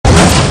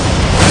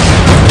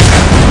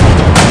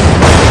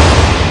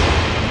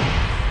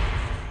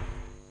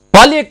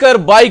ಪಾಲೇಕರ್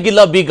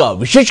ಬಾಯಿಗಿಲ್ಲ ಬೀಗ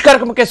ವಿಶೇಷ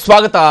ಕಾರ್ಯಕ್ರಮಕ್ಕೆ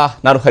ಸ್ವಾಗತ.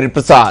 ನಾನು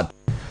ಹರಿಪ್ರಸಾದ್.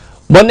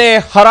 ಮೊನ್ನೆ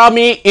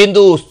ಹರಾಮಿ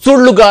ಎಂದು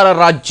ಸುಳ್ಳುಗಾರ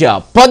ರಾಜ್ಯ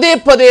ಪದೇ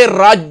ಪದೇ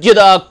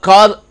ರಾಜ್ಯದ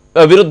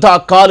ವಿರುದ್ಧ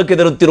ಕಾಲು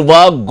ಕೆದರುತ್ತಿರುವ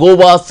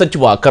ಗೋವಾ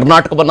ಸಚಿವ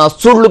ಕರ್ನಾಟಕವನ್ನ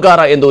ಸುಳ್ಳುಗಾರ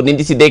ಎಂದು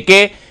ನಿಂದಿಸಿದ್ದೇಕೆ?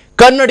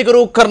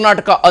 ಕನ್ನಡಿಗರು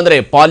ಕರ್ನಾಟಕ ಅಂದ್ರೆ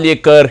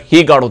ಪಾಲೇಕರ್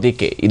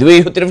ಹೀಗಾಡೋದೇಕೆ? ಇದುವೇ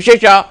ಇವತ್ತಿನ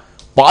ವಿಶೇಷ.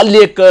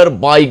 ಪಾಲೇಕರ್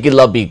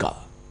ಬಾಯಿಗಿಲ್ಲ ಬೀಗ.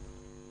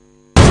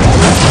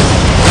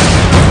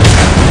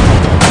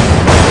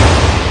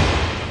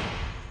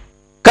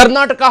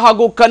 ಕರ್ನಾಟಕ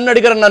ಹಾಗೂ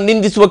ಕನ್ನಡಿಗರನ್ನ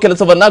ನಿಂದಿಸುವ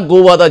ಕೆಲಸವನ್ನ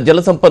ಗೋವಾದ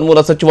ಜಲಸಂಪನ್ಮೂಲ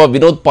ಸಚಿವ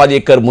ವಿನೋದ್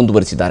ಪಾಲ್ಯೇಕರ್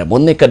ಮುಂದುವರಿಸಿದ್ದಾರೆ.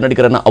 ಮೊನ್ನೆ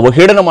ಕನ್ನಡಿಗರನ್ನ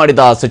ಅವಹೇಳನ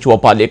ಮಾಡಿದ ಸಚಿವ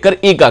ಪಾಲ್ಯೇಕರ್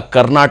ಈಗ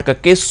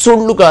ಕರ್ನಾಟಕಕ್ಕೆ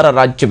ಸುಳ್ಳುಗಾರ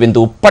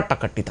ರಾಜ್ಯವೆಂದು ಪಟ್ಟ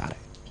ಕಟ್ಟಿದ್ದಾರೆ.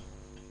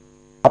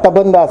 आता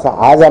बंद असा.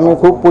 आज आम्ही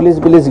खूप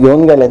पोलीस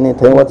घेऊन गेले नाही.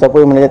 थंय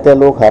वचपूय म्हणजे ते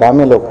लोक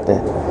हरामी लोक ते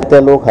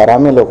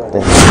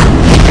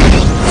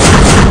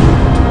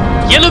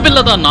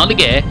ಎಲುಬಿಲ್ಲದ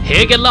ನಾಲಿಗೆ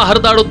ಹೇಗೆಲ್ಲ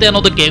ಹರಿದಾಡುತ್ತೆ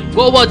ಅನ್ನೋದಕ್ಕೆ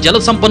ಗೋವಾ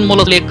ಜಲಸಂಪನ್ಮೂಲ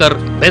ಪಾಲ್ಯೇಕರ್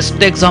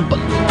ಬೆಸ್ಟ್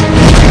ಎಕ್ಸಾಂಪಲ್.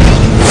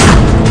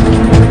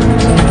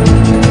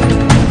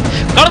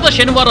 ಕಳೆದ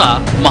ಶನಿವಾರ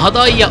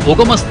ಮಹದಾಯಿಯ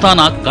ಉಗಮ ಸ್ಥಾನ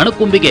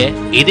ಕಣಕುಂಬಿಗೆ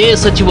ಇದೇ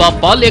ಸಚಿವ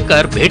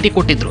ಪಾಲ್ಯೇಕರ್ ಭೇಟಿ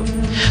ಕೊಟ್ಟಿದ್ರು.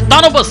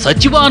 ತಾನೊಬ್ಬ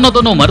ಸಚಿವ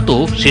ಅನ್ನೋದನ್ನು ಮರೆತು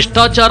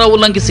ಶಿಷ್ಟಾಚಾರ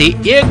ಉಲ್ಲಂಘಿಸಿ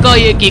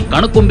ಏಕಾಏಕಿ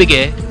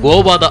ಕಣಕುಂಬಿಗೆ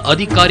ಗೋವಾದ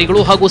ಅಧಿಕಾರಿಗಳು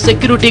ಹಾಗೂ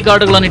ಸೆಕ್ಯೂರಿಟಿ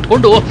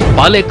ಗಾರ್ಡ್ಗಳನ್ನಿಟ್ಕೊಂಡು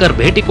ಪಾಲ್ಯೇಕರ್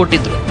ಭೇಟಿ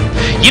ಕೊಟ್ಟಿದ್ರು.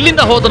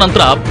 ಇಲ್ಲಿಂದ ಹೋದ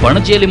ನಂತರ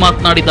ಪಣಜಿಯಲ್ಲಿ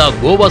ಮಾತನಾಡಿದ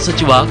ಗೋವಾ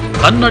ಸಚಿವ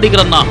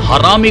ಕನ್ನಡಿಗರನ್ನ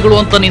ಹರಾಮಿಗಳು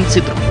ಅಂತ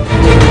ನಿಂದಿಸಿದ್ರು.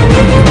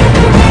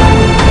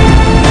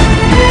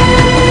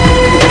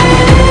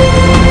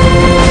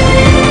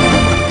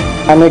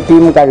 आम्ही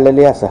टीम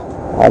काढलेली असा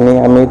आणि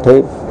आम्ही थंय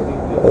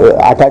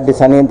 8-8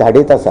 दिवसांनी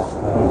धाडीत असा.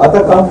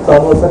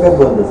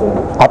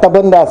 आता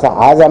बंद असा.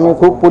 आज आम्ही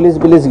खूप पोलीस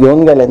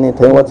घेऊन गेले नाही.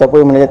 थंय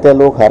वचपूय म्हणजे ते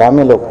लोक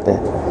हरामी लोक ते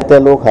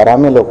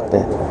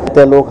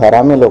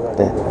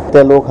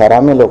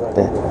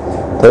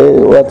थंय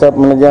वचप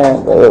म्हणजे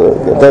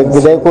ते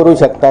कितेंय करू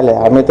शकताले.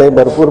 आम्ही थंय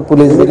भरपूर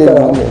पोलीस घेऊन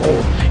गेले.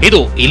 ಇದು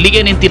ಇಲ್ಲಿಗೆ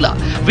ನಿಂತಿಲ್ಲ.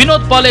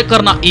 ವಿನೋದ್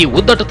ಪಾಲೇಕರ್ನ ಈ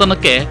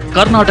ಉದ್ದಟತನಕ್ಕೆ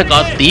ಕರ್ನಾಟಕ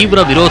ತೀವ್ರ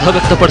ವಿರೋಧ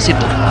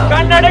ವ್ಯಕ್ತಪಡಿಸಿತ್ತು.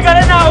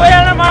 ಕನ್ನಡಿಗರನ್ನ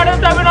ಅವಹೇಳನ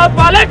ಮಾಡಿದ ವಿನೋದ್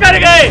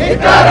ಪಾಲೇಕರ್ಗೆ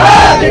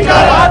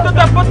ಮಾತು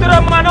ತಪ್ಪುತ್ತಿರುವ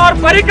ಮನೋಹರ್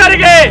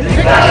ಪರಿಕರ್ಗೆ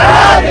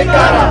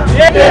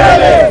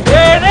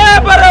ಏನೇ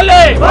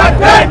ಬರಲಿ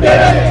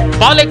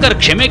ಪಾಲೇಕರ್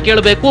ಕ್ಷಮೆ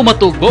ಕೇಳಬೇಕು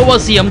ಮತ್ತು ಗೋವಾ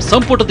ಸಿಎಂ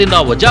ಸಂಪುಟದಿಂದ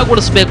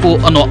ವಜಾಗೊಳಿಸಬೇಕು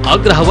ಅನ್ನೋ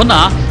ಆಗ್ರಹವನ್ನ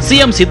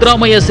ಸಿಎಂ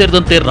ಸಿದ್ದರಾಮಯ್ಯ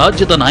ಸೇರಿದಂತೆ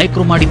ರಾಜ್ಯದ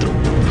ನಾಯಕರು ಮಾಡಿದ್ರು.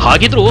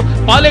 ಹಾಗಿದ್ರೂ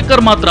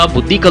ಪಾಲೇಕರ್ ಮಾತ್ರ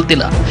ಬುದ್ಧಿ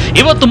ಕಲ್ತಿಲ್ಲ.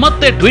 ಇವತ್ತು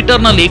ಮತ್ತೆ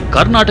ಟ್ವಿಟರ್ನಲ್ಲಿ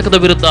ಕರ್ನಾಟಕದ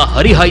ವಿರುದ್ಧ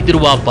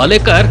ಹರಿಹಾಯ್ದಿರುವ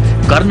ಪಾಲೇಕರ್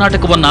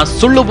ಕರ್ನಾಟಕವನ್ನ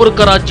ಸುಳ್ಳು ಬುರುಕ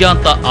ರಾಜ್ಯ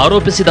ಅಂತ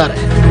ಆರೋಪಿಸಿದ್ದಾರೆ.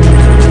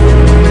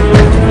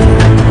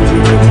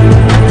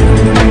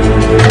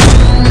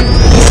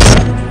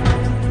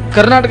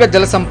 ಕರ್ನಾಟಕ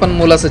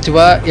ಜಲಸಂಪನ್ಮೂಲ ಸಚಿವ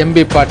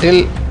ಎಂಬಿ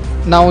ಪಾಟೀಲ್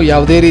ನಾವು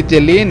ಯಾವುದೇ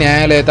ರೀತಿಯಲ್ಲಿ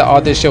ನ್ಯಾಯಾಲಯದ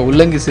ಆದೇಶ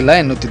ಉಲ್ಲಂಘಿಸಿಲ್ಲ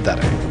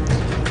ಎನ್ನುತ್ತಿದ್ದಾರೆ.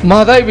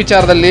 ಮಹದಾಯಿ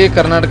ವಿಚಾರದಲ್ಲಿ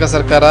ಕರ್ನಾಟಕ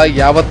ಸರ್ಕಾರ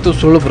ಯಾವತ್ತೂ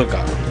ಸುಳ್ಳು ಬುರುಕ.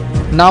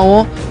 ನಾವು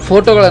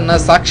ಫೋಟೋಗಳನ್ನು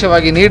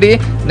ಸಾಕ್ಷ್ಯವಾಗಿ ನೀಡಿ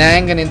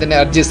ನ್ಯಾಯಾಂಗ ನಿಂದನೆ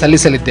ಅರ್ಜಿ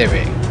ಸಲ್ಲಿಸಲಿದ್ದೇವೆ.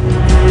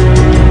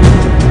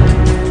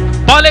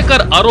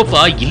 ಪಾಲೇಕರ್ ಆರೋಪ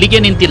ಇಲ್ಲಿಗೆ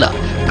ನಿಂತಿಲ್ಲ.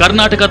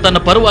 ಕರ್ನಾಟಕ ತನ್ನ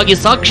ಪರವಾಗಿ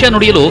ಸಾಕ್ಷ್ಯ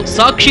ನುಡಿಯಲು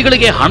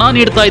ಸಾಕ್ಷಿಗಳಿಗೆ ಹಣ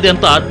ನೀಡ್ತಾ ಇದೆ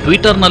ಅಂತ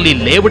ಟ್ವಿಟರ್ನಲ್ಲಿ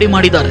ಲೇವಡಿ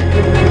ಮಾಡಿದ್ದಾರೆ.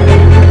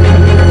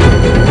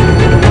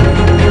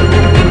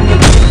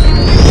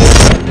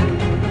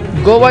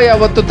 ಗೋವಾ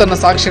ಯಾವತ್ತೂ ತನ್ನ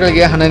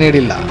ಸಾಕ್ಷಿಗಳಿಗೆ ಹಣ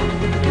ನೀಡಿಲ್ಲ.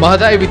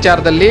 ಮಹದಾಯಿ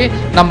ವಿಚಾರದಲ್ಲಿ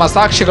ನಮ್ಮ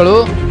ಸಾಕ್ಷಿಗಳು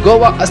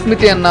ಗೋವಾ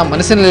ಅಸ್ಮಿತೆಯನ್ನ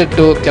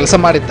ಮನಸ್ಸಿನಲ್ಲಿಟ್ಟು ಕೆಲಸ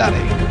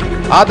ಮಾಡಿದ್ದಾರೆ.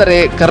 ಆದರೆ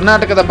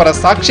ಕರ್ನಾಟಕದ ಪರ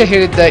ಸಾಕ್ಷ್ಯ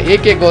ಹೇಳಿದ್ದ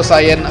ಎಕೆ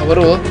ಗೋಸಾಯನ್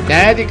ಅವರು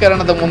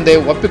ನ್ಯಾಯಾಧಿಕರಣದ ಮುಂದೆ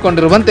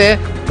ಒಪ್ಪಿಕೊಂಡಿರುವಂತೆ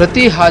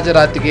ಪ್ರತಿ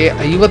ಹಾಜರಾತಿಗೆ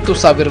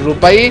 50,000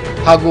 ರೂಪಾಯಿ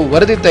ಹಾಗೂ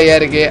ವರದಿ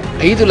ತಯಾರಿಗೆ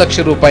 5 ಲಕ್ಷ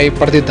ರೂಪಾಯಿ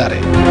ಪಡೆದಿದ್ದಾರೆ.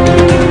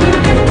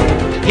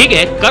 ಹೀಗೆ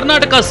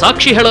ಕರ್ನಾಟಕ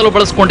ಸಾಕ್ಷಿ ಹೇಳಲು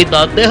ಬಳಸಿಕೊಂಡಿದ್ದ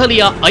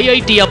ದೆಹಲಿಯ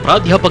ಐಐಟಿಯ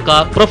ಪ್ರಾಧ್ಯಾಪಕ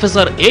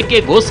ಪ್ರೊಫೆಸರ್ ಎಕೆ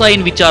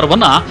ಗೋಸಾಯಿನ್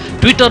ವಿಚಾರವನ್ನ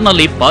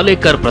ಟ್ವಿಟರ್ನಲ್ಲಿ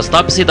ಪಾಲೇಕರ್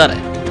ಪ್ರಸ್ತಾಪಿಸಿದ್ದಾರೆ.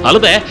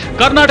 ಅಲ್ಲದೆ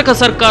ಕರ್ನಾಟಕ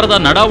ಸರ್ಕಾರದ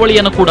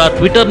ನಡಾವಳಿಯನ್ನು ಕೂಡ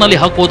ಟ್ವಿಟರ್ನಲ್ಲಿ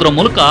ಹಾಕುವುದರ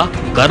ಮೂಲಕ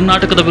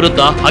ಕರ್ನಾಟಕದ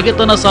ವಿರುದ್ಧ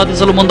ಹಗೆತನ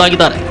ಸಾಧಿಸಲು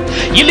ಮುಂದಾಗಿದ್ದಾರೆ.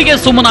 ಇಲ್ಲಿಗೆ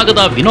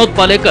ಸುಮ್ಮನಾಗದ ವಿನೋದ್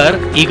ಪಾಲೇಕರ್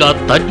ಈಗ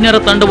ತಜ್ಞರ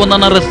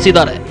ತಂಡವೊಂದನ್ನು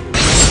ರಚಿಸಿದ್ದಾರೆ.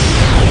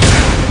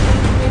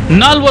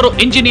 4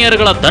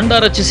 ಇಂಜಿನಿಯರ್ಗಳ ತಂಡ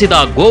ರಚಿಸಿದ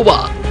ಗೋವಾ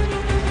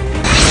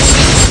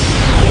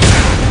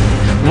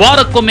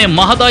ವಾರಕ್ಕೊಮ್ಮೆ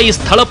ಮಹದಾಯಿ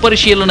ಸ್ಥಳ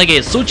ಪರಿಶೀಲನೆಗೆ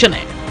ಸೂಚನೆ.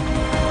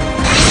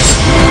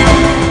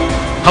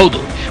 ಹೌದು,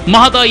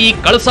 ಮಹದಾಯಿ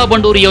ಕಳಸಾ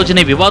ಬಂಡೂರಿ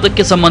ಯೋಜನೆ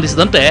ವಿವಾದಕ್ಕೆ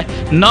ಸಂಬಂಧಿಸಿದಂತೆ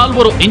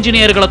 4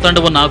 ಇಂಜಿನಿಯರ್ಗಳ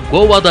ತಂಡವನ್ನ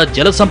ಗೋವಾದ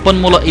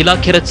ಜಲಸಂಪನ್ಮೂಲ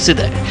ಇಲಾಖೆ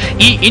ರಚಿಸಿದೆ.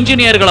 ಈ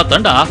ಇಂಜಿನಿಯರ್ಗಳ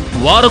ತಂಡ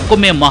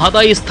ವಾರಕ್ಕೊಮ್ಮೆ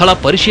ಮಹದಾಯಿ ಸ್ಥಳ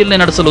ಪರಿಶೀಲನೆ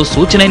ನಡೆಸಲು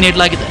ಸೂಚನೆ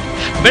ನೀಡಲಾಗಿದೆ.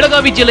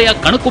 ಬೆಳಗಾವಿ ಜಿಲ್ಲೆಯ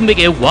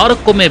ಕಣಕುಂಬಿಗೆ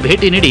ವಾರಕ್ಕೊಮ್ಮೆ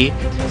ಭೇಟಿ ನೀಡಿ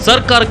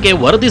ಸರ್ಕಾರಕ್ಕೆ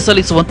ವರದಿ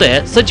ಸಲ್ಲಿಸುವಂತೆ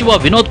ಸಚಿವ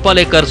ವಿನೋದ್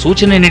ಪಾಲೇಕರ್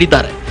ಸೂಚನೆ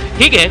ನೀಡಿದ್ದಾರೆ.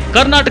 ಹೀಗೆ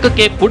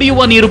ಕರ್ನಾಟಕಕ್ಕೆ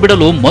ಕುಡಿಯುವ ನೀರು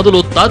ಬಿಡಲು ಮೊದಲು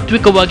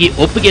ತಾತ್ವಿಕವಾಗಿ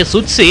ಒಪ್ಪಿಗೆ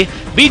ಸೂಚಿಸಿ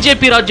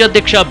ಬಿಜೆಪಿ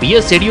ರಾಜ್ಯಾಧ್ಯಕ್ಷ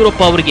ಬಿಎಸ್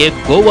ಯಡಿಯೂರಪ್ಪ ಅವರಿಗೆ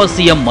ಗೋವಾ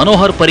ಸಿಎಂ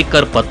ಮನೋಹರ್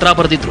ಪರಿಕರ್ ಪತ್ರ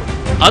ಬರೆದಿದ್ರು.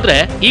 ಆದ್ರೆ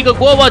ಈಗ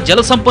ಗೋವಾ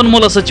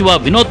ಜಲಸಂಪನ್ಮೂಲ ಸಚಿವ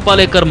ವಿನೋದ್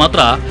ಪಾಲೇಕರ್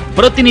ಮಾತ್ರ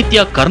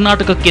ಪ್ರತಿನಿತ್ಯ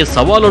ಕರ್ನಾಟಕಕ್ಕೆ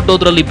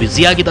ಸವಾಲೊಡ್ಡೋದ್ರಲ್ಲಿ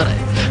ಬ್ಯುಸಿಯಾಗಿದ್ದಾರೆ.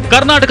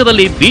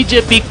 ಕರ್ನಾಟಕದಲ್ಲಿ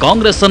ಬಿಜೆಪಿ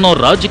ಕಾಂಗ್ರೆಸ್ ಅನ್ನೋ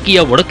ರಾಜಕೀಯ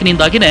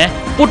ಒಡಕಿನಿಂದಾಗಿನೇ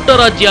ಪುಟ್ಟ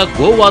ರಾಜ್ಯ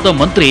ಗೋವಾದ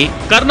ಮಂತ್ರಿ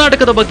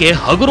ಕರ್ನಾಟಕದ ಬಗ್ಗೆ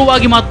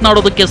ಹಗುರವಾಗಿ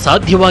ಮಾತನಾಡೋದಕ್ಕೆ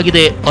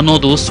ಸಾಧ್ಯವಾಗಿದೆ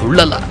ಅನ್ನೋದು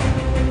ಸುಳ್ಳಲ್ಲ.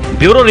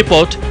 Bureau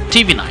report,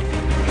 TV9.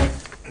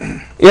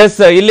 ಎಸ್,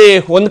 ಇಲ್ಲಿ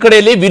ಒಂದ್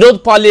ಕಡೆಯಲ್ಲಿ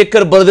ವಿನೋದ್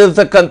ಪಾಲ್ಯೇಕರ್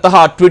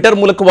ಬರೆದಿರತಕ್ಕಂತಹ ಟ್ವಿಟರ್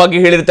ಮೂಲಕವಾಗಿ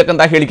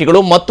ಹೇಳಿರ್ತಕ್ಕಂತಹ ಹೇಳಿಕೆಗಳು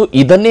ಮತ್ತು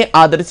ಇದನ್ನೇ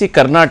ಆಧರಿಸಿ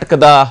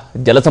ಕರ್ನಾಟಕದ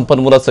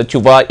ಜಲಸಂಪನ್ಮೂಲ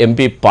ಸಚಿವ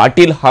MP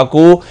ಪಾಟೀಲ್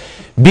ಹಾಗೂ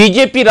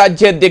ಬಿಜೆಪಿ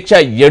ರಾಜ್ಯಾಧ್ಯಕ್ಷ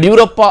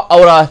ಯಡಿಯೂರಪ್ಪ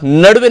ಅವರ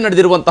ನಡುವೆ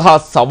ನಡೆದಿರುವಂತಹ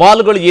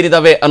ಸವಾಲುಗಳು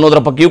ಏನಿದಾವೆ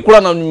ಅನ್ನೋದರ ಬಗ್ಗೆಯೂ ಕೂಡ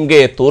ನಾವು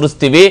ನಿಮಗೆ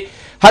ತೋರಿಸ್ತೀವಿ.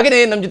 ಹಾಗೆಯೇ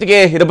ನಮ್ಮ ಜೊತೆಗೆ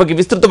ಇದರ ಬಗ್ಗೆ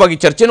ವಿಸ್ತೃತವಾಗಿ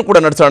ಚರ್ಚೆಯನ್ನು ಕೂಡ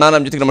ನಡೆಸೋಣ.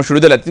 ನಮ್ಮ ಜೊತೆಗೆ ನಮ್ಮ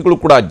ಸ್ಟುಡಿಯೋದಲ್ಲಿ ಅತಿಥಿಗಳು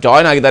ಕೂಡ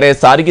ಜಾಯ್ನ್ ಆಗಿದ್ದಾರೆ.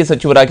 ಸಾರಿಗೆ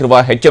ಸಚಿವರಾಗಿರುವ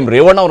HM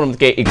ರೇವಣ್ಣ ಅವರು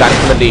ನಮಗೆ ಈ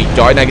ಕಾರ್ಯಕ್ರಮದಲ್ಲಿ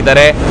ಜಾಯ್ನ್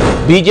ಆಗಿದ್ದಾರೆ.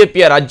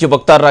 ಬಿಜೆಪಿಯ ರಾಜ್ಯ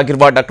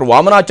ವಕ್ತಾರರಾಗಿರುವ ಡಾಕ್ಟರ್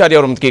ವಾಮನಾಚಾರ್ಯ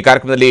ಅವರು ನಮಗೆ ಈ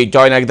ಕಾರ್ಯಕ್ರಮದಲ್ಲಿ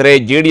ಜಾಯ್ನ್ ಆಗಿದ್ದಾರೆ.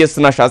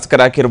 JDSನ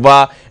ಶಾಸಕರಾಗಿರುವ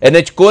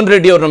NH ಕೋನ್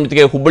ರೆಡ್ಡಿ ಅವರು ನಮ್ಮ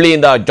ಜೊತೆಗೆ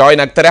ಹುಬ್ಬಳ್ಳಿಯಿಂದ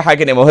ಜಾಯ್ನ್ ಆಗ್ತಾರೆ.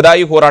 ಹಾಗೆಯೇ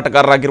ಮಹದಾಯಿ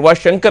ಹೋರಾಟಗಾರರಾಗಿರುವ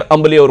ಶಂಕರ್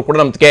ಅಂಬಲಿ ಅವರು ಕೂಡ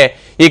ನಮ್ಮ ಜೊತೆಗೆ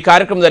ಈ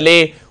ಕಾರ್ಯಕ್ರಮದಲ್ಲಿ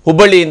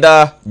ಹುಬ್ಬಳ್ಳಿಯಿಂದ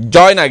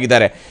ಜಾಯ್ನ್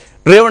ಆಗಿದ್ದಾರೆ.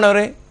 ರೇವಣ್ಣ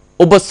ಅವರೇ,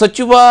 ಒಬ್ಬ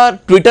ಸಚಿವ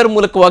ಟ್ವಿಟರ್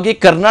ಮೂಲಕವಾಗಿ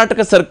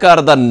ಕರ್ನಾಟಕ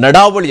ಸರ್ಕಾರದ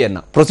ನಡಾವಳಿಯನ್ನ,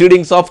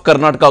 ಪ್ರೊಸೀಡಿಂಗ್ಸ್ ಆಫ್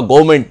ಕರ್ನಾಟಕ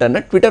ಗೌರ್ಮೆಂಟ್ ಅನ್ನ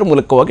ಟ್ವಿಟರ್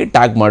ಮೂಲಕವಾಗಿ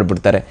ಟ್ಯಾಗ್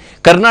ಮಾಡಿಬಿಡ್ತಾರೆ.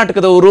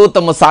 ಕರ್ನಾಟಕದವರು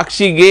ತಮ್ಮ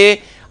ಸಾಕ್ಷಿಗೆ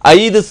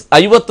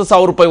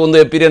 50,000 ರೂಪಾಯಿ ಒಂದು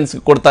ಅಪಿಯರೆನ್ಸ್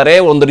ಕೊಡ್ತಾರೆ,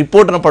 ಒಂದು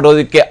ರಿಪೋರ್ಟ್ ಅನ್ನು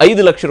ಪಡೆಯೋದಕ್ಕೆ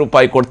 5 ಲಕ್ಷ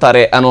ರೂಪಾಯಿ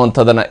ಕೊಡ್ತಾರೆ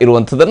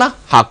ಇರುವಂಥದ್ದನ್ನ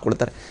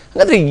ಹಾಕೊಳ್ತಾರೆ.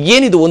 ಹಾಗಾದ್ರೆ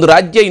ಏನಿದು, ಒಂದು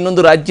ರಾಜ್ಯ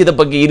ಇನ್ನೊಂದು ರಾಜ್ಯದ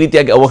ಬಗ್ಗೆ ಈ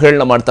ರೀತಿಯಾಗಿ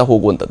ಅವಹೇಳನ ಮಾಡ್ತಾ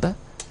ಹೋಗುವಂಥದ್ದು?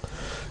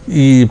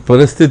 ಈ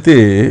ಪರಿಸ್ಥಿತಿ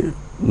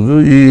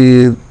ಈ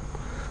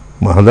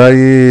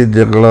ಮಹದಾಯಿ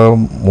ಜಗಳ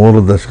 3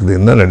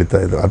 ದಶಕದಿಂದ ನಡೀತಾ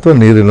ಇದೆ, ಅಥವಾ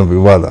ನೀರಿನ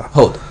ವಿವಾದ.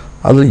 ಹೌದು.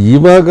 ಅದು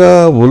ಇವಾಗ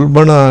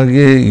ಉಲ್ಬಣ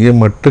ಆಗಿ ಈ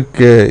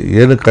ಮಟ್ಟಕ್ಕೆ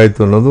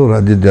ಏನಕ್ಕಾಯ್ತು ಅನ್ನೋದು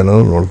ರಾಜ್ಯದ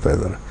ಜನರು ನೋಡ್ತಾ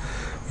ಇದ್ದಾರೆ.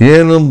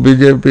 ಏನು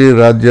BJP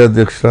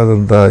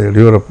ರಾಜ್ಯಾಧ್ಯಕ್ಷರಾದಂಥ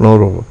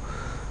ಯಡಿಯೂರಪ್ಪನವರು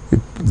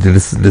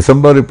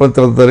ಡಿಸೆಂಬರ್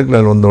 22 ತಾರೀಕು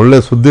ನಾನು ಒಂದು ಒಳ್ಳೆ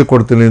ಸುದ್ದಿ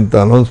ಕೊಡ್ತೀನಿ ಅಂತ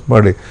ಅನೌನ್ಸ್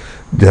ಮಾಡಿ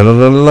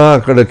ಜನರೆಲ್ಲ ಆ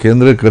ಕಡೆ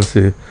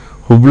ಕೇಂದ್ರೀಕರಿಸಿ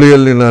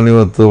ಹುಬ್ಬಳ್ಳಿಯಲ್ಲಿ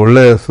ನಾನಿವತ್ತು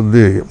ಒಳ್ಳೆಯ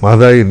ಸುದ್ದಿ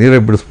ಮಹದಾಯಿ ನೀರೇ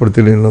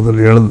ಬಿಡಿಸ್ಬಿಡ್ತೀನಿ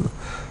ಅನ್ನೋದ್ರಲ್ಲಿ ಹೇಳಿದ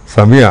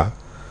ಸಮಯ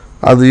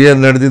ಅದು ಏನು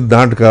ನಡೆದಿದ್ದು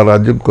ನಾಟಕ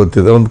ರಾಜ್ಯಕ್ಕೆ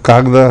ಗೊತ್ತಿದೆ. ಒಂದು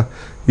ಕಾಗದ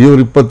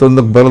ಇವ್ರು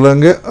 21ಕ್ಕೆ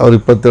ಬರೆದಂಗೆ ಅವ್ರು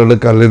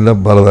 22ಕ್ಕೆ ಅಲ್ಲಿಂದ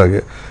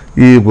ಬರೆದಾಗೆ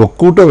ಈ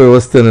ಒಕ್ಕೂಟ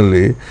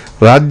ವ್ಯವಸ್ಥೆಯಲ್ಲಿ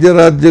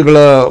ರಾಜ್ಯಗಳ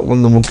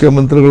ಒಂದು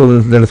ಮುಖ್ಯಮಂತ್ರಿಗಳು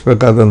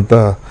ನಡೆಸಬೇಕಾದಂಥ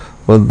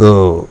ಒಂದು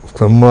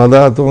ಸಂವಾದ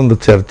ಅಥವಾ ಒಂದು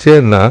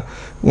ಚರ್ಚೆಯನ್ನು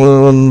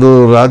ಒಂದು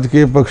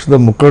ರಾಜಕೀಯ ಪಕ್ಷದ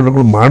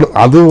ಮುಖಂಡರುಗಳು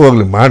ಅದು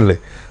ಹೋಗಲಿ ಮಾಡಲಿ,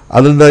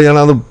 ಅದರಿಂದ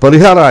ಏನಾದರೂ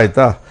ಪರಿಹಾರ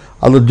ಆಯಿತಾ?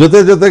 ಅದ್ರ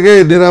ಜೊತೆಗೆ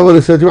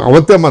ನೀರಾವರಿ ಸಚಿವ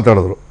ಅವತ್ತೇ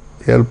ಮಾತಾಡಿದ್ರು.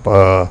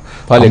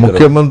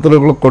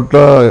 ಮುಖ್ಯಮಂತ್ರಿಗಳು ಕೊಟ್ಟ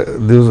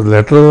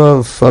ಲೆಟರ್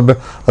ಸಭೆ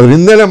ಅದ್ರ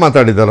ಹಿಂದೆನೇ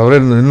ಮಾತಾಡಿದ್ದಾರೆ,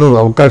 ಅವರೇನು ಇನ್ನೂ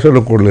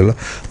ಅವಕಾಶನೂ ಕೊಡಲಿಲ್ಲ.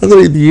 ಅಂದರೆ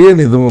ಇದು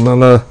ಏನಿದು,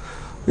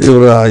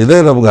 ಇವರ ಇದೇ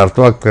ನಮ್ಗೆ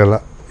ಅರ್ಥವಾಗ್ತಾ ಇಲ್ಲ.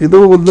 ಇದು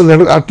ಒಂದು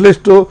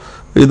ಅಟ್ಲೀಸ್ಟು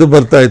ಇದು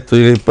ಬರ್ತಾಯಿತ್ತು.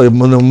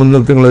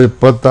 ಮುಂದಿನ ತಿಂಗಳ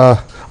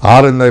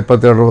 26ರಿಂದ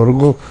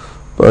 22ರವರೆಗೂ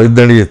ಇದು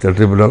ನಡೆಯುತ್ತೆ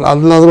ಟ್ರಿಬ್ಯುನಲ್,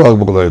 ಅದನ್ನಾದರೂ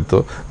ಆಗ್ಬೋದಾಯಿತು.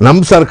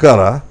 ನಮ್ಮ ಸರ್ಕಾರ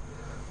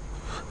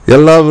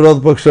ಎಲ್ಲ ವಿರೋಧ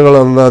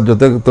ಪಕ್ಷಗಳೆಲ್ಲ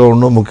ಜೊತೆಗೆ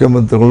ತಗೊಂಡು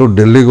ಮುಖ್ಯಮಂತ್ರಿಗಳು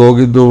ಡೆಲ್ಲಿಗೆ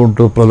ಹೋಗಿದ್ದು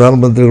ಉಂಟು,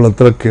 ಪ್ರಧಾನಮಂತ್ರಿಗಳ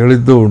ಹತ್ರ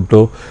ಕೇಳಿದ್ದು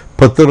ಉಂಟು,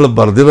 ಪತ್ರಗಳು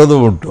ಬರೆದಿರೋದು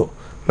ಉಂಟು.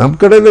 ನಮ್ಮ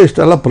ಕಡೆಯಲ್ಲೇ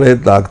ಇಷ್ಟೆಲ್ಲ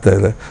ಪ್ರಯತ್ನ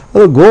ಆಗ್ತಾಯಿದೆ.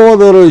 ಅದು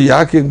ಗೋವಾದವರು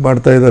ಯಾಕೆ ಹಿಂಗೆ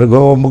ಮಾಡ್ತಾಯಿದ್ದಾರೆ?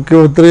 ಗೋವಾ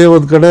ಮುಖ್ಯಮಂತ್ರಿ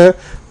ಒಂದು ಕಡೆ,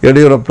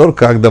 ಯಡಿಯೂರಪ್ಪನವ್ರು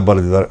ಕಾಗದ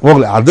ಬರೆದಿದ್ದಾರೆ,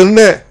 ಹೋಗಲಿ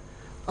ಅದನ್ನೇ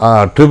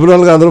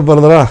ಟ್ರಿಬ್ಯುನಲ್ಗಾದರೂ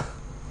ಬರೆದ್ರೆ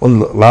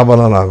ಒಂದು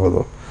ಲಾಭನ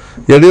ಆಗೋದು.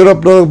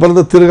 ಯಡಿಯೂರಪ್ಪನವ್ರಿಗೆ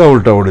ಬರೆದು ತಿರ್ಗಾ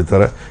ಉಲ್ಟಾ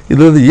ಹೊಡಿತಾರೆ.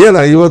 ಇದರಿಂದ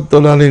ಏನು ಇವತ್ತು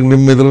ನಾನೀಗ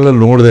ನಿಮ್ಮ ಇದರಲ್ಲೇ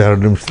ನೋಡಿದೆ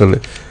 2 ನಿಮಿಷದಲ್ಲಿ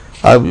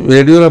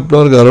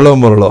ಯಡಿಯೂರಪ್ಪನವ್ರಿಗೆ ಅರಳೋ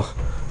ಮರಳೋ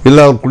ಇಲ್ಲ,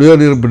 ಅವ್ರು ಕುಡಿಯೋ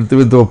ನೀರು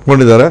ಬಿಡ್ತೀವಿ ಅಂತ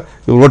ಒಪ್ಕೊಂಡಿದ್ದಾರೆ,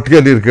 ಇವ್ರು ಒಟ್ಟಿಗೆ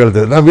ನೀರು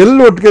ಕೇಳ್ತಾಯಿದ್ದಾರೆ.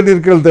 ನಾವೆಲ್ಲಿ ಒಟ್ಟಿಗೆ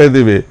ನೀರು ಕೇಳ್ತಾ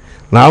ಇದ್ದೀವಿ?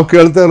 ನಾವು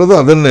ಕೇಳ್ತಾ ಇರೋದು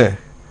ಅದನ್ನೇ.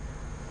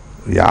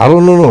 ಯಾರೂ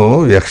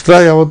ಎಕ್ಸ್ಟ್ರಾ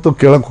ಯಾವತ್ತೂ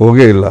ಕೇಳೋಕ್ಕೆ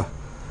ಹೋಗೇ ಇಲ್ಲ.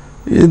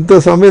 ಇಂಥ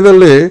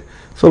ಸಮಯದಲ್ಲಿ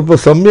ಸ್ವಲ್ಪ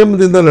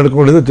ಸಂಯಮದಿಂದ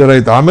ನಡ್ಕೊಂಡಿದ್ದು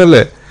ಚೆನ್ನಾಗಿತ್ತು.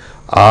 ಆಮೇಲೆ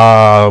ಆ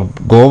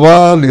ಗೋವಾ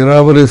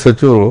ನೀರಾವರಿ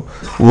ಸಚಿವರು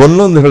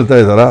ಒಂದೊಂದು ಹೇಳ್ತಾ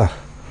ಇದ್ದಾರಾ,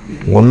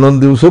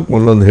 ಒಂದೊಂದು ದಿವ್ಸಕ್ಕೆ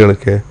ಒಂದೊಂದು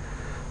ಹೇಳಿಕೆ.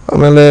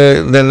 ಆಮೇಲೆ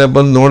ನೆನ್ನೆ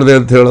ಬಂದು ನೋಡಿದೆ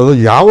ಅಂತ ಹೇಳೋದು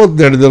ಯಾವತ್ತು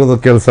ನಡೆದಿರೋದು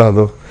ಕೆಲಸ,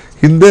 ಅದು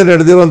ಹಿಂದೆ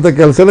ನಡೆದಿರೋಂಥ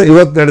ಕೆಲಸನ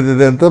ಇವತ್ತು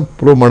ನಡೆದಿದೆ ಅಂತ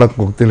ಪ್ರೂವ್ ಮಾಡೋಕ್ಕೆ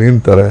ಹೋಗ್ತೀನಿ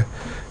ಅಂತಾರೆ.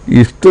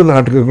 ಇಷ್ಟು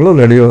ನಾಟಕಗಳು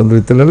ನಡೆಯೋ ಒಂದು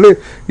ರೀತಿಯಲ್ಲಿ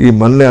ಈ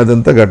ಮೊನ್ನೆ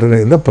ಆದಂಥ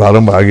ಘಟನೆಯಿಂದ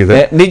ಪ್ರಾರಂಭ ಆಗಿದೆ.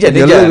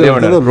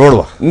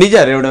 ನೋಡುವ ನಿಜ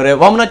ರೇವಣ್ಣವರೇ,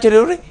 ವಾಮನಾಚಾರ್ಯ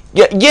ಅವರೇ,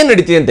 ಏನು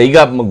ನಡೀತಿದೆ ಅಂತ ಈಗ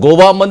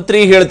ಗೋವಾ ಮಂತ್ರಿ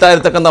ಹೇಳ್ತಾ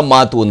ಇರ್ತಕ್ಕಂಥ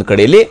ಮಾತು ಒಂದು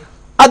ಕಡೆಯಲ್ಲಿ,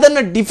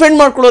 ಅದನ್ನು ಡಿಫೆಂಡ್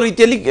ಮಾಡ್ಕೊಳ್ಳೋ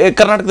ರೀತಿಯಲ್ಲಿ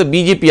ಕರ್ನಾಟಕದ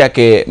BJP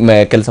ಯಾಕೆ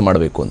ಕೆಲಸ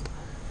ಮಾಡಬೇಕು ಅಂತ?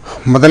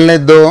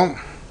 ಮೊದಲನೇದ್ದು,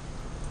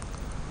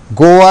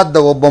 ಗೋವಾದ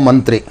ಒಬ್ಬ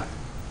ಮಂತ್ರಿ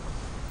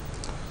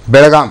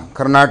ಬೆಳಗಾಂ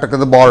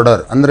ಕರ್ನಾಟಕದ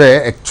ಬಾರ್ಡರ್, ಅಂದರೆ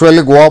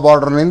ಆ್ಯಕ್ಚುಲಿ ಗೋವಾ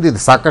ಬಾರ್ಡರ್ನಿಂದ ಇದು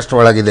ಸಾಕಷ್ಟು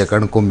ಒಳಗಿದೆ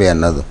ಕಣ್ಕುಂಬೆ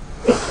ಅನ್ನೋದು.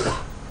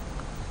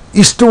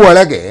 ಇಷ್ಟು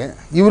ಒಳಗೆ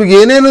ಇವ್ರಿಗೆ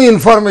ಏನೇನು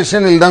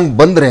ಇನ್ಫಾರ್ಮೇಷನ್ ಇಲ್ದಂಗೆ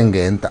ಬಂದರೆ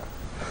ಹೆಂಗೆ ಅಂತ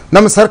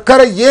ನಮ್ಮ ಸರ್ಕಾರ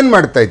ಏನು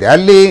ಮಾಡ್ತಾಯಿದೆ?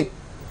 ಅಲ್ಲಿ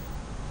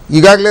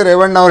ಈಗಾಗಲೇ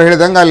ರೇವಣ್ಣ ಅವ್ರು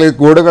ಹೇಳಿದಂಗೆ ಅಲ್ಲಿ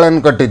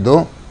ಗೋಡೆಗಳನ್ನು ಕಟ್ಟಿದ್ದು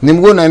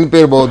ನಿಮಗೂ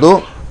ನೆನಪಿರ್ಬೋದು.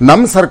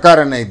 ನಮ್ಮ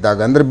ಸರ್ಕಾರನೇ ಇದ್ದಾಗ,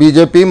 ಅಂದರೆ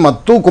BJP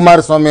ಮತ್ತು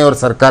ಕುಮಾರಸ್ವಾಮಿ ಅವರ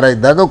ಸರ್ಕಾರ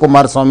ಇದ್ದಾಗ,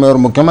 ಕುಮಾರಸ್ವಾಮಿ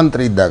ಅವರು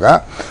ಮುಖ್ಯಮಂತ್ರಿ ಇದ್ದಾಗ,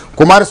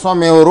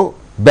 ಕುಮಾರಸ್ವಾಮಿ ಅವರು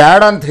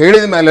ಬ್ಯಾಡ ಅಂತ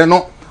ಹೇಳಿದ ಮೇಲೇನೂ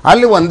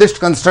ಅಲ್ಲಿ ಒಂದಿಷ್ಟು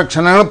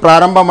ಕನ್ಸ್ಟ್ರಕ್ಷನ್ಗಳನ್ನು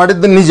ಪ್ರಾರಂಭ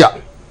ಮಾಡಿದ್ದು ನಿಜ.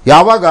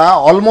 ಯಾವಾಗ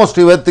ಆಲ್ಮೋಸ್ಟ್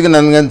ಇವತ್ತಿಗೆ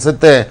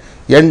ನನಗನ್ಸುತ್ತೆ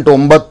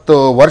 8-9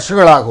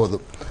 ವರ್ಷಗಳಾಗೋದು.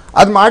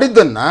 ಅದು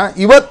ಮಾಡಿದ್ದನ್ನು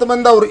ಇವತ್ತು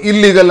ಬಂದು ಅವರು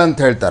ಇಲ್ಲಿಗಲ್ ಅಂತ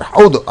ಹೇಳ್ತಾರೆ.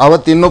 ಹೌದು,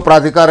 ಅವತ್ತು ಇನ್ನೂ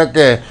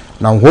ಪ್ರಾಧಿಕಾರಕ್ಕೆ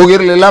ನಾವು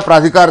ಹೋಗಿರಲಿಲ್ಲ,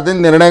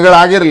 ಪ್ರಾಧಿಕಾರದಿಂದ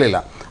ನಿರ್ಣಯಗಳಾಗಿರಲಿಲ್ಲ.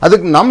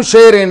 ಅದಕ್ಕೆ ನಮ್ಮ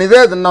ಶೇರ್ ಏನಿದೆ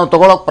ಅದನ್ನು ನಾವು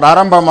ತೊಗೊಳಕ್ಕೆ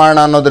ಪ್ರಾರಂಭ ಮಾಡೋಣ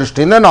ಅನ್ನೋ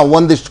ದೃಷ್ಟಿಯಿಂದ ನಾವು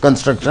ಒಂದಿಷ್ಟು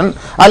ಕನ್ಸ್ಟ್ರಕ್ಷನ್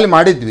ಅಲ್ಲಿ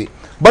ಮಾಡಿದ್ವಿ.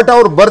 ಬಟ್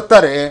ಅವ್ರು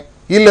ಬರ್ತಾರೆ,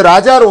 ಇಲ್ಲಿ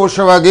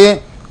ರಾಜಾರೋಷವಾಗಿ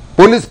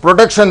ಪೊಲೀಸ್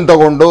ಪ್ರೊಟೆಕ್ಷನ್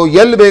ತೊಗೊಂಡು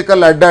ಎಲ್ಲಿ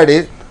ಬೇಕಲ್ಲಿ ಅಡ್ಡಾಡಿ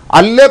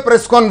ಅಲ್ಲೇ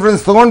ಪ್ರೆಸ್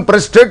ಕಾನ್ಫರೆನ್ಸ್ ತೊಗೊಂಡು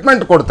ಪ್ರೆಸ್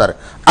ಸ್ಟೇಟ್ಮೆಂಟ್ ಕೊಡ್ತಾರೆ.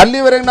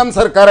 ಅಲ್ಲಿವರೆಗೆ ನಮ್ಮ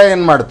ಸರ್ಕಾರ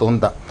ಏನು ಮಾಡ್ತು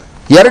ಅಂತ.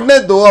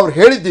 ಎರಡನೇದು, ಅವ್ರು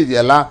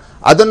ಹೇಳಿದ್ದಿದೆಯಲ್ಲ,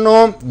 ಅದನ್ನು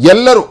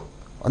ಎಲ್ಲರೂ,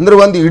 ಅಂದರೆ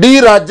ಒಂದು ಇಡೀ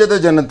ರಾಜ್ಯದ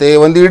ಜನತೆ,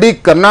 ಒಂದು ಇಡೀ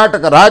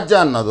ಕರ್ನಾಟಕ ರಾಜ್ಯ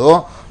ಅನ್ನೋದು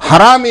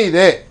ಹರಾಮಿ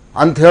ಇದೆ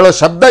ಅಂತ ಹೇಳೋ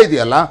ಶಬ್ದ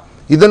ಇದೆಯಲ್ಲ,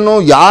 ಇದನ್ನು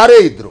ಯಾರೇ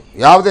ಇದ್ದರು,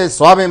 ಯಾವುದೇ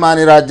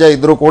ಸ್ವಾಭಿಮಾನಿ ರಾಜ್ಯ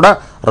ಇದ್ದರೂ ಕೂಡ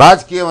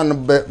ರಾಜಕೀಯವನ್ನು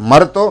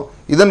ಮರೆತು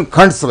ಇದನ್ನು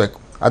ಖಂಡಿಸಬೇಕು.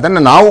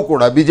 ಅದನ್ನು ನಾವು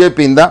ಕೂಡ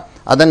BJPಯಿಂದ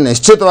ಅದನ್ನು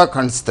ನಿಶ್ಚಿತವಾಗಿ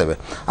ಖಂಡಿಸ್ತೇವೆ.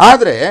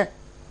 ಆದರೆ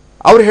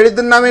ಅವ್ರು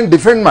ಹೇಳಿದ್ದನ್ನು ನಾವೇನು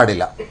ಡಿಫೆಂಡ್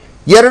ಮಾಡಿಲ್ಲ.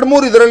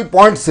 2-3 ಇದರಲ್ಲಿ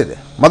ಪಾಯಿಂಟ್ಸ್ ಇದೆ.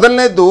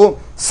 ಮೊದಲನೇದು,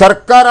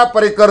 ಸರ್ಕಾರ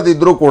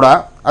ಪರಿಕರದಿದ್ದರೂ ಕೂಡ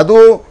ಅದು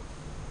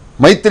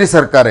ಮೈತ್ರಿ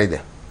ಸರ್ಕಾರ ಇದೆ.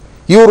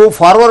 ಇವರು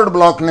ಫಾರ್ವರ್ಡ್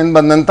ಬ್ಲಾಕ್ನಿಂದ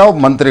ಬಂದಂಥ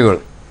ಮಂತ್ರಿಗಳು.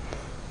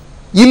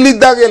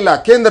 ಇಲ್ಲಿದ್ದಾಗೆಲ್ಲ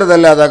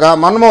ಕೇಂದ್ರದಲ್ಲಿ ಆದಾಗ,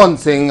 ಮನಮೋಹನ್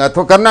ಸಿಂಗ್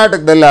ಅಥವಾ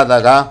ಕರ್ನಾಟಕದಲ್ಲಿ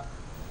ಆದಾಗ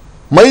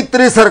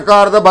ಮೈತ್ರಿ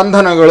ಸರ್ಕಾರದ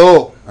ಬಂಧನಗಳು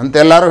ಅಂತ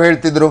ಎಲ್ಲರೂ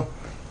ಹೇಳ್ತಿದ್ರು.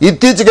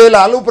 ಇತ್ತೀಚೆಗೆ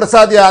ಲಾಲೂ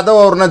ಪ್ರಸಾದ್ ಯಾದವ್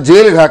ಅವ್ರನ್ನ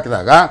ಜೈಲಿಗೆ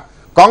ಹಾಕಿದಾಗ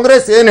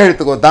ಕಾಂಗ್ರೆಸ್ ಏನು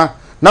ಹೇಳ್ತು ಗೊತ್ತಾ,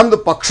 ನಮ್ಮದು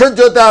ಪಕ್ಷದ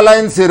ಜೊತೆ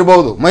ಅಲಯನ್ಸ್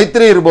ಇರ್ಬೋದು,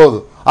 ಮೈತ್ರಿ ಇರ್ಬೋದು,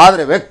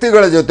 ಆದರೆ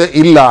ವ್ಯಕ್ತಿಗಳ ಜೊತೆ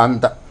ಇಲ್ಲ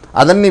ಅಂತ.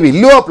 ಅದನ್ನು ನೀವು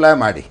ಇಲ್ಲೂ ಅಪ್ಲೈ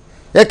ಮಾಡಿ.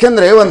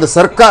 ಯಾಕೆಂದರೆ ಒಂದು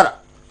ಸರ್ಕಾರ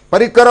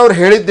ಪರಿಕರ್ ಅವ್ರು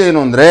ಹೇಳಿದ್ದೇನು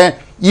ಅಂದರೆ,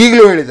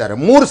 ಈಗಲೂ ಹೇಳಿದ್ದಾರೆ,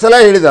 3 ಸಲ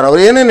ಹೇಳಿದ್ದಾರೆ.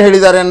 ಅವ್ರು ಏನೇನು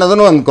ಹೇಳಿದ್ದಾರೆ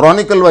ಅನ್ನೋದನ್ನು ಒಂದು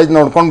ಕ್ರಾನಿಕಲ್ ವೈಸ್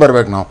ನೋಡ್ಕೊಂಡು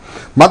ಬರ್ಬೇಕು ನಾವು.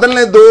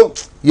 ಮೊದಲನೇದು,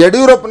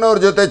 ಯಡಿಯೂರಪ್ಪನವ್ರ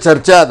ಜೊತೆ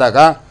ಚರ್ಚೆ ಆದಾಗ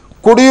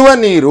ಕುಡಿಯುವ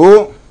ನೀರು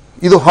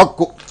ಇದು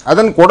ಹಕ್ಕು,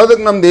 ಅದನ್ನು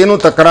ಕೊಡೋದಕ್ಕೆ ನಮ್ದು ಏನೂ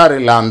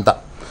ತಕರಾರಿಲ್ಲ ಅಂತ.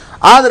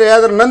 ಆದರೆ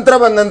ಅದರ ನಂತರ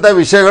ಬಂದಂಥ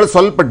ವಿಷಯಗಳು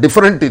ಸ್ವಲ್ಪ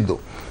ಡಿಫ್ರೆಂಟ್ ಇದ್ದು.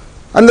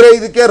 ಅಂದರೆ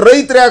ಇದಕ್ಕೆ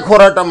ರೈತರು ಯಾಕೆ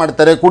ಹೋರಾಟ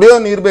ಮಾಡ್ತಾರೆ? ಕುಡಿಯೋ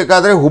ನೀರು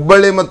ಬೇಕಾದರೆ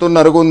ಹುಬ್ಬಳ್ಳಿ ಮತ್ತು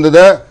ನರಗುಂದದ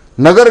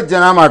ನಗರದ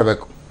ಜನ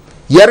ಮಾಡಬೇಕು.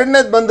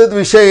 ಎರಡನೇದು ಬಂದದ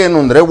ವಿಷಯ ಏನು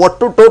ಅಂದರೆ,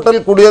 ಒಟ್ಟು ಟೋಟಲ್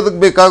ಕುಡಿಯೋದಕ್ಕೆ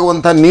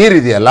ಬೇಕಾಗುವಂಥ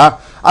ನೀರಿದೆಯಲ್ಲ,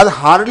 ಅದು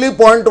ಹಾರ್ಡ್ಲಿ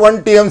 0.1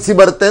 TMC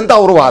ಬರುತ್ತೆ ಅಂತ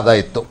ಅವ್ರ ವಾದ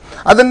ಇತ್ತು.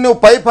 ಅದನ್ನು ನೀವು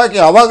ಪೈಪ್ ಹಾಕಿ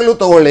ಯಾವಾಗಲೂ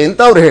ತೊಗೊಳ್ಳಿ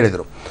ಅಂತ ಅವ್ರು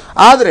ಹೇಳಿದರು.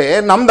 ಆದರೆ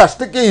ನಮ್ದು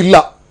ಅಷ್ಟಕ್ಕೆ ಇಲ್ಲ.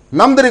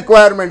 ನಮ್ಮದು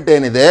ರಿಕ್ವೈರ್ಮೆಂಟ್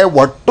ಏನಿದೆ,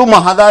 ಒಟ್ಟು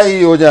ಮಹದಾಯಿ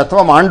ಯೋಜನೆ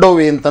ಅಥವಾ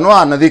ಮಾಂಡೋವಿ ಅಂತಲೂ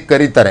ಆ ನದಿಗೆ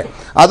ಕರೀತಾರೆ.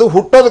 ಅದು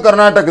ಹುಟ್ಟೋದು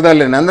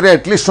ಕರ್ನಾಟಕದಲ್ಲೇ. ಅಂದರೆ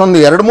ಅಟ್ಲೀಸ್ಟ್ ಒಂದು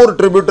 2-3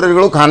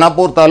 ಟ್ರಿಬ್ಯೂಟರಿಗಳು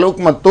ಖಾನಾಪುರ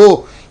ತಾಲೂಕು ಮತ್ತು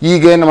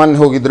ಈಗೇನು ಮೊನ್ನೆ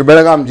ಹೋಗಿದ್ರು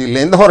ಬೆಳಗಾಂ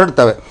ಜಿಲ್ಲೆಯಿಂದ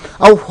ಹೊರಡ್ತವೆ.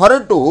 ಅವು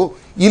ಹೊರಟು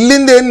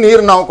ಇಲ್ಲಿಂದ ಏನು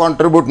ನೀರು ನಾವು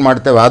ಕಾಂಟ್ರಿಬ್ಯೂಟ್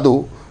ಮಾಡ್ತೇವೆ ಅದು,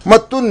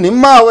 ಮತ್ತು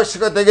ನಿಮ್ಮ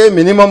ಅವಶ್ಯಕತೆಗೆ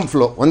ಮಿನಿಮಮ್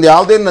ಫ್ಲೋ. ಒಂದು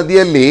ಯಾವುದೇ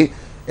ನದಿಯಲ್ಲಿ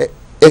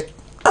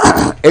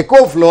ಎಕೋ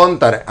ಫ್ಲೋ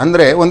ಅಂತಾರೆ,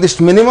 ಅಂದರೆ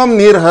ಒಂದಿಷ್ಟು ಮಿನಿಮಮ್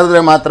ನೀರು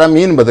ಹರಿದ್ರೆ ಮಾತ್ರ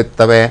ಮೀನು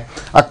ಬದುಕ್ತವೆ,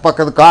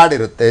 ಅಕ್ಕಪಕ್ಕದ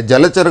ಕಾಡಿರುತ್ತೆ,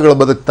 ಜಲಚರಗಳು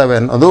ಬದುಕ್ತವೆ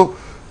ಅನ್ನೋದು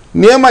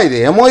ನಿಯಮ ಇದೆ.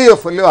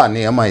 MOEF ಅಲ್ಲಿಯೂ ಆ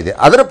ನಿಯಮ ಇದೆ.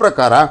 ಅದರ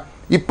ಪ್ರಕಾರ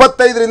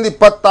 25ರಿಂದ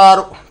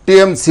 26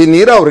 TMC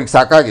ನೀರು ಅವ್ರಿಗೆ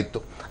ಸಾಕಾಗಿತ್ತು.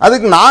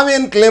 ಅದಕ್ಕೆ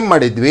ನಾವೇನು ಕ್ಲೇಮ್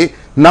ಮಾಡಿದ್ವಿ,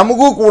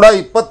 ನಮಗೂ ಕೂಡ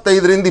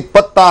 25ರಿಂದ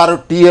 26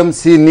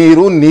 TMC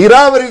ನೀರು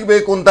ನೀರಾವರಿಗೆ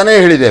ಬೇಕು ಅಂತಲೇ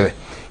ಹೇಳಿದ್ದೇವೆ.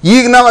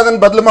 ಈಗ ನಾವು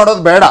ಅದನ್ನು ಬದಲು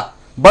ಮಾಡೋದು ಬೇಡ.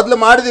 ಬದಲು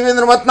ಮಾಡಿದ್ದೀವಿ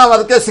ಅಂದರೆ ಮತ್ತೆ ನಾವು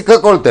ಅದಕ್ಕೆ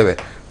ಸಿಕ್ಕಾಕೊಳ್ತೇವೆ.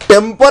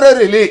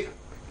 ಟೆಂಪರರಿಲಿ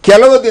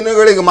ಕೆಲವು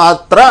ದಿನಗಳಿಗೆ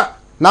ಮಾತ್ರ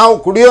ನಾವು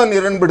ಕುಡಿಯೋ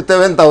ನೀರನ್ನು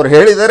ಬಿಡ್ತೇವೆ ಅಂತ ಅವ್ರು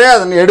ಹೇಳಿದ್ದಾರೆ.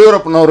 ಅದನ್ನು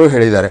ಯಡಿಯೂರಪ್ಪನವರು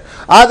ಹೇಳಿದ್ದಾರೆ.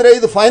 ಆದರೆ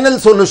ಇದು ಫೈನಲ್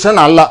ಸೊಲ್ಯೂಷನ್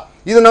ಅಲ್ಲ,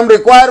 ಇದು ನಮ್ಮ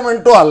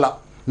ರಿಕ್ವೈರ್ಮೆಂಟು ಅಲ್ಲ.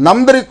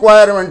 ನಮ್ಮದು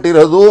ರಿಕ್ವೈರ್ಮೆಂಟ್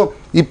ಇರೋದು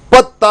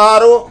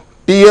 26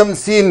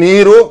 TMC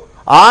ನೀರು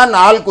ಆ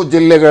 4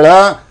 ಜಿಲ್ಲೆಗಳ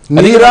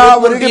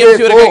ನೀರಾವರಿಗೆ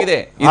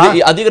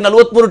ಅದೀಗ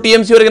 43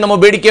 TMC ವರೆಗೆ ನಮ್ಮ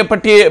ಬೇಡಿಕೆ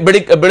ಪಟ್ಟಿ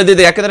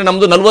ಬೆಳೆದಿದೆ. ಯಾಕಂದ್ರೆ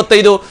ನಮ್ದು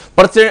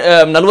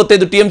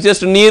 45 TMC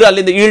ಅಷ್ಟು ನೀರು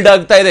ಅಲ್ಲಿಂದ ಈಲ್ಡ್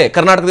ಆಗ್ತಾ ಇದೆ,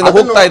 ಕರ್ನಾಟಕದಿಂದ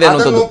ಹೋಗ್ತಾ ಇದೆ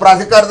ಅನ್ನೋದು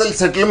ಪ್ರಾಧಿಕಾರದಲ್ಲಿ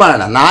ಸೆಟಲ್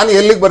ಮಾಡೋಣ. ನಾನು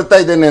ಎಲ್ಲಿಗೆ ಬರ್ತಾ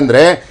ಇದ್ದೇನೆ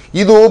ಅಂದ್ರೆ,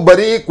 ಇದು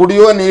ಬರೀ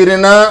ಕುಡಿಯುವ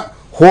ನೀರಿನ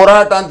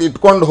ಹೋರಾಟ ಅಂತ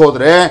ಇಟ್ಕೊಂಡು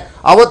ಹೋದ್ರೆ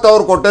ಅವತ್ತು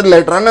ಅವ್ರು ಕೊಟ್ಟಿದ್ದ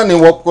ಲೆಟರನ್ನ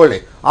ನೀವು ಒಪ್ಕೊಳ್ಳಿ.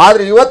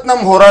 ಆದ್ರೆ ಇವತ್ತು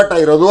ನಮ್ಮ ಹೋರಾಟ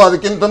ಇರೋದು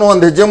ಅದಕ್ಕಿಂತನೂ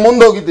ಒಂದು ಹೆಜ್ಜೆ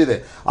ಮುಂದೆ ಹೋಗಿದ್ದಿದೆ.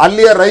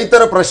 ಅಲ್ಲಿಯ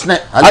ರೈತರ ಪ್ರಶ್ನೆ,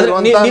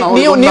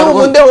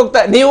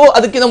 ನೀವು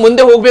ಅದಕ್ಕಿಂತ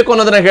ಮುಂದೆ ಹೋಗ್ಬೇಕು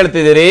ಅನ್ನೋದನ್ನ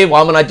ಹೇಳ್ತಿದ್ದೀರಿ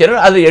ವಾಮನಾಚಾರ್ಯರು.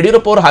 ಆದ್ರೆ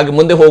ಯಡಿಯೂರಪ್ಪ ಅವರು ಹಾಗೆ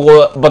ಮುಂದೆ ಹೋಗುವ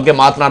ಬಗ್ಗೆ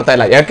ಮಾತನಾಡ್ತಾ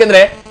ಇಲ್ಲ.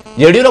 ಯಾಕೆಂದ್ರೆ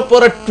ಯಡಿಯೂರಪ್ಪ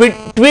ಅವರ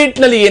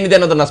ಟ್ವೀಟ್ ನಲ್ಲಿ ಏನಿದೆ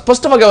ಅನ್ನೋದನ್ನ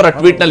ಸ್ಪಷ್ಟವಾಗಿ ಅವರ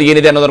ಟ್ವೀಟ್ ನಲ್ಲಿ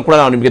ಏನಿದೆ ಅನ್ನೋದನ್ನ ಕೂಡ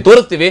ನಾವು ನಿಮಗೆ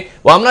ತೋರಿಸ್ತೀವಿ.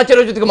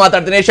 ವಾಮನಾಚಾರ್ಯ ಜೊತೆಗೆ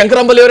ಮಾತಾಡ್ತೀನಿ,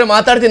 ಶಂಕರಂಬಲಿ ಅವರೇ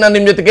ಮಾತಾಡ್ತೀನಿ, ನಾನು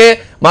ನಿಮ್ ಜೊತೆಗೆ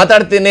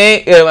ಮಾತಾಡ್ತೀನಿ,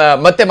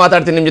 ಮತ್ತೆ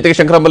ಮಾತಾಡ್ತೀನಿ ನಿಮ್ ಜೊತೆಗೆ,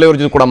 ಶಂಕರಂಬಲಿ ಅವ್ರ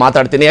ಜೊತೆ ಕೂಡ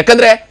ಮಾತಾಡ್ತೀನಿ.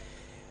 ಯಾಕಂದ್ರೆ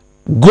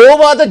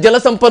ಗೋವಾದ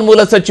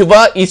ಜಲಸಂಪನ್ಮೂಲ ಸಚಿವ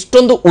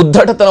ಇಷ್ಟೊಂದು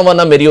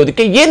ಉದ್ದಟತನವನ್ನ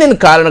ಮೆರೆಯೋದಕ್ಕೆ ಏನೇನು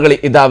ಕಾರಣಗಳು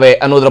ಇದಾವೆ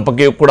ಅನ್ನೋದರ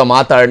ಬಗ್ಗೆಯೂ ಕೂಡ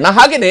ಮಾತಾಡೋಣ.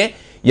 ಹಾಗೇನೆ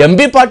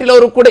MB ಪಾಟೀಲ್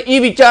ಅವರು ಕೂಡ ಈ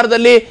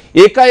ವಿಚಾರದಲ್ಲಿ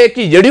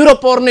ಏಕಾಏಕಿ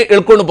ಯಡಿಯೂರಪ್ಪ ಅವ್ರನ್ನೇ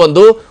ಎಳ್ಕೊಂಡು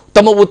ಬಂದು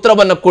ತಮ್ಮ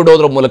ಉತ್ತರವನ್ನ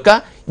ಕೊಡೋದ್ರ ಮೂಲಕ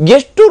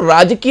ಎಷ್ಟು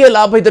ರಾಜಕೀಯ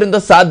ಲಾಭ ಇದರಿಂದ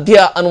ಸಾಧ್ಯ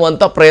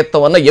ಅನ್ನುವಂತ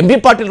ಪ್ರಯತ್ನವನ್ನ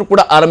MB ಪಾಟೀಲ್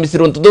ಕೂಡ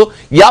ಆರಂಭಿಸಿರುವಂತದ್ದು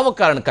ಯಾವ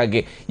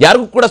ಕಾರಣಕ್ಕಾಗಿ?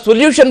 ಯಾರಿಗೂ ಕೂಡ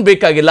ಸೊಲ್ಯೂಷನ್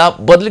ಬೇಕಾಗಿಲ್ಲ,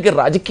 ಬದಲಿಗೆ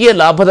ರಾಜಕೀಯ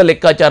ಲಾಭದ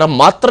ಲೆಕ್ಕಾಚಾರ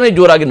ಮಾತ್ರನೇ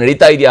ಜೋರಾಗಿ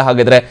ನಡೀತಾ ಇದೆಯಾ?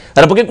 ಹಾಗಾದ್ರೆ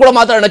ಅದರ ಬಗ್ಗೆ ಕೂಡ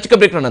ಮಾತಾಡೋಣ ಚಿಕ್ಕ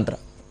ಬ್ರೇಕ್ ನಂತರ.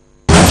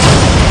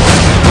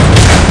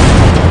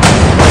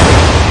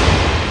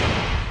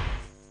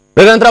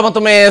 ನಂತರ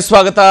ಮತ್ತೊಮ್ಮೆ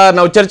ಸ್ವಾಗತ.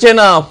 ನಾವು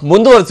ಚರ್ಚೆಯನ್ನ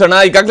ಮುಂದುವರಿಸೋಣ.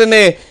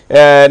 ಈಗಾಗಲೇ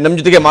ನಮ್ಮ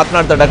ಜೊತೆಗೆ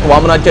ಮಾತನಾಡ್ತಾ ಡಾಕ್ಟರ್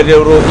ವಾಮನಾಚಾರ್ಯ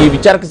ಅವರು ಈ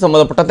ವಿಚಾರಕ್ಕೆ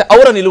ಸಂಬಂಧಪಟ್ಟಂತೆ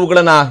ಅವರ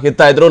ನಿಲುವುಗಳನ್ನ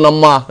ಎತ್ತಾ ಇದ್ರು.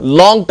 ನಮ್ಮ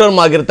ಲಾಂಗ್ ಟರ್ಮ್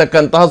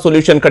ಆಗಿರತಕ್ಕಂತಹ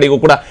ಸೊಲ್ಯೂಷನ್ ಕಡೆಗೂ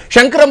ಕೂಡ.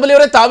 ಶಂಕರಂಬಲಿ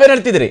ಅವರೇ, ತಾವೇನು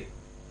ಹೇಳ್ತಿದ್ದೀರಿ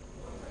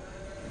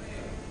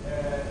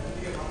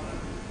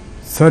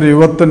ಸರ್?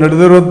 ಇವತ್ತು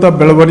ನಡೆದಿರುವಂಥ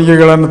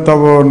ಬೆಳವಣಿಗೆಗಳನ್ನು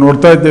ತಾವು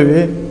ನೋಡ್ತಾ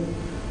ಇದ್ದೇವೆ.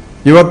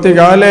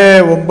 ಇವತ್ತಿಗಾಗಲೇ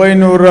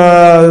 900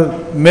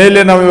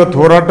 ಮೇಲೆ ನಾವು ಇವತ್ತು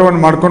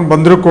ಹೋರಾಟವನ್ನು ಮಾಡ್ಕೊಂಡು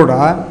ಬಂದರೂ ಕೂಡ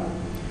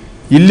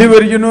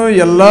ಇಲ್ಲಿವರೆಗೂ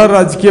ಎಲ್ಲ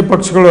ರಾಜಕೀಯ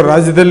ಪಕ್ಷಗಳು,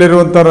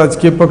 ರಾಜ್ಯದಲ್ಲಿರುವಂಥ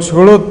ರಾಜಕೀಯ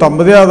ಪಕ್ಷಗಳು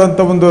ತಮ್ಮದೇ ಆದಂಥ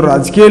ಒಂದು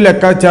ರಾಜಕೀಯ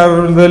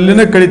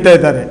ಲೆಕ್ಕಾಚಾರದಲ್ಲಿನೇ ಕಳೀತಾ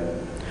ಇದ್ದಾರೆ.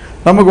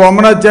 ನಮಗೆ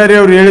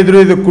ವಾಮನಾಚಾರ್ಯ ಅವರು ಹೇಳಿದರು,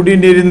 ಇದು ಕುಡಿ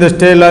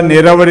ನೀರಿಂದಷ್ಟೇ ಇಲ್ಲ,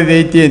 ನೀರಾವರಿದು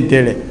ಐತಿ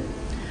ಅಂತೇಳಿ.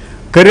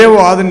 ಕರೆವು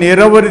ಅದು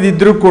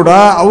ನೀರಾವರಿದಿದ್ದರೂ ಕೂಡ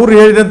ಅವರು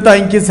ಹೇಳಿದಂಥ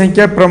ಅಂಕಿ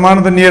ಸಂಖ್ಯೆ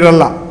ಪ್ರಮಾಣದ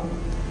ನೀರಲ್ಲ.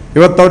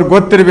 ಇವತ್ತು ಅವ್ರಿಗೆ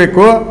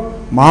ಗೊತ್ತಿರಬೇಕು,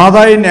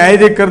 ಮಹದಾಯಿ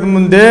ನ್ಯಾಯಾಧೀಕರದ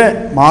ಮುಂದೆ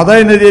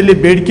ಮಹದಾಯಿ ನದಿಯಲ್ಲಿ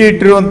ಬೇಡಿಕೆ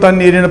ಇಟ್ಟಿರುವಂಥ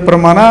ನೀರಿನ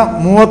ಪ್ರಮಾಣ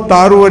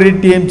 36.5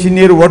 TMC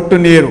ನೀರು, ಒಟ್ಟು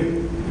ನೀರು.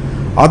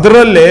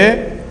 ಅದರಲ್ಲೇ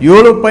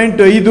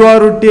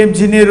 7.56 TMC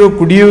ನೀರು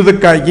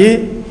ಕುಡಿಯುವುದಕ್ಕಾಗಿ,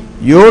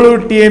 7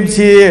 TMC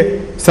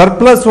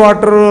ಸರ್ಪ್ಲಸ್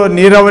ವಾಟರ್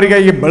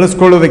ನೀರಾವರಿಗಾಗಿ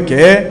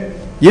ಬಳಸ್ಕೊಳ್ಳೋದಕ್ಕೆ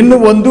ಇನ್ನು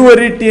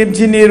 1.5 TMC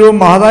ನೀರು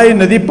ಮಹದಾಯಿ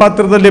ನದಿ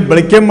ಪಾತ್ರದಲ್ಲಿ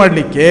ಬಳಕೆ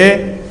ಮಾಡಲಿಕ್ಕೆ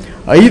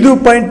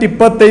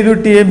 5.25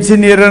 TMC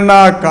ನೀರನ್ನು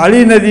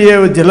ಕಾಳಿ ನದಿಯ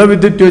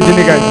ಜಲವಿದ್ಯುತ್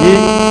ಯೋಜನೆಗಾಗಿ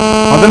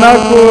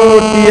 14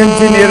 TMC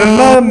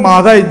ನೀರನ್ನು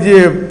ಮಹದಾಯಿ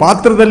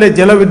ಪಾತ್ರದಲ್ಲೇ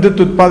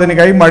ಜಲವಿದ್ಯುತ್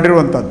ಉತ್ಪಾದನೆಗಾಗಿ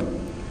ಮಾಡಿರುವಂಥದ್ದು.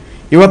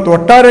 ಇವತ್ತು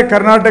ಒಟ್ಟಾರೆ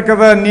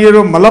ಕರ್ನಾಟಕದ ನೀರು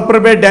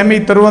ಮಲಪ್ರಭೆ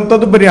ಡ್ಯಾಮಿಗೆ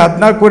ತರುವಂಥದ್ದು ಬರೀ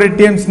 14.5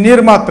 TMC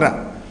ನೀರು ಮಾತ್ರ.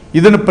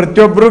 ಇದನ್ನು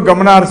ಪ್ರತಿಯೊಬ್ಬರು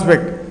ಗಮನ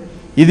ಹರಿಸ್ಬೇಕು.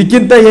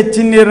 ಇದಕ್ಕಿಂತ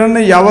ಹೆಚ್ಚಿನ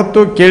ನೀರನ್ನು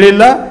ಯಾವತ್ತೂ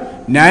ಕೇಳಿಲ್ಲ.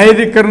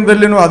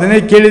 ನ್ಯಾಯಾಧೀಕರಣದಲ್ಲಿನೂ ಅದನ್ನೇ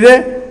ಕೇಳಿದೆ.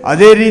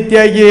 ಅದೇ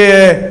ರೀತಿಯಾಗಿ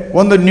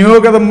ಒಂದು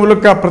ನಿಯೋಗದ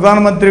ಮೂಲಕ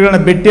ಪ್ರಧಾನಮಂತ್ರಿಗಳನ್ನ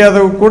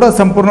ಭೇಟಿಯಾದವು ಕೂಡ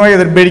ಸಂಪೂರ್ಣವಾಗಿ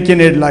ಅದರ ಬೇಡಿಕೆ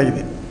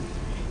ನೀಡಲಾಗಿದೆ.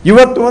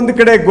 ಇವತ್ತು ಒಂದು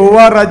ಕಡೆ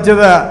ಗೋವಾ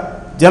ರಾಜ್ಯದ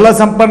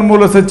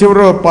ಜಲಸಂಪನ್ಮೂಲ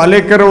ಸಚಿವರು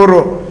ಪಾಲೇಕರ್ ಅವರು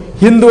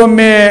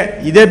ಹಿಂದೊಮ್ಮೆ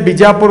ಇದೇ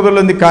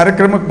ಬಿಜಾಪುರದಲ್ಲಿ ಒಂದು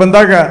ಕಾರ್ಯಕ್ರಮಕ್ಕೆ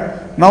ಬಂದಾಗ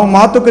ನಾವು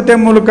ಮಾತುಕತೆ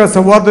ಮೂಲಕ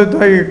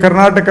ಸೌಹಾರ್ದಯುತವಾಗಿ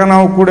ಕರ್ನಾಟಕ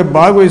ನಾವು ಕೂಡ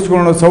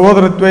ಭಾಗವಹಿಸಿಕೊಂಡು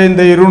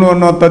ಸಹೋದರತ್ವದಿಂದ ಇರೋಣ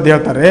ಅನ್ನುವಂಥದ್ದು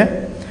ಹೇಳ್ತಾರೆ.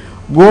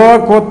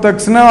 ಗೋವಾಕ್ಕೆ ಹೋದ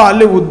ತಕ್ಷಣ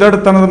ಅಲ್ಲಿ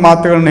ಉದ್ದಡತನದ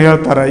ಮಾತುಗಳನ್ನ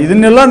ಹೇಳ್ತಾರೆ.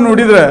 ಇದನ್ನೆಲ್ಲ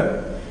ನೋಡಿದರೆ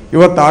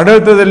ಇವತ್ತು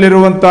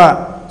ಆಡಳಿತದಲ್ಲಿರುವಂಥ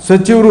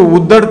ಸಚಿವರು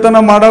ಉದ್ದಡತನ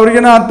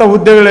ಮಾಡೋರಿಗೇನ ಅಂಥ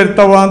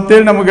ಹುದ್ದೆಗಳಿರ್ತಾವ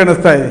ಅಂತೇಳಿ ನಮಗೆ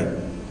ಅನಿಸ್ತಾ ಇದೆ.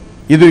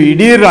 ಇದು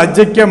ಇಡೀ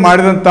ರಾಜ್ಯಕ್ಕೆ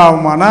ಮಾಡಿದಂಥ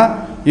ಅವಮಾನ.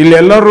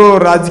 ಇಲ್ಲೆಲ್ಲರೂ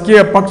ರಾಜಕೀಯ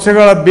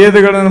ಪಕ್ಷಗಳ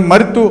ಭೇದಗಳನ್ನು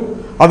ಮರೆತು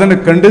ಅದನ್ನು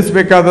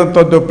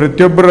ಖಂಡಿಸಬೇಕಾದಂಥದ್ದು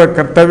ಪ್ರತಿಯೊಬ್ಬರ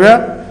ಕರ್ತವ್ಯ.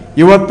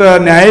 ಇವತ್ತು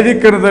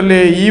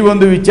ನ್ಯಾಯಾಧೀಕರಣದಲ್ಲಿ ಈ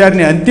ಒಂದು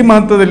ವಿಚಾರಣೆ ಅಂತಿಮ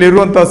ಹಂತದಲ್ಲಿ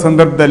ಇರುವಂಥ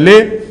ಸಂದರ್ಭದಲ್ಲಿ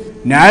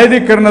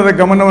ನ್ಯಾಯಾಧೀಕರಣದ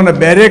ಗಮನವನ್ನು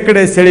ಬೇರೆ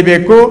ಕಡೆ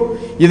ಸೆಳಿಬೇಕು.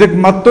 ಇದಕ್ಕೆ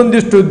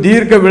ಮತ್ತೊಂದಿಷ್ಟು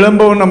ದೀರ್ಘ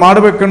ವಿಳಂಬವನ್ನು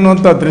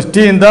ಮಾಡಬೇಕನ್ನುವಂಥ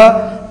ದೃಷ್ಟಿಯಿಂದ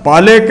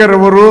ಪಾಲೇಕರ್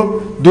ಅವರು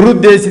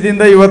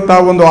ದುರುದ್ದೇಶದಿಂದ ಇವತ್ತು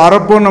ಒಂದು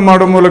ಆರೋಪವನ್ನು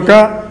ಮಾಡುವ ಮೂಲಕ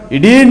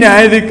ಇಡೀ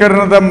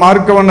ನ್ಯಾಯಾಧೀಕರಣದ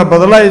ಮಾರ್ಗವನ್ನು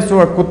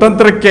ಬದಲಾಯಿಸುವ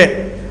ಕುತಂತ್ರಕ್ಕೆ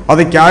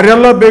ಅದಕ್ಕೆ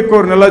ಯಾರೆಲ್ಲ ಬೇಕು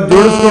ಅವ್ರನ್ನೆಲ್ಲ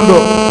ಜೋಡಿಸ್ಕೊಂಡು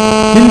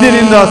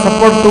ಹಿಂದಿನಿಂದ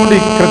ಸಪೋರ್ಟ್ ತಗೊಂಡು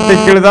ಕೃತ್ಯ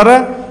ಕೇಳಿದಾರೆ.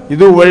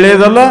 ಇದು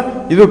ಒಳ್ಳೆಯದಲ್ಲ.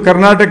 ಇದು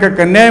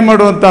ಕರ್ನಾಟಕಕ್ಕೆ ಅನ್ಯಾಯ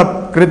ಮಾಡುವಂಥ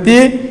ಕೃತಿ.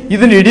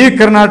 ಇದನ್ನು ಇಡೀ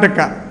ಕರ್ನಾಟಕ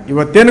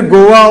ಇವತ್ತೇನು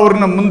ಗೋವಾ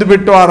ಅವ್ರನ್ನ ಮುಂದೆ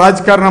ಬಿಟ್ಟು ಆ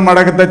ರಾಜಕಾರಣ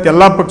ಮಾಡಕತ್ತೈತಿ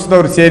ಎಲ್ಲ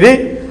ಪಕ್ಷದವ್ರು ಸೇರಿ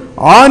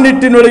ಆ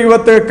ನಿಟ್ಟಿನೊಳಗೆ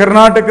ಇವತ್ತು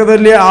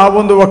ಕರ್ನಾಟಕದಲ್ಲಿ ಆ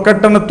ಒಂದು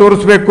ಒಕ್ಕಟ್ಟನ್ನು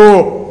ತೋರಿಸ್ಬೇಕು.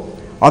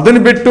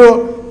 ಅದನ್ನು ಬಿಟ್ಟು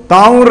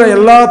ತಾವು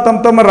ಎಲ್ಲ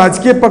ತಮ್ಮ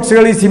ರಾಜಕೀಯ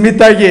ಪಕ್ಷಗಳಿಗೆ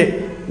ಸೀಮಿತಾಗಿ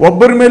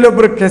ಒಬ್ಬರ ಮೇಲೆ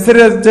ಒಬ್ಬರು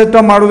ಕೆಸರೆಚ್ಚ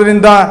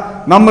ಮಾಡೋದ್ರಿಂದ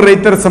ನಮ್ಮ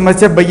ರೈತರ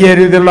ಸಮಸ್ಯೆ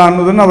ಬಗೆಹರಿಯುವುದಿಲ್ಲ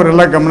ಅನ್ನೋದನ್ನ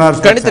ಅವರೆಲ್ಲ ಗಮನ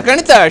ಹರಿಸ್ತಾರೆ.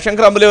 ಖಂಡಿತ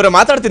ಶಂಕರಾಮುಲಿ ಅವರೇ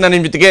ಮಾತಾಡ್ತೀನಿ ನಾನು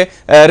ನಿಮ್ಮ ಜೊತೆಗೆ.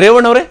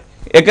 ರೇವಣ್ಣ ಅವರೇ,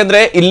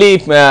 ಯಾಕಂದ್ರೆ ಇಲ್ಲಿ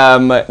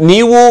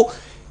ನೀವು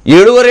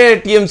 7.5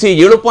 TMC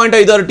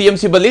 7.56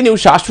 TMC ಬಲ್ಲಿ ನೀವು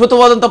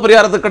ಶಾಶ್ವತವಾದಂಥ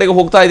ಪರಿಹಾರದ ಕಡೆಗೆ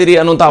ಹೋಗ್ತಾ ಇದ್ದೀರಿ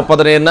ಅನ್ನುವಂಥ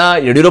ಆಪಾದನೆಯನ್ನ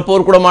ಯಡಿಯೂರಪ್ಪ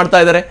ಅವರು ಕೂಡ ಮಾಡ್ತಾ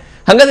ಇದ್ದಾರೆ.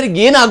 ಹಾಗಾದ್ರೆ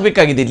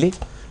ಏನಾಗಬೇಕಾಗಿದೆ ಇಲ್ಲಿ?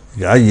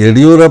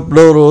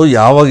 ಯಡಿಯೂರಪ್ಪನವರು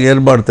ಯಾವಾಗ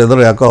ಏನು ಮಾಡ್ತಾ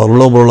ಇದ್ದಾರೆ ಯಾಕೋ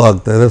ಅರಳೋ ಬರಳೋ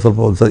ಆಗ್ತಾ ಇದೆ. ಸ್ವಲ್ಪ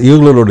ಒಂದ್ಸಲ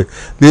ಈಗಲೂ ನೋಡಿ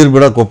ನೀರು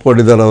ಬಿಡೋಕೆ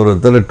ಒಪ್ಕೊಂಡಿದ್ದಾರೆ ಅವರು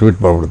ಅಂತಲೇ ಟ್ವೀಟ್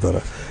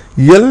ಮಾಡಿಬಿಡ್ತಾರೆ.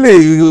 ಎಲ್ಲಿ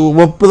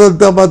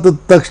ಒಪ್ಪದಂಥ ಮಾತು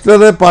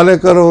ತಕ್ಷಣವೇ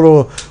ಪಾಲೇಕರ್ ಅವರು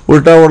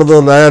ಉಲ್ಟಾ ಹೊಡೆದು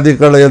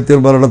ನ್ಯಾಯಾಧೀಕರಣ ಏನು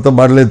ತೀರ್ಮಾನ ಅಂತ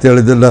ಮಾಡಲಿ ಅಂತ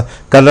ಹೇಳಿದ್ದನ್ನು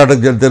ಕರ್ನಾಟಕ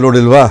ಜನತೆ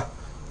ನೋಡಿಲ್ವಾ?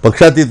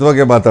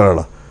 ಪಕ್ಷಾತೀತವಾಗಿ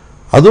ಮಾತಾಡೋಣ.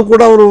 ಅದು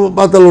ಕೂಡ ಅವರು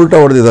ಮಾತಲ್ಲಿ ಉಲ್ಟಾ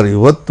ಹೊಡೆದಿದ್ದಾರೆ.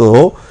 ಇವತ್ತು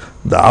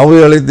ನಾವು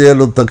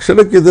ಹೇಳಿದ್ದೇನು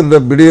ತಕ್ಷಣಕ್ಕೆ ಇದನ್ನು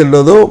ಬಿಡಿ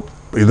ಅನ್ನೋದು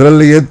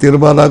ಇದರಲ್ಲಿ ಏನು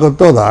ತೀರ್ಮಾನ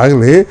ಆಗುತ್ತೋ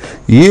ಅದಾಗಲಿ.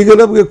 ಈಗ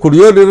ನಮಗೆ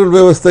ಕುಡಿಯೋ ನೀರಿನ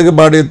ವ್ಯವಸ್ಥೆಗೆ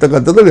ಮಾಡಿ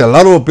ಅಂತಕ್ಕಂಥದ್ದು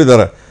ಎಲ್ಲರೂ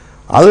ಒಪ್ಪಿದ್ದಾರೆ.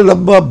 ಆದರೆ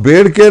ನಮ್ಮ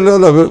ಬೇಡಿಕೆಯನ್ನು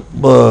ನಾವು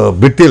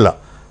ಬಿಟ್ಟಿಲ್ಲ.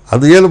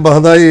 ಅದು ಏನು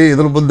ಮಹದಾಯಿ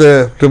ಇದ್ರ ಮುಂದೆ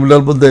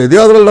ಟ್ರಿಬ್ಯುನಲ್ ಮುಂದೆ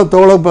ಇದೆಯೋ ಅದರಲ್ಲಿ ನಾವು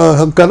ತೊಗೊಳ್ಳೋ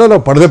ಹಕ್ಕನ್ನು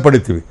ನಾವು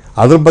ಪಡಿತೀವಿ.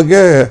 ಅದ್ರ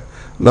ಬಗ್ಗೆ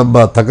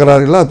ನಮ್ಮ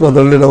ತಕರಾರಿಲ್ಲ ಅಥವಾ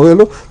ಅದರಲ್ಲಿ ನಾವು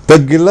ಏನು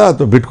ತಗ್ಗಿಲ್ಲ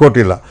ಅಥವಾ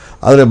ಬಿಟ್ಕೊಟ್ಟಿಲ್ಲ.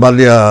 ಆದರೆ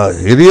ಮಾನ್ಯ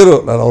ಹಿರಿಯರು,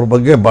 ನಾನು ಅವ್ರ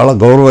ಬಗ್ಗೆ ಭಾಳ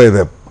ಗೌರವ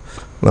ಇದೆ,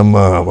 ನಮ್ಮ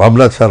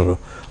ವಾಮನಾಥ್ ಸರ್ರು,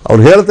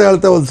 ಅವ್ರು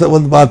ಹೇಳ್ತಾ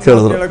ಒಂದು ಮಾತು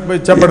ಹೇಳಿದ್ರು.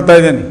 ಇಚ್ಛೆಪಡ್ತಾ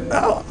ಇದ್ದೇನೆ.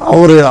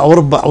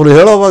 ಅವ್ರು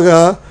ಹೇಳೋವಾಗ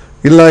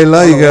ಇಲ್ಲ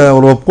ಈಗ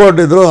ಅವ್ರು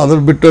ಒಪ್ಕೊಂಡಿದ್ರು.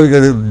 ಅದನ್ನು ಬಿಟ್ಟು ಈಗ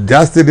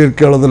ಜಾಸ್ತಿ ನೀರು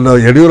ಕೇಳೋದನ್ನು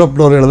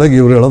ಯಡಿಯೂರಪ್ಪನವ್ರು ಹೇಳಿದಾಗ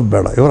ಇವ್ರು ಹೇಳೋದು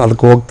ಬೇಡ, ಇವ್ರು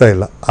ಅದಕ್ಕೆ ಹೋಗ್ತಾ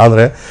ಇಲ್ಲ.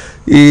 ಆದರೆ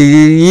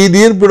ಈ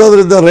ನೀರು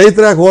ಬಿಡೋದ್ರಿಂದ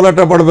ರೈತರು ಯಾಕೆ ಹೋರಾಟ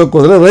ಮಾಡಬೇಕು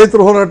ಅಂದರೆ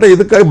ರೈತರ ಹೋರಾಟ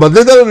ಇದಕ್ಕಾಗಿ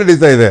ಮೊದಲಿಂದಲೂ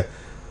ನಡೀತಾ ಇದೆ.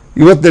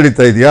 ಇವತ್ತು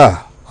ನಡೀತಾ ಇದೆಯಾ?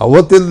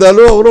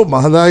 ಅವತ್ತಿಂದಲೂ ಅವರು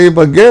ಮಹದಾಯಿ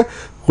ಬಗ್ಗೆ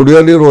ಕುಡಿಯೋ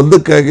ನೀರು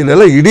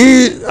ಒಂದಕ್ಕಾಗಿನೆಲ್ಲ ಇಡೀ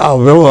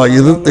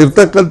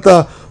ಇರ್ತಕ್ಕಂಥ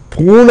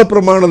ಪೂರ್ಣ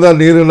ಪ್ರಮಾಣದ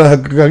ನೀರಿನ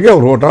ಹಕ್ಕಿಗಾಗಿ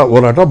ಅವರು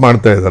ಹೋರಾಟ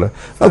ಮಾಡ್ತಾ ಇದ್ದಾರೆ.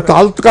 ಅದು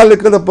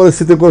ತಾತ್ಕಾಲಿಕದ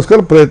ಪರಿಸ್ಥಿತಿಗೋಸ್ಕರ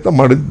ಪ್ರಯತ್ನ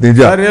ಮಾಡಿದ್ದು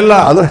ನಿಜ.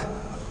 ಆದರೆ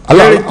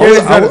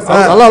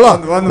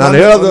ನಾನು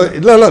ಹೇಳೋದು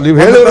ಇಲ್ಲ, ನೀವು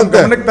ಹೇಳಿದ್ರಂತೆ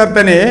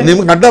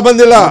ನಿಮ್ಗೆ ಅಡ್ಡ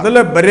ಬಂದಿಲ್ಲ.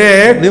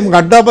 ನಿಮ್ಗೆ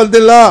ಅಡ್ಡ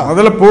ಬಂದಿಲ್ಲ.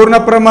 ಮೊದಲ ಪೂರ್ಣ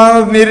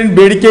ಪ್ರಮಾಣದ ನೀರಿನ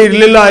ಬೇಡಿಕೆ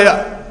ಇರಲಿಲ್ಲ.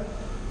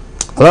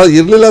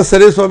 ಇರ್ಲಿಲ್ಲ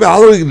ಸರಿ ಸ್ವಾಮಿ.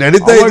 ಆದ್ರೂ ಈಗ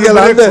ನಡೀತಾ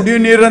ಇದೆಯಲ್ಲ ಕುಡಿಯುವ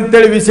ನೀರು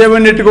ಅಂತೇಳಿ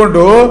ವಿಷಯವನ್ನು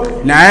ಇಟ್ಟುಕೊಂಡು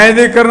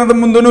ನ್ಯಾಯಾಧೀಕರಣದ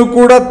ಮುಂದೂ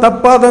ಕೂಡ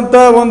ತಪ್ಪಾದಂತ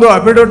ಒಂದು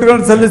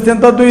ಅಫಿಡವಿಟ್ಗಳನ್ನು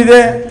ಸಲ್ಲಿಸಿದಂಥದ್ದು ಇದೆ.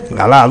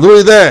 ಅಲ್ಲ, ಅದು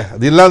ಇದೆ,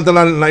 ಅದಿಲ್ಲ ಅಂತ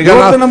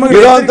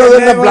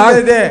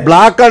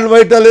ಬ್ಲಾಕ್ ಅಂಡ್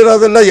ವೈಟ್ ಅಲ್ಲಿ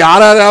ಇರೋದನ್ನ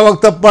ಯಾರ್ಯಾರು ಯಾವಾಗ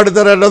ತಪ್ಪು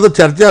ಮಾಡಿದ್ದಾರೆ ಅನ್ನೋದು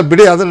ಚರ್ಚೆ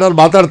ಬಿಡಿ, ಅದನ್ನ ನಾನು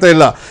ಮಾತಾಡ್ತಾ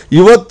ಇಲ್ಲ.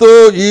 ಇವತ್ತು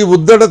ಈ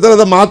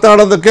ಉದ್ದಡತನದ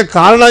ಮಾತಾಡೋದಕ್ಕೆ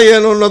ಕಾರಣ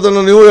ಏನು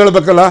ಅನ್ನೋದನ್ನು ನೀವು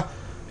ಹೇಳ್ಬೇಕಲ್ಲ.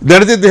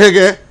 ನಡೆದಿದ್ದು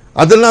ಹೇಗೆ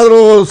ಅದನ್ನಾದ್ರೂ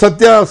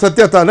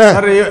ಸತ್ಯ ತಾನೇ?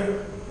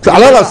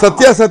 ಅಲ್ಲ,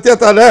 ಸತ್ಯ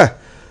ತಾನೇ?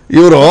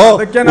 ಇವರು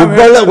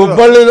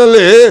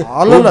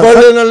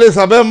ಹುಬ್ಬಳ್ಳಿನಲ್ಲಿ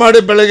ಸಭೆ ಮಾಡಿ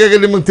ಬೆಳಗ್ಗೆ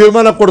ನಿಮಗೆ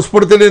ತೀರ್ಮಾನ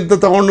ಕೊಡಿಸ್ಬಿಡ್ತೀನಿ ಅಂತ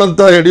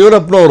ತಗೊಂಡಂತ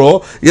ಯಡಿಯೂರಪ್ಪನವರು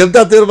ಎಂಥ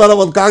ತೀರ್ಮಾನ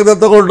ಒಂದು ಕಾಗದ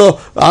ತಗೊಂಡು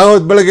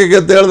ಬೆಳಗ್ಗೆಗೆ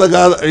ಅಂತ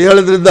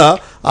ಹೇಳಿದ್ರಿಂದ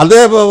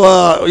ಅದೇ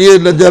ಈ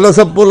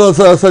ಜಲಸಂಪನ್ಮೂಲ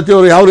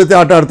ಸಚಿವರು ಯಾವ ರೀತಿ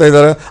ಆಟ ಆಡ್ತಾ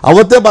ಇದ್ದಾರೆ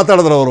ಅವತ್ತೇ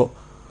ಮಾತಾಡಿದ್ರು ಅವರು.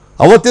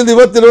 ಅವತ್ತಿಂದ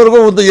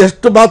ಇವತ್ತಿನವರೆಗೂ ಒಂದು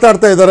ಎಷ್ಟು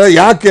ಮಾತಾಡ್ತಾ ಇದ್ದಾರೆ.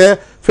 ಯಾಕೆ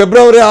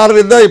ಫೆಬ್ರವರಿ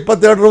 6ರಿಂದ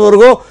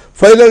 22ರವರೆಗೂ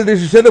ಫೈನಲ್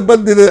ಡಿಸಿಷನ್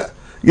ಬಂದಿದೆ.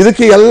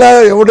 ಇದಕ್ಕೆ ಎಲ್ಲ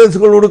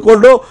ಎವಿಡೆನ್ಸ್ಗಳು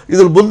ಹುಡ್ಕೊಂಡು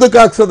ಇದ್ರ ಮುಂದಕ್ಕೆ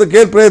ಹಾಕ್ಸೋದಕ್ಕೆ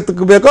ಏನು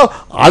ಪ್ರಯತ್ನಕ್ಕೆ ಬೇಕೋ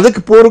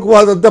ಅದಕ್ಕೆ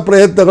ಪೂರಕವಾದಂಥ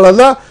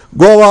ಪ್ರಯತ್ನಗಳನ್ನು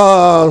ಗೋವಾ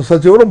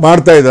ಸಚಿವರು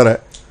ಮಾಡ್ತಾ ಇದ್ದಾರೆ.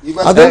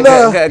 ಅದರಿಂದ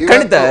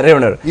ಖಂಡಿತ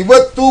ರೇವಣ್ಣ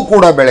ಇವತ್ತು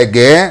ಕೂಡ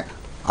ಬೆಳಗ್ಗೆ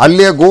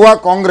ಅಲ್ಲಿಯ ಗೋವಾ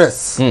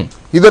ಕಾಂಗ್ರೆಸ್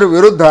ಇದರ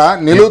ವಿರುದ್ಧ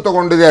ನಿಲುವು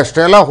ತಗೊಂಡಿದೆ,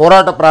 ಅಷ್ಟೇ ಅಲ್ಲ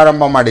ಹೋರಾಟ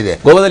ಪ್ರಾರಂಭ ಮಾಡಿದೆ.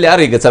 ಗೋವಾದಲ್ಲಿ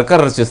ಯಾರು ಈಗ ಸರ್ಕಾರ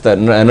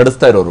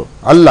ನಡೆಸ್ತಾ ಇರೋರು?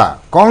 ಅಲ್ಲ,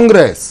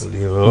 ಕಾಂಗ್ರೆಸ್,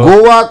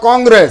 ಗೋವಾ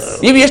ಕಾಂಗ್ರೆಸ್.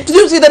 ನೀವು ಎಷ್ಟು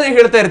ದಿವಸ ಇದನ್ನ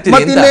ಹೇಳ್ತಾ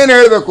ಇರ್ತೀರಿ? ಇನ್ನೇನು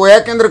ಹೇಳ್ಬೇಕು,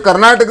 ಯಾಕೆಂದ್ರೆ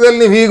ಕರ್ನಾಟಕದಲ್ಲಿ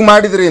ನೀವು ಹೀಗೆ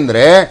ಮಾಡಿದ್ರಿ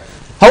ಅಂದ್ರೆ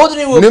ಹೌದು,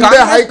 ನೀವು ನಿಮ್ದೇ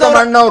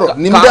ಹೈಕಮಾಂಡ್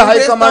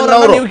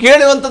ಅವರು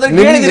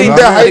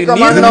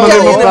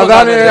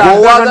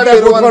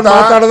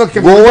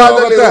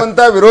ಗೋವಾದಲ್ಲಿರುವಂತ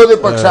ವಿರೋಧಿ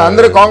ಪಕ್ಷ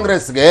ಅಂದ್ರೆ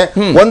ಕಾಂಗ್ರೆಸ್ಗೆ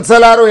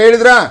ಒಂದ್ಸಲಾರು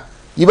ಹೇಳಿದ್ರ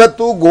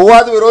ಇವತ್ತು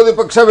ಗೋವಾದ ವಿರೋಧಿ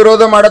ಪಕ್ಷ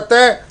ವಿರೋಧ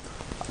ಮಾಡತ್ತೆ,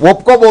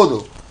 ಒಪ್ಕೋಬಹುದು.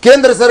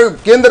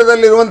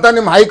 ಕೇಂದ್ರದಲ್ಲಿರುವಂತ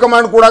ನಿಮ್ಮ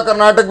ಹೈಕಮಾಂಡ್ ಕೂಡ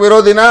ಕರ್ನಾಟಕ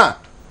ವಿರೋಧಿನ,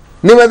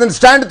 ನೀವು ಅದನ್ನ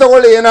ಸ್ಟ್ಯಾಂಡ್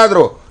ತಗೊಳ್ಳಿ.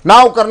 ಏನಾದ್ರು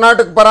ನಾವು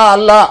ಕರ್ನಾಟಕ ಪರ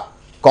ಅಲ್ಲ,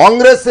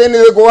 ಕಾಂಗ್ರೆಸ್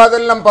ಏನಿದೆ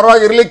ಗೋವಾದಲ್ಲಿ ನಮ್ಮ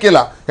ಪರವಾಗಿ ಇರ್ಲಿಕ್ಕಿಲ್ಲ,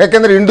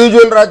 ಯಾಕೆಂದ್ರೆ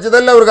ಇಂಡಿವಿಜುವಲ್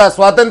ರಾಜ್ಯದಲ್ಲಿ ಅವ್ರಿಗೆ ಆ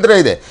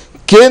ಸ್ವಾತಂತ್ರ್ಯ ಇದೆ.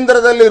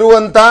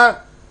 ಕೇಂದ್ರದಲ್ಲಿರುವಂತ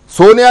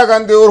ಸೋನಿಯಾ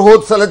ಗಾಂಧಿ ಅವರು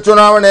ಹೋದ ಸಲ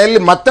ಚುನಾವಣೆಯಲ್ಲಿ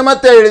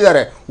ಮತ್ತೆ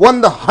ಹೇಳಿದ್ದಾರೆ,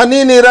 ಒಂದು ಹನಿ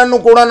ನೀರನ್ನು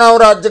ಕೂಡ ನಾವು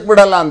ರಾಜ್ಯಕ್ಕೆ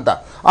ಬಿಡಲ್ಲ ಅಂತ.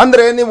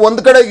 ಅಂದ್ರೆ ನೀವು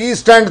ಒಂದ್ ಕಡೆ ಈ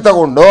ಸ್ಟ್ಯಾಂಡ್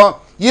ತಗೊಂಡು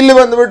ಇಲ್ಲಿ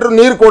ಬಂದ್ಬಿಟ್ರು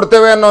ನೀರು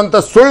ಕೊಡ್ತೇವೆ ಅನ್ನೋಂಥ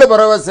ಸುಳ್ಳು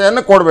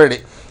ಭರವಸೆಯನ್ನು ಕೊಡಬೇಡಿ.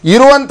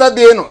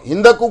 ಇರುವಂಥದ್ದು ಏನು,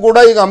 ಹಿಂದಕ್ಕೂ ಕೂಡ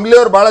ಈಗ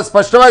ಅಂಬ್ಲಿಯವರು ಬಹಳ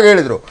ಸ್ಪಷ್ಟವಾಗಿ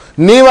ಹೇಳಿದರು,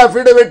 ನೀವು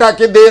ಅಫಿಡವಿಟ್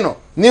ಹಾಕಿದ್ದೇನು,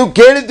 ನೀವು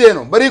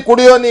ಕೇಳಿದ್ದೇನು, ಬರೀ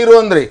ಕುಡಿಯೋ ನೀರು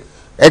ಅಂದ್ರಿ.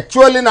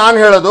 ಆ್ಯಕ್ಚುಲಿ ನಾನು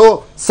ಹೇಳೋದು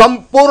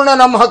ಸಂಪೂರ್ಣ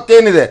ನಮ್ಮ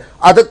ಹಕ್ಕೇನಿದೆ,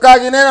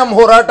 ಅದಕ್ಕಾಗಿಯೇ ನಮ್ಮ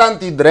ಹೋರಾಟ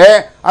ಅಂತಿದ್ರೆ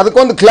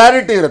ಅದಕ್ಕೊಂದು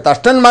ಕ್ಲಾರಿಟಿ ಇರುತ್ತೆ.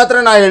 ಅಷ್ಟನ್ನು ಮಾತ್ರ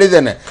ನಾ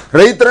ಹೇಳಿದ್ದೇನೆ.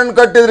 ರೈತರನ್ನು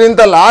ಕಟ್ಟಿದ್ರಿ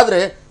ಅಂತಲ್ಲ,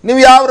 ಆದರೆ ನೀವು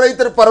ಯಾವ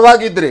ರೈತರ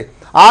ಪರವಾಗಿದ್ರಿ,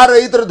 ಆ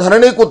ರೈತರು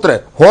ಧರಣಿ ಕೂತ್ರೆ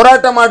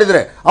ಹೋರಾಟ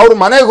ಮಾಡಿದರೆ ಅವ್ರ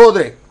ಮನೆಗೆ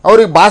ಹೋದ್ರಿ,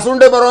 ಅವ್ರಿಗೆ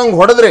ಬಾಸುಂಡೆ ಬರೋಂಗೆ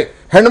ಹೊಡೆದ್ರಿ,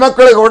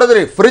 ಹೆಣ್ಮಕ್ಳಿಗೆ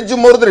ಹೊಡೆದ್ರಿ, ಫ್ರಿಜ್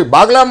ಮುರಿದ್ರಿ,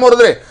 ಬಾಗ್ಲ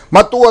ಮುರಿದ್ರಿ,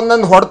 ಮತ್ತು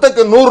ಒಂದೊಂದು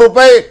ಹೊಡೆತಕ್ಕೆ 100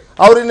 ರೂಪಾಯಿ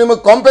ಅವ್ರಿಗೆ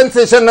ನಿಮಗೆ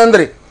ಕಾಂಪೆನ್ಸೇಷನ್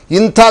ಅಂದ್ರಿ.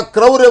 ಇಂಥ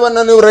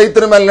ಕ್ರೌರ್ಯವನ್ನು ನೀವು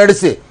ರೈತರ ಮೇಲೆ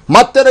ನಡೆಸಿ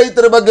ಮತ್ತೆ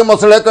ರೈತರ ಬಗ್ಗೆ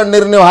ಮೊಸಳೆ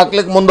ಕಣ್ಣೀರು ನೀವು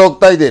ಹಾಕ್ಲಿಕ್ಕೆ ಮುಂದೆ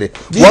ಹೋಗ್ತಾ ಇದ್ದೀರಿ.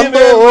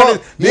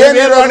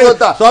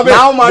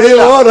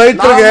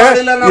 ರೈತರಿಗೆ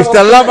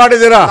ಇಷ್ಟೆಲ್ಲ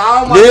ಮಾಡಿದ್ದೀರಾ,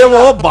 ನೀವು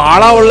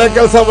ಬಹಳ ಒಳ್ಳೆ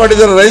ಕೆಲಸ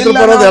ಮಾಡಿದ್ದೀರ, ರೈತರು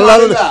ಬರೋದು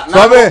ಎಲ್ಲರೂ.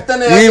 ಸ್ವಾಮಿ,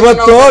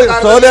 ಇವತ್ತು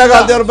ಸೋನಿಯಾ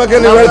ಗಾಂಧಿ ಅವ್ರ ಬಗ್ಗೆ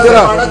ನೀವು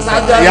ಹೇಳ್ತೀರಾ,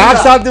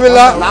 ಯಾಕೆ ಸಾಧ್ಯವಿಲ್ಲ?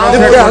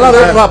 ನಿಮ್ಗೆ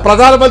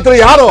ಪ್ರಧಾನಮಂತ್ರಿ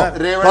ಯಾರು?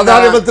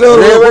 ಪ್ರಧಾನಮಂತ್ರಿ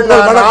ಅವರು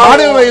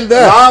ಮಾಡಿಲ್ವಾ?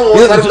 ಇಲ್ದೆ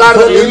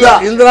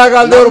ಇಂದಿರಾ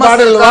ಗಾಂಧಿ ಅವ್ರು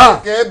ಮಾಡಿಲ್ವಾ?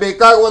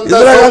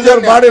 ಇಂದಿರಾ ಗಾಂಧಿ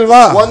ಅವ್ರು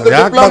ಮಾಡಿಲ್ವಾ?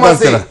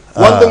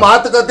 ಒಂದು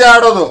ಮಾತುಕತೆ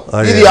ಆಡೋದು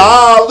ಇದು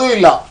ಯಾವುದು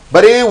ಇಲ್ಲ.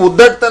 ಬರೀ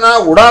ಉದ್ದಟತನ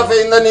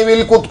ಉಡಾಫೆಯಿಂದ ನೀವು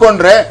ಇಲ್ಲಿ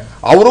ಕೂತ್ಕೊಂಡ್ರೆ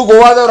ಅವರು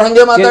ಗೋವಾದವ್ರು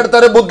ಹಂಗೆ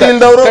ಮಾತಾಡ್ತಾರೆ, ಬುದ್ಧಿ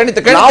ಇಲ್ದವರು.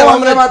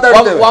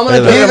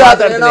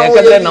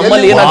 ಯಾಕಂದ್ರೆ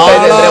ನಮ್ಮಲ್ಲಿ ಏನಾಗ್ತಾ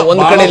ಇದೆ ಅಂದ್ರೆ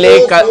ಒಂದ್ ಕಡೆಯಲ್ಲಿ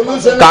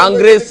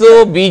ಕಾಂಗ್ರೆಸ್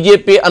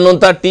ಬಿಜೆಪಿ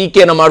ಅನ್ನುವಂತ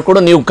ಟೀಕೆಯನ್ನ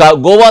ಮಾಡ್ಕೊಂಡು ನೀವು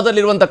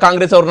ಗೋವಾದಲ್ಲಿರುವಂತ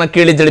ಕಾಂಗ್ರೆಸ್ ಅವ್ರನ್ನ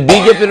ಕೇಳಿದ್ರೆ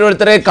ಬಿಜೆಪಿ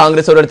ಹೇಳ್ತಾರೆ,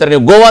 ಕಾಂಗ್ರೆಸ್ ಅವ್ರು ಹೇಳ್ತಾರೆ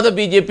ನೀವು ಗೋವಾದ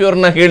ಬಿಜೆಪಿ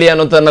ಅವ್ರನ್ನ ಹೇಳಿ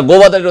ಅನ್ನೋಂತ,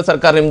 ಗೋವಾದಲ್ಲಿರೋ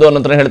ಸರ್ಕಾರ ನಿಮ್ದು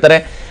ಅನ್ನೋಂತ ಹೇಳ್ತಾರೆ.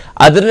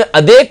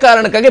 ಅದೇ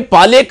ಕಾರಣಕ್ಕಾಗಿ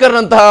ಪಾಲೇಕರ್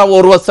ನಂತಹ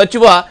ಓರ್ವ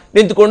ಸಚಿವ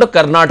ನಿಂತುಕೊಂಡು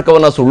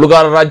ಕರ್ನಾಟಕವನ್ನ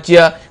ಸುಳ್ಳುಗಾರ ರಾಜ್ಯ,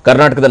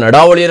 ಕರ್ನಾಟಕದ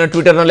ನಡಾವಳಿಯನ್ನು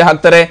ಟ್ವಿಟರ್ ನಲ್ಲಿ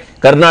ಹಾಕ್ತಾರೆ,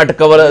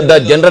 ಕರ್ನಾಟಕದ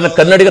ಜನರನ್ನ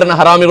ಕನ್ನಡಿಗರನ್ನ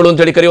ಹರಾಮಿಗಳು ಅಂತ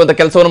ಹೇಳಿ ಕರೆಯುವಂತ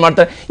ಕೆಲಸವನ್ನು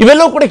ಮಾಡ್ತಾರೆ.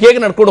 ಇವೆಲ್ಲವೂ ಕೂಡ ಹೇಗೆ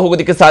ನಡ್ಕೊಂಡು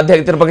ಹೋಗೋದಕ್ಕೆ ಸಾಧ್ಯ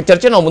ಆಗುತ್ತೆ ಬಗ್ಗೆ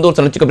ಚರ್ಚೆ ನಾವು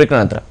ಮುಂದುವರಿಸೋಣ ಚಿಕ್ಕ ಬ್ರೇಕ್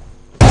ನಂತರ.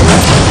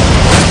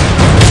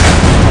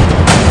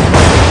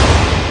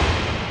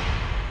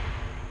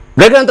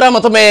 ಬ್ರೇಕ್ ನಂತರ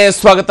ಮತ್ತೊಮ್ಮೆ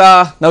ಸ್ವಾಗತ.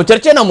 ನಾವು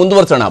ಚರ್ಚೆನ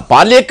ಮುಂದುವರಿಸೋಣ.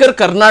 ಪಾಲೇಕರ್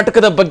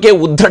ಕರ್ನಾಟಕದ ಬಗ್ಗೆ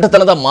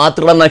ಉದ್ದಟತನದ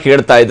ಮಾತುಗಳನ್ನ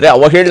ಹೇಳ್ತಾ ಇದ್ರೆ,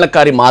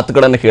 ಅವಹೇಳನಕಾರಿ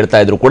ಮಾತುಗಳನ್ನ ಹೇಳ್ತಾ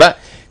ಇದ್ರು ಕೂಡ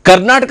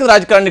ಕರ್ನಾಟಕದ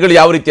ರಾಜಕಾರಣಿಗಳು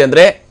ಯಾವ ರೀತಿ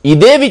ಅಂದ್ರೆ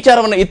ಇದೇ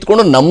ವಿಚಾರವನ್ನ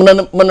ಇಟ್ಕೊಂಡು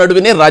ನಮ್ಮ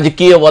ನಡುವಿನೇ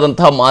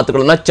ರಾಜಕೀಯವಾದಂತಹ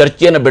ಮಾತುಗಳನ್ನ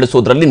ಚರ್ಚೆಯನ್ನು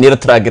ಬೆಳೆಸೋದ್ರಲ್ಲಿ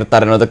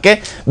ನಿರತರಾಗಿರ್ತಾರೆ ಅನ್ನೋದಕ್ಕೆ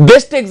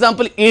ಬೆಸ್ಟ್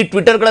ಎಕ್ಸಾಂಪಲ್ ಈ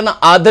ಟ್ವಿಟರ್ಗಳನ್ನ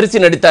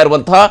ಆಧರಿಸಿ ನಡೀತಾ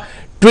ಇರುವಂತಹ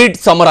ಟ್ವೀಟ್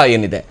ಸಮರ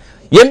ಏನಿದೆ.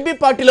 ಎಂ.ಬಿ.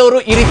 ಪಾಟೀಲ್ ಅವರು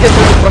ಈ ರೀತಿಯ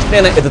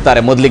ಪ್ರಶ್ನೆಯನ್ನು ಎತ್ತುತ್ತಾರೆ.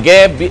 ಮೊದಲಿಗೆ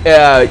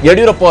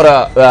ಯಡಿಯೂರಪ್ಪ ಅವರ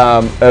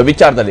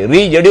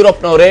ವಿಚಾರದಲ್ಲಿ,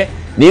 ಯಡಿಯೂರಪ್ಪನವರೇ,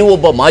 ನೀವು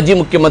ಒಬ್ಬ ಮಾಜಿ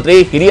ಮುಖ್ಯಮಂತ್ರಿ,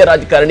 ಹಿರಿಯ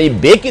ರಾಜಕಾರಣಿ,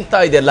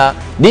 ಬೇಕಿತ್ತಾ ಇದೆಲ್ಲ?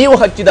 ನೀವು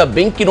ಹಚ್ಚಿದ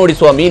ಬೆಂಕಿ ನೋಡಿ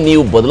ಸ್ವಾಮಿ,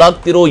 ನೀವು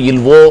ಬದಲಾಗ್ತಿರೋ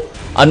ಇಲ್ವೋ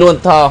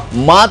ಅನ್ನುವಂತಹ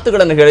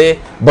ಮಾತುಗಳನ್ನು ಹೇಳಿ,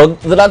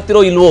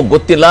 ಬದಲಾಗ್ತಿರೋ ಇಲ್ವೋ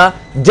ಗೊತ್ತಿಲ್ಲ,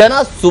 ಜನ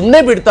ಸುಮ್ಮನೆ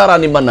ಬಿಡ್ತಾರಾ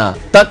ನಿಮ್ಮನ್ನ?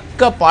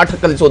 ತಕ್ಕ ಪಾಠ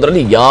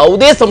ಕಲಿಸೋದ್ರಲ್ಲಿ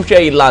ಯಾವುದೇ ಸಂಶಯ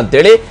ಇಲ್ಲ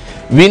ಅಂತೇಳಿ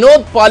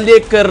ವಿನೋದ್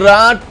ಪಾಲ್ಯೇಕರ್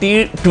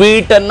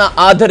ಟ್ವೀಟ್ ಅನ್ನ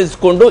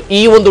ಆಧರಿಸಿಕೊಂಡು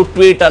ಈ ಒಂದು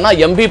ಟ್ವೀಟ್ ಅನ್ನ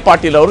ಎಂ.ಬಿ.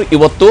 ಪಾಟೀಲ್ ಅವರು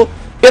ಇವತ್ತು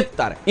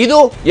ಎತ್ತಾರೆ. ಇದು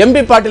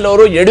ಎಂ.ಬಿ. ಪಾಟೀಲ್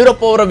ಅವರು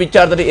ಯಡಿಯೂರಪ್ಪ ಅವರ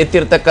ವಿಚಾರದಲ್ಲಿ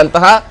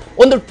ಎತ್ತಿರ್ತಕ್ಕಂತಹ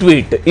ಒಂದು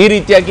ಟ್ವೀಟ್. ಈ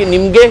ರೀತಿಯಾಗಿ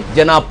ನಿಮ್ಗೆ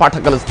ಜನ ಪಾಠ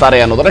ಕಲಿಸ್ತಾರೆ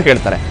ಅನ್ನೋದನ್ನ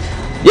ಹೇಳ್ತಾರೆ.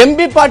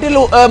 ಎಂ.ಬಿ. ಪಾಟೀಲ್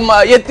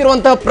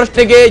ಎತ್ತಿರುವಂತಹ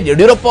ಪ್ರಶ್ನೆಗೆ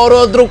ಯಡಿಯೂರಪ್ಪ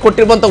ಅವರಾದ್ರೂ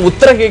ಕೊಟ್ಟಿರುವಂತಹ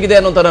ಉತ್ತರ ಹೇಗಿದೆ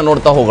ಅನ್ನೋದನ್ನ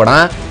ನೋಡ್ತಾ ಹೋಗೋಣ.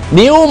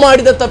 ನೀವು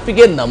ಮಾಡಿದ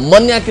ತಪ್ಪಿಗೆ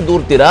ನಮ್ಮನ್ಯಾಕೆ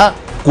ದೂರ್ತೀರಾ?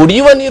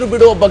 ಕುಡಿಯುವ ನೀರು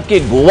ಬಿಡುವ ಬಗ್ಗೆ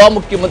ಗೋವಾ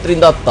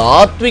ಮುಖ್ಯಮಂತ್ರಿಯಿಂದ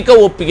ತಾತ್ವಿಕ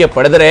ಒಪ್ಪಿಗೆ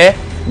ಪಡೆದರೆ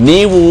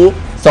ನೀವು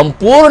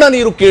ಸಂಪೂರ್ಣ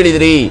ನೀರು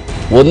ಕೇಳಿದಿರಿ,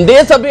 ಒಂದೇ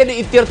ಸಭೆಯಲ್ಲಿ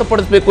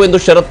ಇತ್ಯರ್ಥಪಡಿಸಬೇಕು ಎಂದು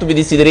ಷರತ್ತು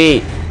ವಿಧಿಸಿದಿರಿ.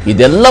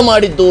 ಇದೆಲ್ಲ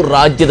ಮಾಡಿದ್ದು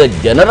ರಾಜ್ಯದ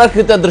ಜನರ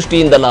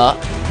ಹಿತದೃಷ್ಟಿಯಿಂದಲ,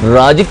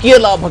 ರಾಜಕೀಯ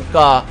ಲಾಭಕ್ಕ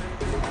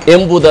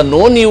ಎಂಬುದನ್ನು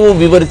ನೀವು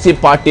ವಿವರಿಸಿ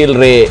ಪಾಟೀಲ್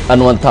ರೇ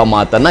ಅನ್ನುವಂತಹ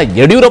ಮಾತನ್ನ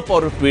ಯಡಿಯೂರಪ್ಪ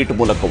ಅವರು ಟ್ವೀಟ್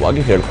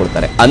ಮೂಲಕವಾಗಿ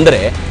ಹೇಳ್ಕೊಳ್ತಾರೆ. ಅಂದ್ರೆ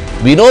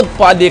ವಿನೋದ್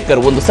ಪಾಲ್ಯೇಕರ್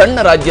ಒಂದು ಸಣ್ಣ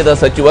ರಾಜ್ಯದ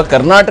ಸಚಿವ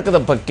ಕರ್ನಾಟಕದ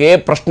ಬಗ್ಗೆ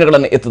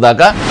ಪ್ರಶ್ನೆಗಳನ್ನು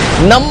ಎತ್ತಿದಾಗ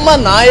ನಮ್ಮ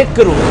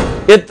ನಾಯಕರು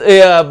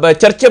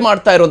ಚರ್ಚೆ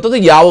ಮಾಡ್ತಾ ಇರುವಂಥದ್ದು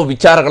ಯಾವ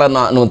ವಿಚಾರಗಳನ್ನ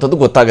ಅನ್ನುವಂಥದ್ದು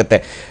ಗೊತ್ತಾಗುತ್ತೆ.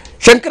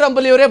 ಶಂಕರ್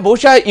ಅಂಬಲಿಯವರೇ,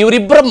 ಬಹುಶಃ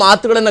ಇವರಿಬ್ಬರ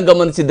ಮಾತುಗಳನ್ನ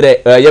ಗಮನಿಸಿದ್ರೆ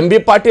ಎಂ.ಬಿ.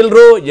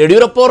 ಪಾಟೀಲ್ರು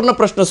ಯಡಿಯೂರಪ್ಪ ಅವ್ರನ್ನ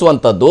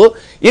ಪ್ರಶ್ನಿಸುವಂಥದ್ದು,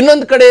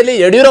 ಇನ್ನೊಂದು ಕಡೆಯಲ್ಲಿ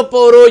ಯಡಿಯೂರಪ್ಪ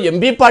ಅವರು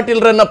ಎಂ.ಬಿ.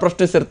 ಪಾಟೀಲ್ರನ್ನ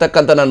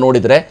ಪ್ರಶ್ನಿಸಿರ್ತಕ್ಕಂಥ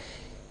ನೋಡಿದ್ರೆ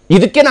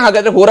ಇದಕ್ಕೇನ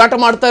ಹಾಗಾದ್ರೆ ಹೋರಾಟ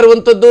ಮಾಡ್ತಾ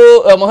ಇರುವಂತದ್ದು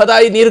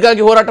ಮಹದಾಯಿ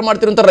ನೀರಿಗಾಗಿ ಹೋರಾಟ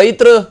ಮಾಡ್ತಿರುವಂತ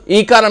ರೈತರು ಈ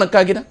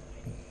ಕಾರಣಕ್ಕಾಗಿನ?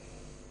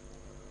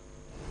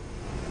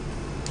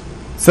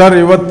 ಸರ್,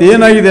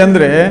 ಇವತ್ತೇನಾಗಿದೆ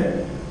ಅಂದರೆ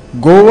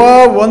ಗೋವಾ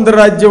ಒಂದು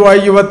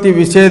ರಾಜ್ಯವಾಗಿ ಇವತ್ತು ಈ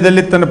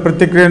ವಿಷಯದಲ್ಲಿ ತನ್ನ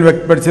ಪ್ರತಿಕ್ರಿಯೆಯನ್ನು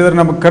ವ್ಯಕ್ತಪಡಿಸಿದರೆ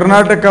ನಮ್ಮ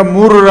ಕರ್ನಾಟಕ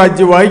 3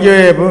 ರಾಜ್ಯವಾಗಿ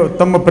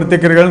ತಮ್ಮ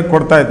ಪ್ರತಿಕ್ರಿಯೆಗಳನ್ನು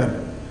ಕೊಡ್ತಾ ಇದ್ದಾರೆ.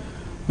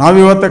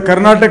 ನಾವಿವತ್ತು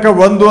ಕರ್ನಾಟಕ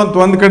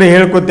ಒಂದು ಕಡೆ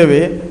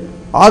ಹೇಳ್ಕೊತೇವೆ,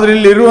 ಆದರೆ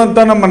ಇಲ್ಲಿರುವಂಥ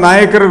ನಮ್ಮ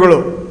ನಾಯಕರುಗಳು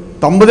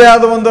ತಮ್ಮದೇ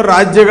ಆದ ಒಂದು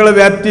ರಾಜ್ಯಗಳ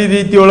ವ್ಯಾಪ್ತಿ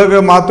ರೀತಿಯೊಳಗೆ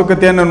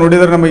ಮಾತುಕತೆಯನ್ನು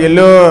ನೋಡಿದರೆ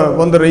ನಮಗೆಲ್ಲೋ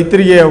ಒಂದು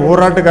ರೈತರಿಗೆ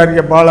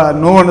ಹೋರಾಟಗಾರರಿಗೆ ಭಾಳ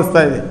ನೋವು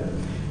ಅನ್ನಿಸ್ತಾ ಇದೆ.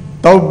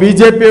 ತಾವು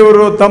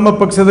BJPಯವರು ತಮ್ಮ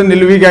ಪಕ್ಷದ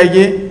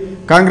ನಿಲುವಿಗಾಗಿ,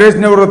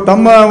 ಕಾಂಗ್ರೆಸ್ನವರು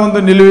ತಮ್ಮ ಒಂದು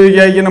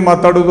ನಿಲುವಿಗಾಗಿ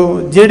ಮಾತಾಡೋದು,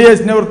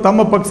 JDSನವರು ತಮ್ಮ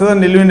ಪಕ್ಷದ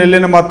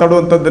ನಿಲುವಿನಲ್ಲೇನೆ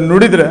ಮಾತಾಡುವಂಥದ್ದನ್ನು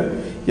ನೋಡಿದರೆ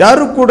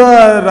ಯಾರೂ ಕೂಡ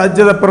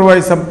ರಾಜ್ಯದ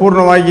ಪರವಾಗಿ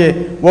ಸಂಪೂರ್ಣವಾಗಿ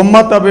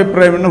ಒಮ್ಮತ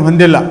ಅಭಿಪ್ರಾಯವನ್ನು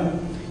ಹೊಂದಿಲ್ಲ.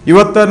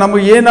 ಇವತ್ತು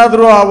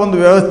ನಮಗೇನಾದರೂ ಆ ಒಂದು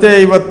ವ್ಯವಸ್ಥೆ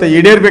ಇವತ್ತು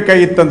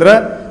ಈಡೇರಬೇಕಾಗಿತ್ತಂದ್ರೆ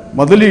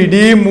ಮೊದಲು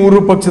ಇಡೀ 3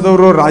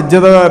 ಪಕ್ಷದವರು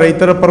ರಾಜ್ಯದ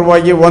ರೈತರ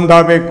ಪರವಾಗಿ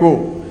ಒಂದಾಗಬೇಕು.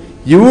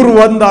 ಇವರು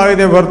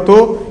ಒಂದಾಗದೆ ಹೊರತು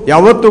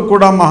ಯಾವತ್ತೂ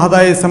ಕೂಡ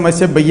ಮಹದಾಯಿ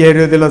ಸಮಸ್ಯೆ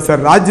ಬಗೆಹರಿಯೋದಿಲ್ಲ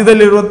ಸರ್.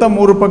 ರಾಜ್ಯದಲ್ಲಿರುವಂಥ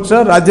 3 ಪಕ್ಷ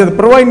ರಾಜ್ಯದ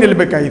ಪರವಾಗಿ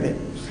ನಿಲ್ಲಬೇಕಾಗಿದೆ.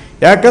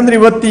 ಯಾಕಂದ್ರೆ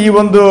ಇವತ್ತು ಈ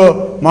ಒಂದು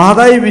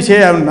ಮಹದಾಯಿ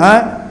ವಿಷಯವನ್ನು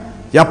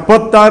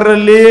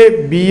 76ರಲ್ಲಿ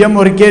BM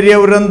ಹೊರಕೇರಿ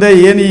ಅವರಿಂದ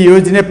ಏನು ಈ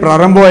ಯೋಜನೆ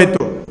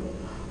ಪ್ರಾರಂಭವಾಯಿತು,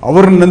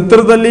 ಅವರ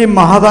ನಂತರದಲ್ಲಿ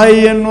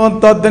ಮಹದಾಯಿ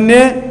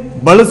ಅನ್ನುವಂಥದ್ದನ್ನೇ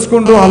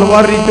ಬಳಸ್ಕೊಂಡು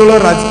ಹಲವಾರು ರೀತಿಯೊಳಗೆ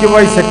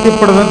ರಾಜಕೀಯವಾಗಿ ಶಕ್ತಿ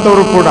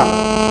ಪಡೆದಂಥವರು ಕೂಡ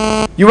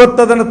ಇವತ್ತು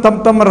ಅದನ್ನು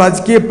ತಮ್ಮ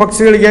ರಾಜಕೀಯ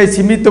ಪಕ್ಷಗಳಿಗೆ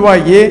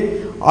ಸೀಮಿತವಾಗಿ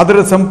ಅದರ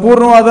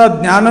ಸಂಪೂರ್ಣವಾದ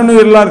ಜ್ಞಾನನೂ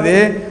ಇರಲಾರ್ದೆ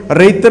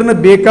ರೈತರನ್ನ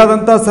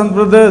ಬೇಕಾದಂಥ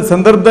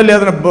ಸಂದರ್ಭದಲ್ಲಿ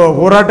ಅದನ್ನು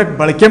ಹೋರಾಟಕ್ಕೆ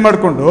ಬಳಕೆ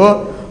ಮಾಡಿಕೊಂಡು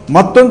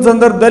ಮತ್ತೊಂದು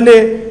ಸಂದರ್ಭದಲ್ಲಿ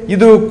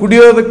ಇದು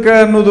ಕುಡಿಯೋದಕ್ಕೆ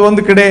ಅನ್ನೋದು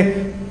ಒಂದು ಕಡೆ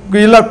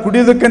ಇಲ್ಲ,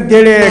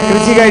 ಕುಡಿಯೋದಕ್ಕಂತೇಳಿ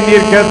ಕೃಷಿಗಾಗಿ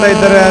ನೀರು ಕೇಳ್ತಾ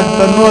ಇದ್ದಾರೆ ಅಂತ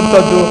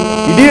ಅನ್ನುವಂಥದ್ದು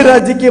ಇಡೀ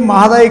ರಾಜ್ಯಕ್ಕೆ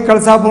ಮಹದಾಯಿ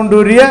ಕಳಸಾ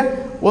ಬಂಡೂರಿಯ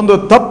ಒಂದು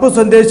ತಪ್ಪು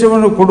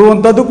ಸಂದೇಶವನ್ನು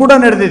ಕೊಡುವಂಥದ್ದು ಕೂಡ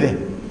ನಡೆದಿದೆ.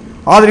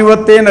 ಆದರೆ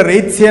ಇವತ್ತೇನು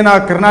ರೈತ ಸೇನಾ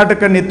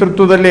ಕರ್ನಾಟಕ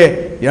ನೇತೃತ್ವದಲ್ಲಿ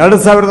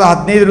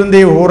 2015ರಿಂದ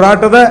ಈ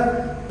ಹೋರಾಟದ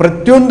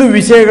ಪ್ರತಿಯೊಂದು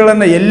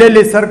ವಿಷಯಗಳನ್ನು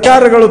ಎಲ್ಲೆಲ್ಲಿ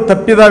ಸರ್ಕಾರಗಳು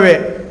ತಪ್ಪಿದಾವೆ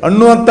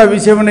ಅನ್ನುವಂಥ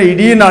ವಿಷಯವನ್ನು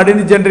ಇಡೀ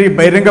ನಾಡಿನ ಜನರಿಗೆ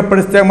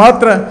ಬಹಿರಂಗಪಡಿಸಿದಾಗ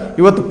ಮಾತ್ರ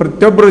ಇವತ್ತು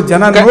ಪ್ರತಿಯೊಬ್ಬರು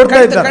ಜನ ನೋಡ್ತಾ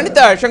ಇದ್ದಾರೆ.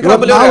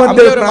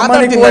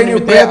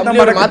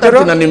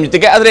 ನಿಮ್ಮ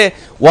ಜೊತೆಗೆ ಆದ್ರೆ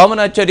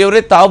ವಾಮನಾಚಾರ್ಯ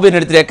ಅವರೇ ತಾವು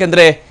ಹೇಳ್ತೀರಿ,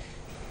 ಯಾಕಂದ್ರೆ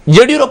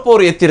ಯಡಿಯೂರಪ್ಪ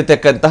ಅವರು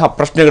ಎತ್ತಿರತಕ್ಕಂತಹ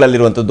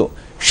ಪ್ರಶ್ನೆಗಳಲ್ಲಿರುವಂಥದ್ದು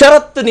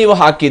ಷರತ್ತು ನೀವು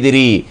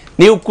ಹಾಕಿದಿರಿ,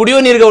 ನೀವು ಕುಡಿಯೋ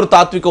ನೀರಿಗೆ ಅವರು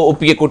ತಾತ್ವಿಕ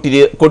ಒಪ್ಪಿಗೆ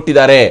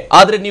ಕೊಟ್ಟಿದ್ದಾರೆ,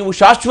 ಆದ್ರೆ ನೀವು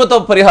ಶಾಶ್ವತ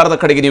ಪರಿಹಾರದ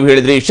ಕಡೆಗೆ ನೀವು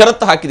ಹೇಳಿದ್ರಿ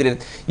ಷರತ್ತು ಹಾಕಿದಿರಿ.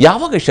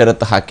 ಯಾವಾಗ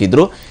ಷರತ್ತು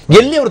ಹಾಕಿದ್ರು,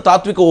 ಎಲ್ಲಿ ಅವರು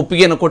ತಾತ್ವಿಕ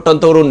ಒಪ್ಪಿಗೆಯನ್ನು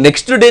ಕೊಟ್ಟಂತವರು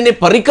ನೆಕ್ಸ್ಟ್ ಡೇನೆ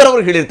ಪರಿಕರ್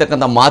ಅವರು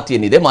ಹೇಳಿರ್ತಕ್ಕಂಥ ಮಾತು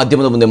ಏನಿದೆ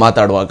ಮಾಧ್ಯಮದ ಮುಂದೆ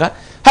ಮಾತಾಡುವಾಗ,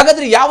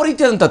 ಹಾಗಾದ್ರೆ ಯಾವ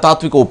ರೀತಿಯಾದಂಥ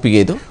ತಾತ್ವಿಕ ಒಪ್ಪಿಗೆ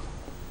ಇದು?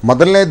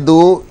 ಮೊದಲನೇದ್ದು,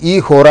 ಈ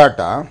ಹೋರಾಟ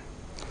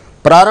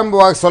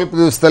ಪ್ರಾರಂಭವಾಗಿ ಸ್ವಲ್ಪ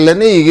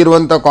ದಿವಸದಲ್ಲೇ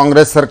ಈಗಿರುವಂಥ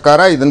ಕಾಂಗ್ರೆಸ್ ಸರ್ಕಾರ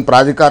ಇದನ್ನು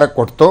ಪ್ರಾಧಿಕಾರಕ್ಕೆ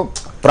ಕೊಡ್ತು.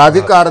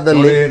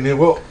 ಪ್ರಾಧಿಕಾರದಲ್ಲಿ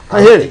ನೀವು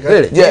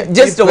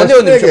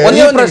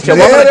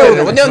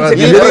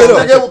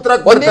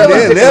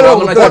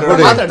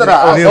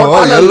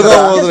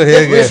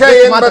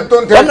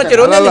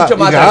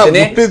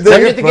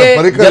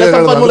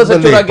ಜಲಸಂಪನ್ಮೂಲ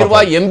ಸಚಿವರಾಗಿರುವ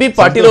MB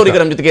ಪಾಟೀಲ್ ಅವರಿಗೆ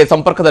ನಮ್ಮ ಜೊತೆಗೆ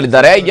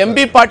ಸಂಪರ್ಕದಲ್ಲಿದ್ದಾರೆ. MB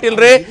ಪಾಟೀಲ್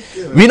ರೇ,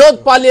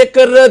 ವಿನೋದ್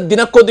ಪಾಲೇಕರ್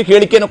ದಿನಕ್ಕೊಂದು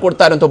ಹೇಳಿಕೆಯನ್ನು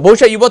ಕೊಡ್ತಾ ಇರುವಂತ,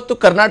 ಬಹುಶಃ ಇವತ್ತು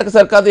ಕರ್ನಾಟಕ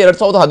ಸರ್ಕಾರದ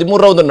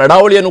 2013ರ ಒಂದು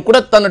ನಡಾವಳಿಯನ್ನು ಕೂಡ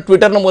ತನ್ನ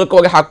ಟ್ವಿಟರ್ನ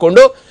ಮೂಲಕವಾಗಿ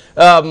ಹಾಕೊಂಡು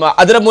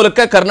ಅದರ ಮೂಲಕ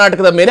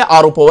ಕರ್ನಾಟಕದ ಮೇಲೆ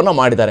ಆರೋಪವನ್ನ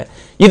ಮಾಡಿದ್ದಾರೆ.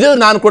 ಇದು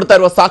ನಾನು ಕೊಡ್ತಾ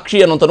ಇರುವ ಸಾಕ್ಷಿ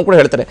ಅನ್ನೋಂತ ಕೂಡ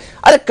ಹೇಳ್ತಾರೆ.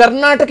 ಆದ್ರೆ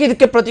ಕರ್ನಾಟಕ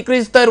ಇದಕ್ಕೆ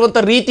ಪ್ರತಿಕ್ರಿಯಿಸ್ತಾ ಇರುವಂತ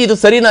ರೀತಿ ಇದು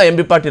ಸರಿನಾ?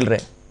 MB ಪಾಟೀಲ್ ರೇ,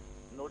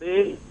 ನೋಡಿ,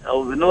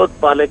 ವಿನೋದ್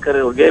ಪಾಲೇಕರ್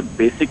ಅವ್ರಿಗೆ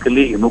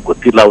ಬೇಸಿಕಲಿ ಇನ್ನೂ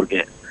ಗೊತ್ತಿಲ್ಲ.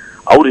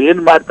 ಅವ್ರು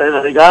ಏನ್ ಮಾಡ್ತಾ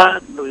ಇದ್ದಾರೆ ಈಗ,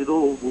 ಇದು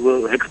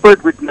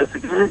ಎಕ್ಸ್ಪರ್ಟ್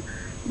ವಿಟ್ನೆಸ್ಗೆ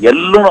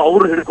ಎಲ್ಲೂ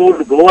ಅವ್ರು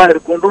ಹಿಡ್ಕೊಂಡು, ಗೋವಾ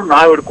ಹಿಡ್ಕೊಂಡು,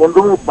 ನಾವ್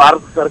ಹಿಡ್ಕೊಂಡು,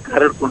 ಭಾರತ ಸರ್ಕಾರ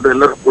ಹಿಡ್ಕೊಂಡು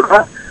ಎಲ್ಲರೂ ಕೂಡ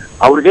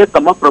ಅವ್ರಿಗೆ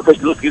ತಮ್ಮ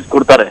ಪ್ರೊಫೆಷನಲ್ ಫೀಸ್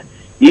ಕೊಡ್ತಾರೆ.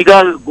 ಈಗ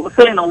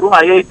ಗೋಸೈನ್ ಅವರು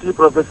IIT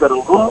ಪ್ರೊಫೆಸರ್,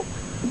 ಅವರು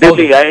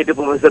ಡೆಲ್ಲಿ IIT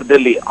ಪ್ರೊಫೆಸರ್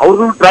ಡೆಲ್ಲಿ,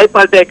 ಅವ್ರದ್ದು ಟ್ರೈ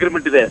ಪಾರ್ಟಿ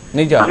ಅಗ್ರಿಮೆಂಟ್ ಇದೆ.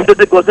 ನಮ್ಮ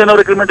ಜೊತೆ ಗೋಸೈನ್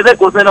ಅವ್ರ ಅಗ್ರಿಮೆಂಟ್ ಇದೆ,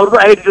 ಗೋಸೈನ್ ಅವ್ರದ್ದು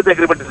IIT ಜೊತೆ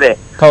ಅಗ್ರಿಮೆಂಟ್ ಇದೆ.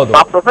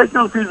 ಆ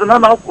ಪ್ರೊಫೆಷನಲ್ ಫೀಸ್ ನ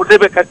ನಾವು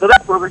ಕೊಡಲೇಬೇಕಾಗ್ತದೆ.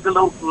 ಪ್ರೊಫೆಷನಲ್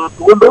ಅವ್ರು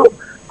ತಗೊಂಡು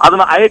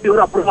ಅದನ್ನ IIT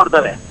ಅವರು ಅಪ್ರೂವ್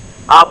ಮಾಡ್ತಾರೆ.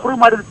 ಆ ಅಪ್ರೂವ್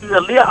ಮಾಡಿದ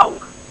ಫೀಸಲ್ಲಿ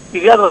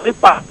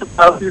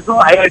ಫೀಸು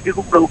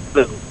IITಗೂ ಕೂಡ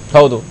ಹೋಗ್ತದೆ.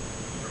 ಹೌದು.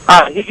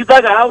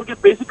 ಹೀಗಿದ್ದಾಗ ಅವ್ರಿಗೆ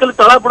ಬೇಸಿಕಲಿ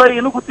ತಳ ಬುಡ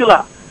ಏನೂ ಗೊತ್ತಿಲ್ಲ.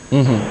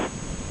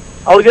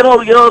 ಅವ್ರಿಗೇನೋ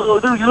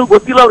ಏನೂ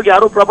ಗೊತ್ತಿಲ್ಲ. ಅವ್ರಿಗೆ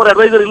ಯಾರು ಪ್ರಾಪರ್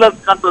ಅಡ್ವೈಸರ್ ಇಲ್ಲ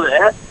ಅಂತ ಕಾಣ್ತದೆ.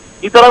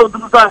 ಈ ತರ ಒಂದು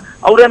ದಿವಸ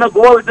ಅವ್ರೇನೋ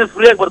ಗೋವಾ ವಿಟ್ನೆಸ್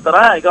ಫ್ರೀ ಆಗಿ ಬರ್ತಾರ.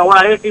 ಈಗ ಅವ್ರ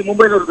IIT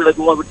ಮುಂಬೈನವ್ರು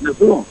ಗೋವಾ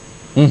ವಿಟ್ನೆಸ್,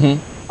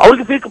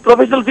 ಅವ್ರಿಗೆ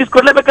ಪ್ರೊಫೆಷನಲ್ ಫೀಸ್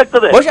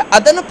ಕೊಡ್ಲೇಬೇಕಾಗ್ತದೆ.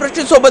 ಅದನ್ನು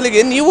ಪ್ರಶ್ನಿಸುವ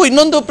ಬದಲಿಗೆ ನೀವು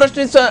ಇನ್ನೊಂದು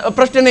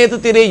ಪ್ರಶ್ನೆ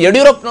ಎತ್ತುತ್ತೀರಿ,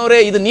 ಯಡಿಯೂರಪ್ಪನವರೇ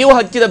ಇದು ನೀವು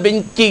ಹಚ್ಚಿದ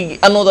ಬೆಂಕಿ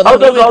ಅನ್ನೋದನ್ನ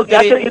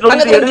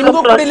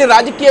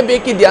ರಾಜಕೀಯ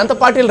ಬೇಕಿದ್ಯಾ ಅಂತ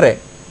ಪಾಟೀಲ್ ರೇ?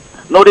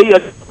 ನೋಡಿ,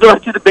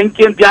 ಹಚ್ಚಿದ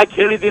ಬೆಂಕಿ ಅಂತ ಯಾಕೆ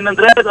ಹೇಳಿದೀನಿ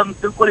ಅಂದ್ರೆ, ಅದನ್ನ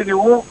ತಿಳ್ಕೊಳ್ಳಿ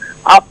ನೀವು.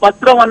 ಆ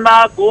ಪತ್ರವನ್ನ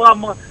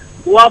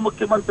ಗೋವಾ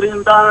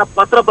ಮುಖ್ಯಮಂತ್ರಿಯಿಂದ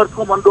ಪತ್ರ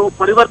ಬರ್ಸ್ಕೊಂಡ್ಬಂದು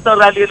ಪರಿವರ್ತನಾ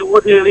ರ್ಯಾಲಿಯಲ್ಲಿ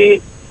ಓದಿ ಹೇಳಿ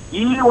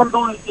ಈ ಒಂದು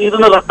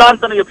ಇದನ್ನ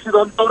ರದ್ದಾಂತನ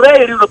ಎಪ್ಸಿದಂತವ್ರೇ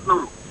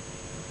ಯಡಿಯೂರಪ್ಪನವರು.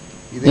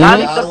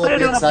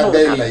 ಸಾಧ್ಯ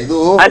ಇಲ್ಲ. ಇದು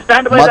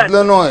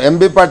ಮೊದಲು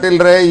MB ಪಾಟೀಲ್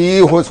ರೇ, ಈ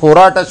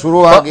ಹೋರಾಟ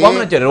ಶುರುವಾಗಿ ಈ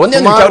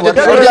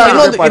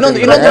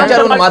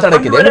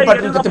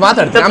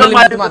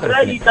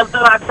ಕೆಲಸ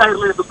ಆಗ್ತಾ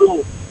ಇರಲಿಲ್ಲ.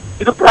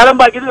 ಇದು ಪ್ರಾರಂಭ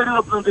ಆಗಿದೆ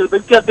ಯಡಿಯೂರಪ್ಪನವ್ರು,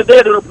 ಬೆಂಕಿ ಹತ್ತಿದೆ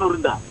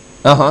ಯಡಿಯೂರಪ್ಪನವರಿಂದ.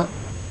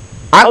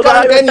 ಆ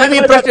ಕಾರಣಕ್ಕೆ ನೀವು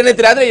ಈ ಪ್ರಶ್ನೆ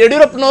ಎತ್ತೀರಿ. ಆದ್ರೆ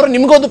ಯಡಿಯೂರಪ್ಪನವರು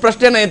ನಿಮಗೊಂದು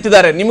ಪ್ರಶ್ನೆಯನ್ನ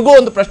ಎತ್ತಿದ್ದಾರೆ, ನಿಮಗೂ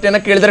ಒಂದು ಪ್ರಶ್ನೆಯನ್ನ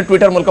ಕೇಳಿದ್ರೆ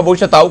ಟ್ವಿಟರ್ ಮೂಲಕ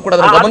ಬಹುಶಃ ತಾವು ಕೂಡ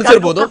ಅದನ್ನು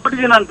ಗಮನಿಸಿರ್ಬೋದು.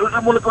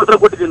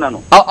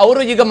 ಅವರು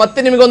ಈಗ ಮತ್ತೆ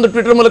ನಿಮಗೊಂದು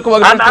ಟ್ವಿಟರ್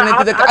ಮೂಲಕವಾಗಿ ಪ್ರಶ್ನೆ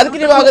ಎತ್ತಿದ್ದಾರೆ. ಅದಕ್ಕೆ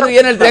ನೀವು ಹಾಗಾದ್ರೆ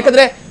ಏನ್ ಹೇಳ್ತೀರಿ?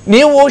 ಯಾಕಂದ್ರೆ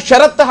ನೀವು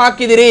ಷರತ್ತು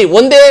ಹಾಕಿದಿರಿ,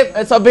 ಒಂದೇ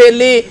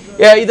ಸಭೆಯಲ್ಲಿ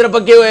ಇದರ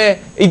ಬಗ್ಗೆ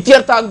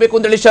ಇತ್ಯರ್ಥ ಆಗ್ಬೇಕು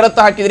ಅಂತ ಹೇಳಿ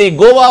ಷರತ್ತು ಹಾಕಿದಿರಿ.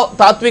 ಗೋವಾ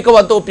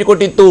ತಾತ್ವಿಕವಾದ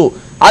ಒಪ್ಪಿಕೊಟ್ಟಿತ್ತು,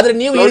 ಆದ್ರೆ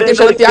ನೀವು ಈ ರೀತಿ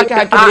ಷರತ್ತು ಯಾಕೆ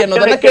ಹಾಕಿದ್ರಿ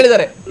ಅನ್ನೋದನ್ನ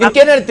ಕೇಳಿದ್ದಾರೆ.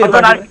 ಇದಕ್ಕೇನ್ ಹೇಳ್ತೀರಿ?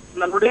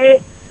 ನೋಡಿ,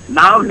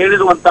 ನಾವು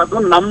ಹೇಳಿರುವಂತದ್ದು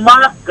ನಮ್ಮ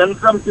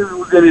ಕನ್ಸಂಪ್ಷನ್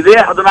ಏನಿದೆ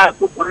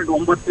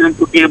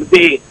 14.98 TMC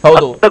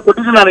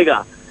ಕೊಟ್ಟಿದ್ದೀನಿ ನಾನೀಗ.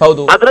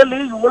 ಅದರಲ್ಲಿ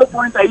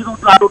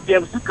 7.56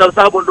 TMC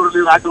ಕಳಸಾ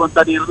ಬಂಡೂರಲ್ಲಿ ಹಾಕುವಂತ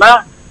ನೀರನ್ನ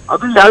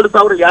ಅದು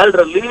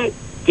 2002ರಲ್ಲಿ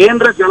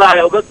ಕೇಂದ್ರ ಜಲ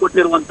ಆಯೋಗ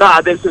ಕೊಟ್ಟಿರುವಂತ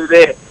ಆದೇಶ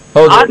ಇದೆ.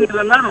 ಆ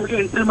ನೀರನ್ನ ನಮಗೆ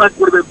ಎಂಟ್ರಿ ಮಾಡಿ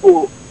ಕೊಡ್ಬೇಕು.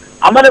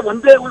 ಆಮೇಲೆ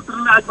ಒಂದೇ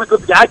ಉತ್ತರದಲ್ಲಿ ಹಾಕ್ಬೇಕು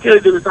ಅಂತ ಯಾಕೆ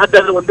ಹೇಳಿದೀವಿ? ಸಾಧ್ಯ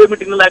ಆದ್ರೆ ಒಂದೇ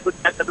ಮೀಟಿಂಗ್ ನಲ್ಲಿ ಹಾಕ್ಬೇಕು.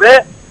 ಯಾಕಂದ್ರೆ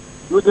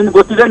ನಿಮ್ಗೆ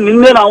ಗೊತ್ತಿದೆ,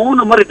 ನಿನ್ನೆ ನಾವು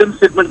ನಮ್ಮ ರಿಟರ್ನ್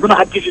ಸ್ಟೇಟ್ಮೆಂಟ್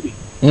ಹಾಕಿದೀವಿ.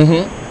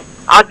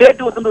 ಆ ಡೇಟ್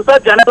ಒಂದು ದಿವಸ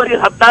ಜನವರಿ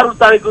 16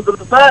 ತಾರೀಕು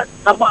ದಿವಸ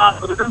ನಮ್ಮ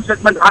ರಿಟರ್ನ್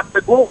ಸ್ಟೇಟ್ಮೆಂಟ್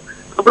ಹಾಕ್ಬೇಕು.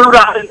 ಫೆಬ್ರವರಿ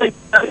 6ರಿಂದ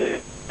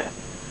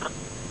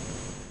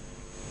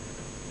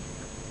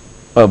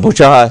 20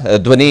 ಬಹುಶಃ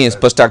ಧ್ವನಿ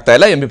ಸ್ಪಷ್ಟ ಆಗ್ತಾ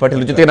ಇಲ್ಲ. ಎಂ ಬಿ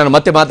ಪಾಟೀಲ್ ಜೊತೆ ನಾನು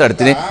ಮತ್ತೆ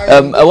ಮಾತಾಡ್ತೀನಿ.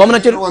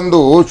 ಒಂದು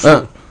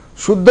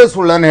ಶುದ್ಧ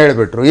ಸುಳ್ಳನ್ನು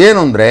ಹೇಳಿಬಿಟ್ರು. ಏನು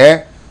ಅಂದ್ರೆ,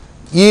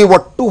 ಈ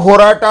ಒಟ್ಟು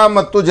ಹೋರಾಟ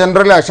ಮತ್ತು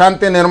ಜನರಲ್ಲಿ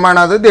ಅಶಾಂತಿ ನಿರ್ಮಾಣ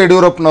ಆದದ್ದು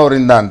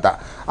ಯಡಿಯೂರಪ್ಪನವರಿಂದ ಅಂತ.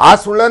 ಆ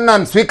ಸುಳ್ಳನ್ನು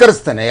ನಾನು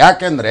ಸ್ವೀಕರಿಸ್ತೇನೆ.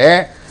 ಯಾಕೆಂದ್ರೆ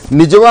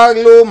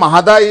ನಿಜವಾಗ್ಲೂ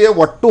ಮಹದಾಯಿಯ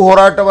ಒಟ್ಟು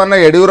ಹೋರಾಟವನ್ನ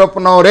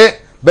ಯಡಿಯೂರಪ್ಪನವರೇ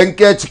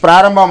ಬೆಂಕಿ ಹಚ್ಚಿ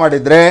ಪ್ರಾರಂಭ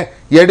ಮಾಡಿದ್ರೆ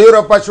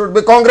ಯಡಿಯೂರಪ್ಪ ಶುಡ್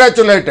ಬಿ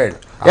ಕಾಂಗ್ರ್ಯಾಚುಲೇಟೆಡ್.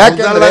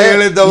 ಯಾಕೆಂದ್ರೆ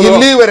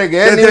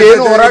ಇಲ್ಲಿವರೆಗೆ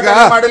ನೀವೇನು ಹೋರಾಟ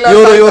ಮಾಡಿಲ್ಲ.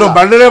 ಇವರು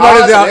ಬಂಡನೆ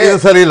ಮಾಡಿದ್ರೆ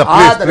ಸರಿ ಇಲ್ಲ.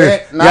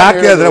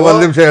 ಯಾಕೆ ಅಂದ್ರೆ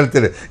ಒಂದ್ ನಿಮಿಷ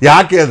ಹೇಳ್ತೀನಿ.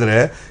 ಯಾಕೆ ಅಂದ್ರೆ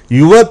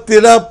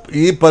ಇವತ್ತಿನ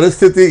ಈ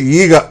ಪರಿಸ್ಥಿತಿ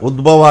ಈಗ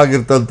ಉದ್ಭವ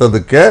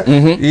ಆಗಿರ್ತಂಥದಕ್ಕೆ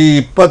ಈ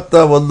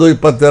 21,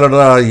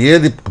 22ರ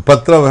ಏನ್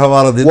ಪತ್ರ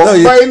ವ್ಯವಹಾರದಿಂದ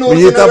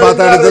ಈತ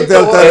ಮಾತಾಡಿದಂತ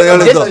ಹೇಳ್ತಾರೆ.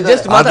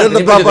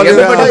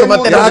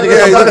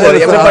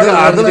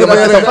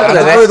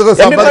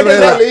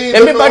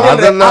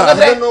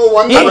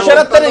 ಈ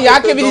ಷರತ್ತನ್ನು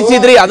ಯಾಕೆ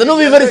ವಿಧಿಸಿದ್ರಿ ಅದನ್ನು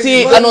ವಿವರಿಸಿ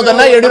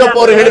ಅನ್ನೋದನ್ನ ಯಡಿಯೂರಪ್ಪ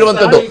ಅವರು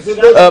ಹೇಳಿರುವಂತದ್ದು.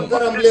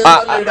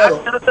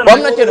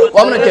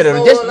 ವಾಮನಾಚಾರ್ಯ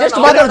ಅವರು ಜಸ್ಟ್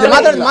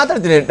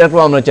ಮಾತಾಡ್ತೀನಿ. ಡಾಕ್ಟರ್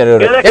ವಾಮನಾಚಾರ್ಯ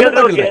ಅವರು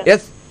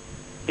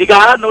ಈಗ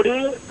ನೋಡಿ,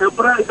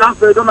 ಫೆಬ್ರವರಿ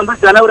ನಮ್ಮ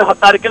ಜನವರಿ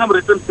 16ಕ್ಕೆ ನಮ್ಮ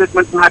ರಿಟರ್ನ್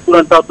ಸ್ಟೇಟ್ಮೆಂಟ್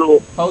ಹಾಕಿರುವಂತದ್ದು.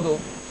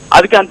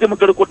 ಅದಕ್ಕೆ ಅಂತಿಮ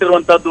ಗಡುವು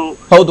ಕೊಟ್ಟಿರುವಂತದ್ದು.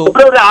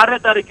 ಫೆಬ್ರವರಿ 6ನೇ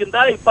ತಾರೀಕಿಂದ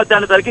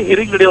 22ನೇ ತಾರೀಕಿಗೆ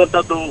ಹಿಯರಿಂಗ್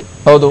ನಡೆಯುವಂತದ್ದು.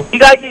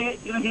 ಹೀಗಾಗಿ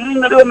ಇದು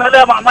ಹಿಯರಿಂಗ್ ನಡೆಯುವ ಮೇಲೆ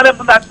ಆಮೇಲೆ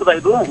ಮುಂದೆ ಆಗ್ತದ?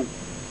 ಇದು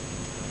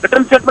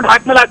ರಿಟರ್ನ್ ಸ್ಟೇಟ್ಮೆಂಟ್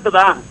ಹಾಕ್ಮೇಲೆ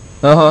ಆಗ್ತದಾ?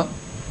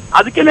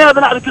 ಅದಕ್ಕೇನೆ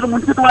ಅದಕ್ಕಿಂತ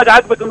ಮುಂಚಿತವಾಗಿ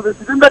ಆಗ್ಬೇಕು ಅಂದ್ರೆ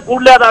ಇದರಿಂದ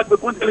ಕೂಡಲೇ ಅದು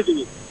ಆಗ್ಬೇಕು ಅಂತ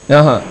ಹೇಳಿದೀವಿ.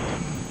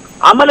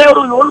 ಆಮೇಲೆ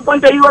ಅವರು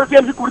 7.56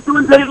 TMC ಕೊಡ್ತೀವಿ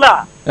ಅಂತ ಹೇಳಿಲ್ಲ.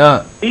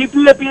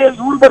 DPAP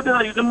ಇವ್ರು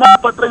ಬರ್ತಿದ್ದಾರೆ, ನಿಮ್ಮ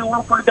ಪತ್ರ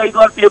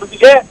 7.56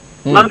 TMCಗೆ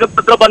ನನ್ಗೆ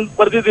ಪತ್ರ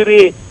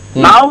ಬರ್ದಿದ್ದೀರಿ.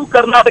 ನಾವು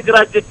ಕರ್ನಾಟಕ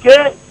ರಾಜ್ಯಕ್ಕೆ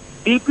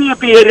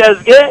DPAP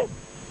ಏರಿಯಾಸ್ಗೆ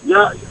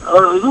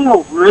ಇದು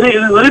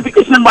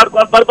ವೆರಿಫಿಕೇಶನ್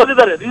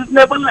ಬರ್ದಿದ್ದಾರೆ.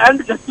 Reasonable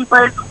and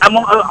justified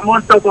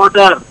amount of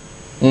water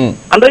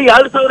ಅಂದ್ರೆ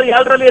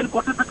 2002ರಲ್ಲಿ ಏನು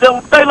ಕೊಟ್ಟಿದ್ದಕ್ಕೆ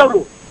ಹೋಗ್ತಾ ಇಲ್ಲ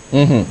ಅವರು.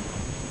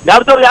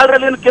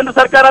 2002ರಲ್ಲಿ ಏನು ಕೇಂದ್ರ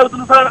ಸರ್ಕಾರ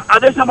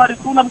ಆದೇಶ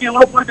ಮಾಡಿತ್ತು ನಮ್ಗೆ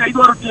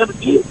 7.56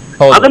 TMC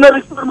ಅದನ್ನ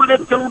ರಿಜಿಸ್ಟರ್ ಮಾಡಿ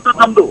ಅಂತ ಕೇಳುವಂತದ್ದು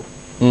ನಮ್ದು.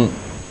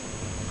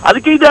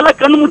 ಅದಕ್ಕೆ ಇದೆಲ್ಲ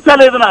ಕಣ್ಣು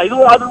ಮುಚ್ಚಾಲೆ ಇದನ್ನ. ಇದು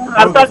ಅದು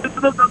ಅರ್ಥ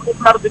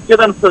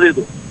ಆಗ್ತಿರ್ತದೆ ಅನಿಸ್ತದೆ.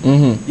 ಇದು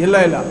ಇಲ್ಲ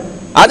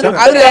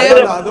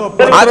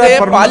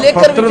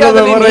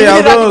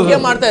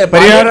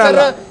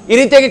ಈ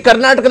ರೀತಿಯಾಗಿ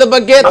ಕರ್ನಾಟಕದ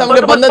ಬಗ್ಗೆ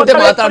ತಮಗೆ ಬಂದಂತೆ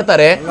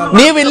ಮಾತಾಡ್ತಾರೆ.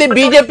 ನೀವು ಇಲ್ಲಿ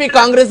ಬಿಜೆಪಿ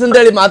ಕಾಂಗ್ರೆಸ್ ಅಂತ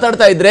ಹೇಳಿ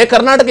ಮಾತಾಡ್ತಾ ಇದ್ರೆ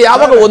ಕರ್ನಾಟಕ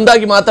ಯಾವಾಗ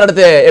ಒಂದಾಗಿ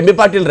ಮಾತಾಡುತ್ತೆ? ಎಂ ಬಿ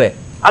ಪಾಟೀಲ್ ರೇ,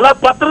 ಅಲ್ಲ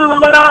ಪತ್ರದ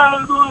ವ್ಯವಹಾರ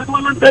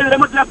ಅಂತ ಹೇಳಿದ್ರೆ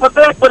ಮತ್ತೆ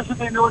ಪತ್ರ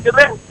ಪರಿಸ್ಥಿತಿ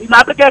ಹೋಗಿದ್ರೆ ಈ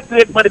ನಾಟಕ ಯಾಕೆ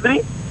ಕ್ರಿಯೇಟ್ ಮಾಡಿದ್ರಿ?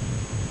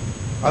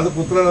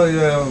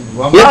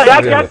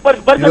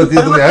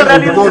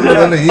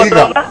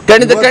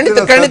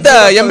 ಖಂಡಿತ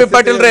ಎಂ ಬಿ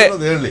ಪಾಟೀಲ್ ರೇ.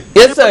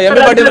 ಎಸ್ ಎಂ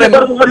ಬಿ ಪಾಟೀಲ್ ರೇ,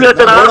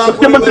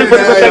 ಮುಖ್ಯಮಂತ್ರಿ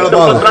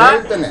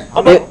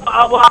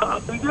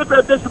ಬಿಜೆಪಿ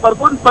ಅಧ್ಯಕ್ಷ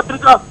ಬರ್ಬೋದು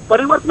ಪತ್ರಿಕಾ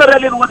ಪರಿವರ್ತನಾ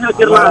ರ್ಯಾಲಿ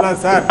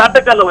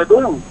ನಾಟಕ ಅಲ್ಲವ ಇದು?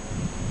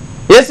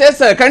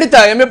 ಎಸ್ ಖಂಡಿತ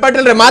ಎಂ ಬಿ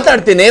ಪಾಟೀಲ್ ರೇ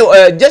ಮಾತಾಡ್ತೀನಿ.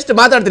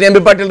 ಎಂ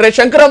ಬಿ ಪಾಟೀಲ್ ರೇ,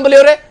 ಶಂಕರಂಬಲಿ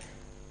ಅವರೇ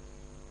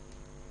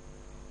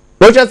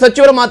ಬಹುಶಃ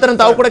ಸಚಿವರ ಮಾತನ್ನು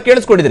ತಾವು ಕೂಡ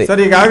ಕೇಳಿಸ್ಕೊಂಡಿದ್ರಿ ಸರ್.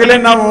 ಈಗಾಗಲೇ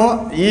ನಾವು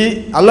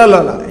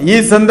ಈ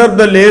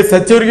ಸಂದರ್ಭದಲ್ಲಿ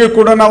ಸಚಿವರಿಗೆ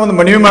ಕೂಡ ನಾವು ಒಂದು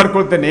ಮನವಿ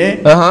ಮಾಡ್ಕೊಳ್ತೇನೆ.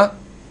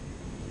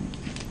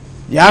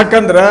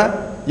 ಯಾಕಂದ್ರ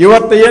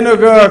ಇವತ್ತು ಏನು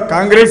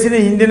ಕಾಂಗ್ರೆಸ್ಸಿನ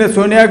ಹಿಂದಿನ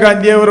ಸೋನಿಯಾ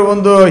ಗಾಂಧಿ ಅವರ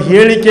ಒಂದು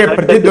ಹೇಳಿಕೆ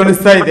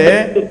ಪ್ರತಿಧ್ವನಿಸ್ತಾ ಇದೆ.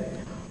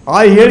 ಆ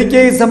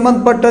ಹೇಳಿಕೆಗೆ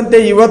ಸಂಬಂಧಪಟ್ಟಂತೆ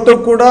ಇವತ್ತು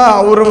ಕೂಡ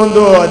ಅವರ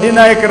ಒಂದು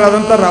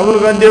ಅಧಿನಾಯಕರಾದಂತ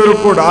ರಾಹುಲ್ ಗಾಂಧಿ ಅವರು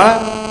ಕೂಡ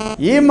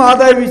ಈ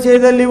ಮಹದಾಯಿ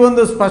ವಿಷಯದಲ್ಲಿ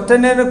ಒಂದು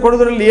ಸ್ಪಷ್ಟನೆಯನ್ನು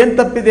ಕೊಡೋದ್ರಲ್ಲಿ ಏನ್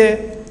ತಪ್ಪಿದೆ?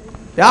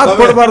 ಯಾಕೆ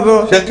ಕೊಡಬಾರ್ದು?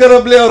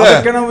 ಶಂಕರಬ್ಲಿ ಅವರೇ,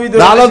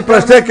 ನಾನೊಂದು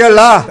ಪ್ರಶ್ನೆ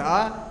ಕೇಳಲ್ಲ.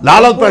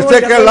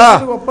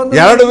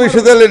 ಎರಡು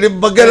ವಿಷಯದಲ್ಲಿ ನಿಮ್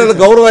ಬಗ್ಗೆ ನನಗೆ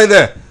ಗೌರವ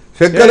ಇದೆ.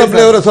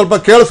 ಶಂಕರಬ್ಲಿ ಅವರೇ ಸ್ವಲ್ಪ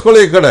ಕೇಳಿಸ್ಕೊಳ್ಳಿ.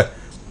 ಈ ಕಡೆ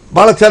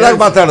ಬಹಳ ಚೆನ್ನಾಗಿ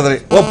ಮಾತಾಡಿದ್ರಿ,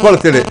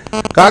 ಒಪ್ಕೊಳ್ತೀನಿ.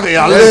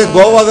 ಅಲ್ಲಿ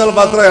ಗೋವಾದಲ್ಲಿ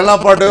ಮಾತ್ರ ಎಲ್ಲಾ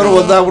ಪಾರ್ಟಿಯವರು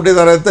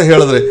ಒಂದಾಗ್ಬಿಟ್ಟಿದ್ದಾರೆ ಅಂತ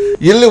ಹೇಳಿದ್ರಿ.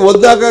 ಇಲ್ಲಿ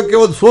ಒಂದಾಗಕ್ಕೆ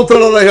ಒಂದು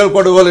ಸೂತ್ರನೆಲ್ಲ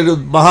ಹೇಳ್ಕೊಡುವಲ್ಲಿ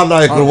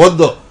ಮಹಾನಾಯಕರು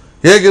ಒಂದು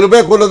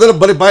ಹೇಗಿರ್ಬೇಕು ಅನ್ನೋದನ್ನ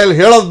ಬರೀ ಬಾಯಲ್ಲಿ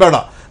ಹೇಳೋದು ಬೇಡ.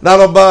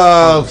 ನಾನೊಬ್ಬ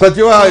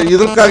ಸಚಿವ,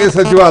 ಇದಕ್ಕಾಗಿ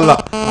ಸಚಿವ ಅಲ್ಲ,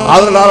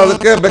 ಆದ್ರೆ ನಾನು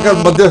ಅದಕ್ಕೆ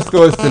ಬೇಕಾದ್ರೆ ಮಧ್ಯಸ್ಥಿಕೆ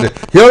ವಹಿಸ್ತೀನಿ.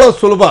 ಹೇಳೋದು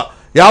ಸುಲಭ.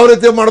 ಯಾವ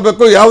ರೀತಿ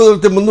ಮಾಡಬೇಕು, ಯಾವ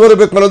ರೀತಿ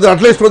ಮುಂದುವರಿಬೇಕು ಅನ್ನೋದು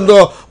ಅಟ್ಲೀಸ್ಟ್ ಒಂದು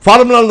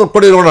ಫಾರ್ಮುಲಾ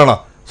ಕೊಡಿ ನೋಡೋಣ.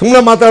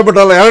 ಸುಮ್ಮನೆ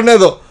ಮಾತಾಡ್ಬಿಟ್ರಲ್ಲ.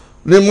 ಎರಡನೇದು,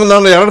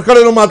 ನಾನು ಎರಡು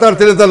ಕಡೆನೂ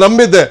ಮಾತಾಡ್ತೀನಿ ಅಂತ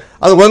ನಂಬಿದ್ದೆ,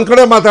 ಅದು ಒಂದ್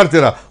ಕಡೆ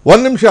ಮಾತಾಡ್ತೀರಾ.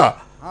 ಒಂದ್ ನಿಮಿಷ,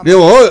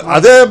 ನೀವು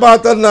ಅದೇ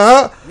ಮಾತನ್ನ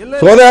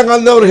ಸೋನಿಯಾ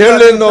ಗಾಂಧಿ ಅವ್ರು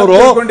ಹೇಳಿದವರು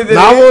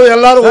ನಾವು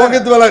ಎಲ್ಲಾರು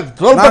ಹೋಗಿದ್ವಲ್ಲ.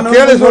 ಸ್ವಲ್ಪ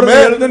ಕೇಳಿ ಸ್ವಾಮಿ,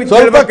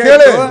 ಸ್ವಲ್ಪ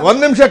ಕೇಳಿ,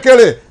 ಒಂದ್ ನಿಮಿಷ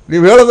ಕೇಳಿ.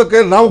 ನೀವ್ ಹೇಳೋದಕ್ಕೆ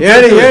ನಾವು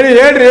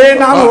ಹೇಳ್ರಿ,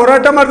 ನಾವು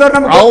ಹೋರಾಟ ಮಾಡಿದವ್ರು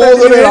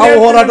ನಾವು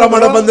ಹೋರಾಟ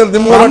ಮಾಡ ಬಂದಿರ,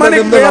 ನಿಮ್ಮ ಹೋರಾಟ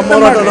ನಿಮ್ದು, ನಮ್ಮ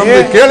ಹೋರಾಟ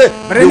ನಮ್ದು. ಕೇಳಿ,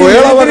 ನೀವು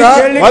ಹೇಳೋವಾಗ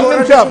ಒಂದ್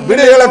ನಿಮಿಷ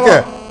ಬಿಡಿ, ಹೇಳಕ್ಕೆ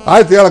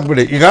ಆಯ್ತು, ಹೇಳಕ್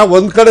ಬಿಡಿ. ಈಗ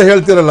ಒಂದ್ ಕಡೆ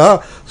ಹೇಳ್ತಿರಲ್ಲ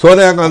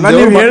ಸೋನಿಯಾ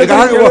ಗಾಂಧಿ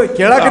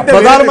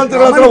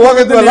ಪ್ರಧಾನಮಂತ್ರಿಗಳ ಹತ್ರ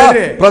ಹೋಗಿದ್ವಲ್ಲ,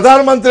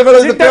 ಪ್ರಧಾನಮಂತ್ರಿಗಳು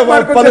ಇದಕ್ಕೆ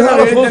ಪರಿಹಾರ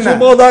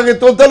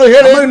ಸೂಚಿಸಬಹುದಾಗಿತ್ತು ಅಂತಲೂ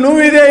ಹೇಳಿ.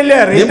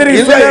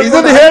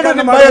 ಇದನ್ನ ಹೇಳಿ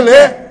ನಿಮ್ಮ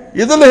ಬಾಯಲ್ಲಿ,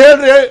 ಇದನ್ನ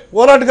ಹೇಳ್ರಿ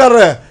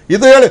ಹೋರಾಟಗಾರ್ರೆ,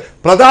 ಇದು ಹೇಳಿ.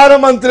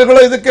 ಪ್ರಧಾನಮಂತ್ರಿಗಳು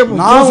ಇದಕ್ಕೆ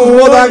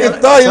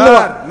ಸೂಚಿಸಬಹುದಾಗಿತ್ತ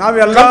ಇಲ್ವಾ?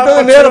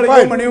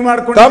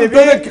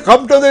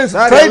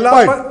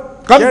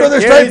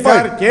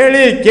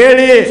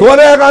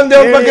 ಸೋನಿಯಾ ಗಾಂಧಿ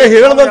ಅವ್ರ ಬಗ್ಗೆ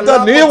ಹೇಳಿದಂತ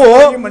ನೀವು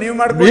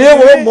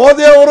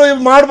ಮೋದಿ ಅವರು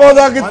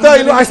ಮಾಡಬಹುದಾಗಿತ್ತ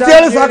ಇಲ್ವಾ? ಅಷ್ಟೇ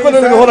ಹೇಳಿ ಸಾಕು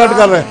ನನಗೆ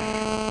ಹೋರಾಟಗಾರ್ರೆ.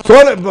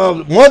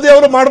 ಮೋದಿ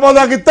ಅವರು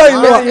ಮಾಡಬಹುದಾಗಿತ್ತ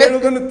ಇಲ್ವಾ?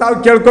 ತಾವು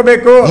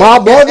ಕೇಳ್ಕೋಬೇಕು.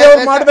 ಮೋದಿ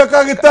ಅವರು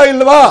ಮಾಡ್ಬೇಕಾಗಿತ್ತ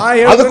ಇಲ್ವಾ?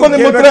 ಅದಕ್ಕೂ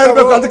ನಿಮ್ ಉತ್ತರ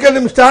ಇರ್ಬೇಕು. ಅದಕ್ಕೆ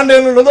ನಿಮ್ ಸ್ಟ್ಯಾಂಡ್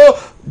ಏನು ಅನ್ನೋದು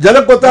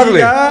ಜನಕ್ಕೆ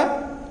ಗೊತ್ತಾಗ್ಲಿ.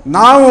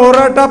 ನಾವು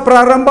ಹೋರಾಟ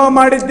ಪ್ರಾರಂಭ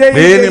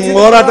ಮಾಡಿದ್ದೇವೆ. ನಿಮ್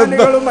ಹೋರಾಟ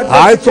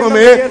ಆಯ್ತು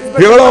ಸ್ವಾಮಿ,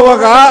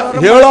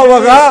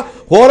 ಹೇಳೋವಾಗ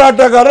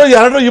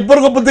ಹೋರಾಟಗಾರರು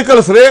ಇಬ್ಬರಿಗೂ ಬುದ್ಧಿ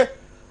ಕಲಿಸ್ರಿ.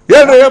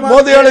 ಹೇಳ್ರಿ,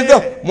 ಮೋದಿ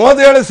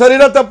ಹೇಳಿ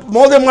ಸರಿನಾ ತಪ್ಪು,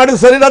 ಮೋದಿ ಮಾಡಿದ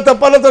ಸರಿನಾ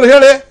ತಪ್ಪಲ್ಲ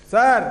ಹೇಳಿ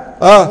ಸರ್.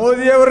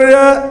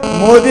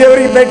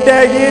 ಮೋದಿಯವರಿಗೆ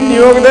ಭೇಟಿಯಾಗಿ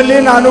ನಿಯೋಗದಲ್ಲಿ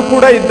ನಾನು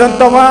ಕೂಡ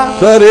ಇದ್ದಂತವ.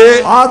 ಸರಿ,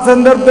 ಆ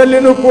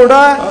ಸಂದರ್ಭದಲ್ಲಿನೂ ಕೂಡ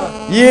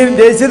ಈ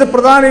ದೇಶದ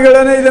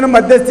ಪ್ರಧಾನಿಗಳನ್ನ ಇದನ್ನ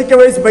ಮಧ್ಯಸ್ಥಿಕೆ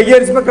ವಹಿಸಿ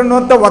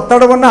ಬಗೆಹರಿಸಬೇಕನ್ನುವಂತ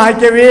ಒತ್ತಡವನ್ನ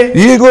ಹಾಕೇವಿ.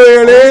 ಈಗ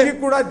ಹೇಳಿ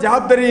ಕೂಡ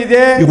ಜವಾಬ್ದಾರಿ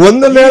ಇದೆ.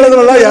 ಒಂದಲ್ಲಿ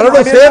ಹೇಳಿದ್ರಲ್ಲ, ಎರಡು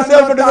ಸೇರ್ಸಿ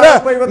ಹೇಳ್ಬಿಟ್ಟಿದ್ರೆ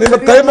ನಿಮ್ಮ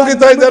ಕೈ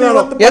ಮುಗಿತಾ ಇದ್ದೆ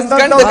ನಾನು.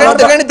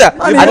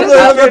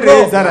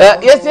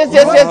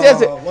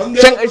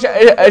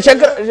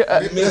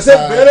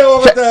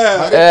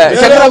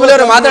 ಶಂಕರಮೂಲಿ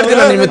ಮಾತಾಡ್ತೀನಿ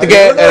ನಾನು ನಿಮ್ಮ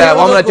ಜೊತೆಗೆ,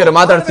 ವಾಮನಾಚಾರ್ಯ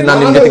ಮಾತಾಡ್ತೀನಿ ನಾನು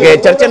ನಿಮ್ಮ ಜೊತೆಗೆ.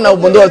 ಚರ್ಚೆ ನಾವು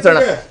ಮುಂದುವರಿಸೋಣ.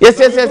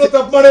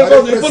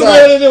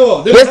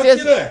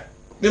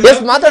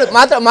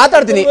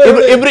 ಮಾತಾಡ್ತೀನಿ,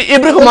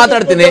 ಇಬ್ರಿಗೂ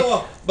ಮಾತಾಡ್ತೀನಿ.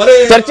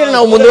 ಚರ್ಚೆ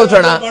ನಾವು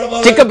ಮುಂದುವರಿಸೋಣ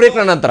ಚಿಕ್ಕ ಬ್ರೇಕ್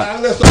ನಂತರ.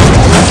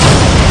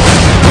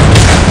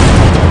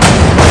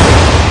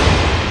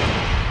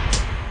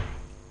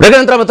 ಬ್ರೇಕ್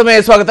ನಂತರ ಮತ್ತೊಮ್ಮೆ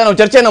ಸ್ವಾಗತ. ನಾವು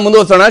ಚರ್ಚೆಯನ್ನು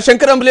ಮುಂದುವರಿಸೋಣ.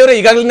 ಶಂಕರಮೂಲಿ ಅವರೇ,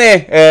 ಈಗಾಗಲೇ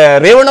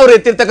ರೇವಣ್ಣ ಅವರು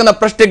ಎತ್ತಿರ್ತಕ್ಕಂಥ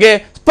ಪ್ರಶ್ನೆಗೆ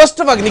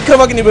ಸ್ಪಷ್ಟವಾಗಿ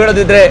ನಿಖರವಾಗಿ ನೀವು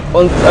ಹೇಳೋದಿದ್ರೆ,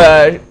 ಒಂದು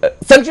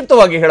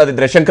ಸಂಕ್ಷಿಪ್ತವಾಗಿ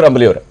ಹೇಳೋದಿದ್ರೆ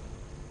ಶಂಕರಮೂಲಿ ಅವರೇ.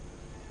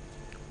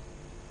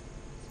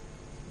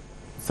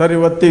 ಸರ್,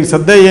 ಇವತ್ತಿಗೆ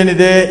ಸದ್ಯ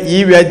ಏನಿದೆ, ಈ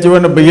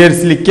ವ್ಯಾಜ್ಯವನ್ನು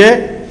ಬಗೆಹರಿಸಲಿಕ್ಕೆ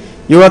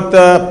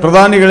ಇವತ್ತು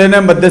ಪ್ರಧಾನಿಗಳೇನೆ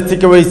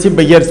ಮಧ್ಯಸ್ಥಿಕೆ ವಹಿಸಿ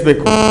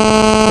ಬಗೆಹರಿಸಬೇಕು.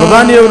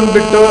 ಪ್ರಧಾನಿಯವ್ರನ್ನ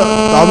ಬಿಟ್ಟು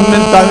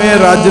ತಾವೇ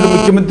ರಾಜ್ಯದ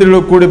ಮುಖ್ಯಮಂತ್ರಿಗಳು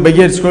ಕೂಡಿ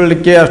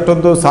ಬಗೆಹರಿಸಿಕೊಳ್ಳಲಿಕ್ಕೆ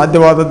ಅಷ್ಟೊಂದು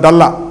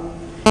ಸಾಧ್ಯವಾದದ್ದಲ್ಲ.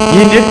 ಈ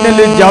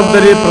ನಿಟ್ಟಿನಲ್ಲಿ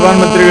ಜವಾಬ್ದಾರಿ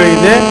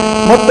ಪ್ರಧಾನಮಂತ್ರಿಗಳಿಗಿದೆ.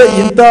 ಮತ್ತು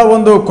ಇಂಥ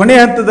ಒಂದು ಕೊನೆ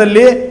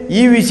ಹಂತದಲ್ಲಿ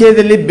ಈ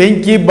ವಿಷಯದಲ್ಲಿ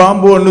ಬೆಂಕಿ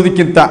ಬಾಂಬು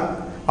ಅನ್ನೋದಕ್ಕಿಂತ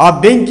ಆ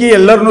ಬೆಂಕಿ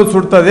ಎಲ್ಲರನ್ನೂ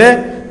ಸುಡ್ತದೆ.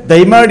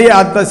 ದಯಮಾಡಿ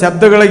ಅಂಥ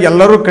ಶಬ್ದಗಳಿಗೆ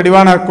ಎಲ್ಲರೂ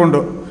ಕಡಿವಾಣ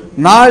ಹಾಕ್ಕೊಂಡು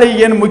ನಾಳೆ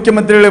ಏನು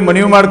ಮುಖ್ಯಮಂತ್ರಿಗಳಿಗೆ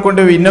ಮನವಿ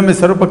ಮಾಡಿಕೊಂಡೇವೆ, ಇನ್ನೊಮ್ಮೆ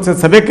ಸರ್ವಪಕ್ಷ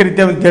ಸಭೆ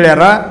ಕರಿತೇವೆ ಅಂತ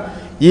ಹೇಳ್ಯಾರ.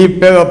 ಈ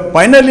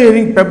ಫೈನಲ್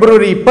ಹಿಯರಿಂಗ್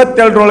ಫೆಬ್ರವರಿ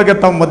 22ರೊಳಗೆ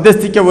ತಾವು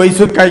ಮಧ್ಯಸ್ಥಿಕೆ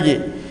ವಹಿಸೋದಕ್ಕಾಗಿ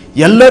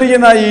ಎಲ್ಲರಿಗೆ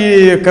ನಾ ಈ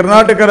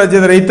ಕರ್ನಾಟಕ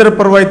ರಾಜ್ಯದ ರೈತರ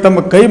ಪರವಾಗಿ ತಮ್ಮ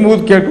ಕೈ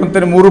ಮುಗಿದು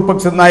ಕೇಳ್ಕೊಂತೇನೆ. ಮೂರು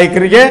ಪಕ್ಷದ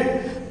ನಾಯಕರಿಗೆ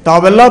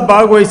ತಾವೆಲ್ಲ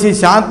ಭಾಗವಹಿಸಿ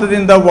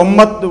ಶಾಂತದಿಂದ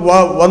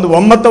ಒಂದು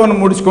ಒಮ್ಮತವನ್ನು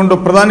ಮೂಡಿಸಿಕೊಂಡು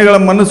ಪ್ರಧಾನಿಗಳ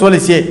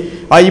ಮನಸ್ಸೊಲಿಸಿ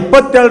ಆ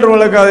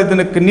 22ರೊಳಗೆ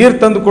ಇದಕ್ಕೆ ನೀರು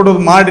ತಂದು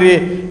ಕೊಡೋದು ಮಾಡ್ರಿ,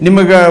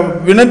 ನಿಮಗೆ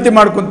ವಿನಂತಿ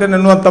ಮಾಡ್ಕೊಂತೇನೆ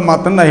ಅನ್ನುವಂಥ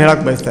ಮಾತನ್ನ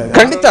ಹೇಳಕ್ ಬಯಸ್ತಾ ಇದ್ದಾರೆ.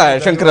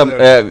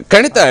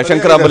 ಖಂಡಿತ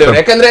ಶಂಕರಮೂಲಿ ಅವರು,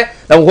 ಯಾಕಂದ್ರೆ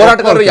ನಾವು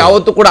ಹೋರಾಟಗಾರರು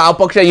ಯಾವತ್ತೂ ಕೂಡ ಆ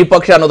ಪಕ್ಷ ಈ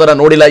ಪಕ್ಷ ಅನ್ನೋದನ್ನ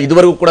ನೋಡಿಲ್ಲ,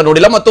 ಇದುವರೆಗೂ ಕೂಡ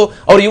ನೋಡಿಲ್ಲ. ಮತ್ತು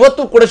ಅವ್ರು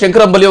ಇವತ್ತು ಕೂಡ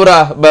ಶಂಕರಮೂಲಿ ಅವರ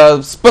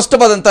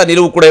ಸ್ಪಷ್ಟವಾದಂತಹ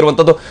ನಿಲುವು ಕೂಡ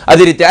ಇರುವಂತದ್ದು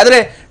ಅದೇ ರೀತಿ. ಆದ್ರೆ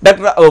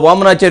ಡಾಕ್ಟರ್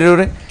ವಾಮನಾಚಾರ್ಯ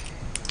ಅವರೇ,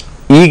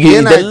 ಈಗ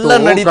ಇದೆಲ್ಲ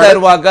ನಡೀತಾ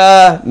ಇರುವಾಗ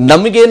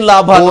ನಮಗೇನ್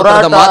ಲಾಭ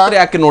ಮಾತ್ರ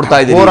ಯಾಕೆ ನೋಡ್ತಾ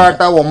ಇದ್ದೀವಿ?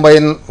 ಹೋರಾಟ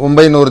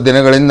 900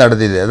 ದಿನಗಳಿಂದ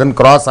ನಡೆದಿದೆ, ಅದನ್ನು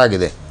ಕ್ರಾಸ್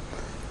ಆಗಿದೆ.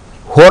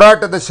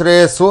 ಹೋರಾಟದ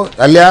ಶ್ರೇಯಸ್ಸು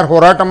ಅಲ್ಲಿ ಯಾರು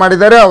ಹೋರಾಟ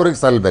ಮಾಡಿದ್ದಾರೆ ಅವ್ರಿಗೆ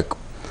ಸಲ್ಲಬೇಕು.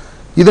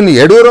 ಇದನ್ನು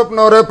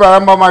ಯಡಿಯೂರಪ್ಪನವರೇ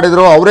ಪ್ರಾರಂಭ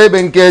ಮಾಡಿದ್ರು, ಅವರೇ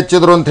ಬೆಂಕಿ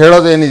ಹಚ್ಚಿದ್ರು ಅಂತ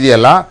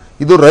ಹೇಳೋದೇನಿದೆಯಲ್ಲ,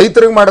 ಇದು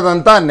ರೈತರಿಗೆ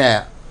ಮಾಡಿದಂಥ ಅನ್ಯಾಯ.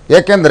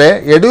 ಯಾಕೆಂದರೆ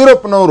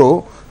ಯಡಿಯೂರಪ್ಪನವರು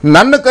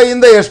ನನ್ನ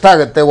ಕೈಯಿಂದ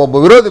ಎಷ್ಟಾಗುತ್ತೆ ಒಬ್ಬ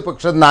ವಿರೋಧಿ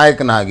ಪಕ್ಷದ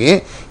ನಾಯಕನಾಗಿ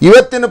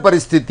ಇವತ್ತಿನ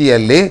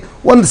ಪರಿಸ್ಥಿತಿಯಲ್ಲಿ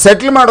ಒಂದು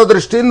ಸೆಟ್ಲ್ ಮಾಡೋ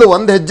ದೃಷ್ಟಿಯಿಂದ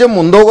ಒಂದು ಹೆಜ್ಜೆ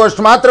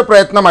ಮುಂದೋಗುವಷ್ಟು ಮಾತ್ರ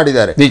ಪ್ರಯತ್ನ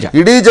ಮಾಡಿದ್ದಾರೆ.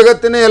 ಇಡೀ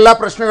ಜಗತ್ತಿನ ಎಲ್ಲ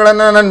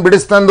ಪ್ರಶ್ನೆಗಳನ್ನು ನಾನು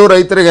ಬಿಡಿಸ್ತಂದು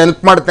ರೈತರಿಗೆ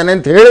ಹೆಲ್ಪ್ ಮಾಡ್ತೇನೆ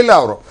ಅಂತ ಹೇಳಿಲ್ಲ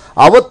ಅವರು.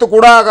 ಅವತ್ತು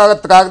ಕೂಡ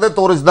ಆಗದೆ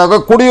ತೋರಿಸಿದಾಗ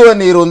ಕುಡಿಯುವ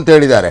ನೀರು ಅಂತ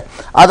ಹೇಳಿದ್ದಾರೆ.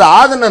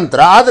 ಅದಾದ ನಂತರ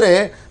ಆದರೆ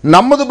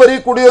ನಮ್ಮದು ಬರೀ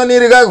ಕುಡಿಯುವ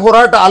ನೀರಿಗಾಗಿ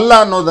ಹೋರಾಟ ಅಲ್ಲ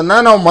ಅನ್ನೋದನ್ನು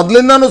ನಾವು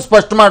ಮೊದಲಿಂದನೂ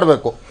ಸ್ಪಷ್ಟ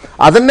ಮಾಡಬೇಕು.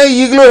 ಅದನ್ನೇ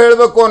ಈಗಲೂ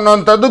ಹೇಳಬೇಕು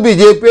ಅನ್ನೋವಂಥದ್ದು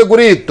BJPಯ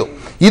ಗುರಿ ಇತ್ತು.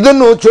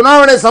 ಇದನ್ನು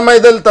ಚುನಾವಣೆ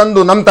ಸಮಯದಲ್ಲಿ ತಂದು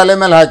ನಮ್ಮ ತಲೆ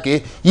ಮೇಲೆ ಹಾಕಿ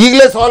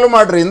ಈಗಲೇ ಸಾಲ್ವ್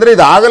ಮಾಡ್ರಿ ಅಂದರೆ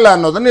ಇದು ಆಗಲ್ಲ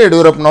ಅನ್ನೋದನ್ನು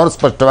ಯಡಿಯೂರಪ್ಪನವರು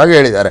ಸ್ಪಷ್ಟವಾಗಿ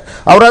ಹೇಳಿದ್ದಾರೆ.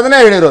 ಅವ್ರು ಅದನ್ನೇ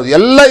ಹೇಳಿರೋದು,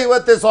 ಎಲ್ಲ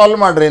ಇವತ್ತೇ ಸಾಲ್ವ್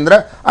ಮಾಡ್ರಿ ಅಂದರೆ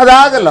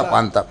ಅದಾಗಲ್ಲಪ್ಪ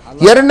ಅಂತ.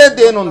 ಎರಡನೇದು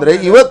ಏನು ಅಂದರೆ,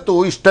 ಇವತ್ತು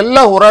ಇಷ್ಟೆಲ್ಲ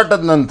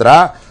ಹೋರಾಟದ ನಂತರ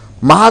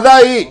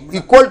ಮಹದಾಯಿ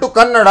 =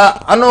 ಕನ್ನಡ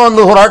ಅನ್ನೋ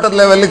ಒಂದು ಹೋರಾಟದ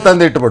ಲೆವೆಲ್ಗೆ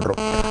ತಂದು ಇಟ್ಬಿಟ್ರು.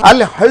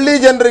 ಅಲ್ಲಿ ಹಳ್ಳಿ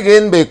ಜನರಿಗೆ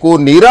ಏನು ಬೇಕು,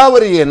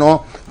 ನೀರಾವರಿ ಏನು,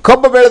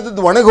 ಕಬ್ಬು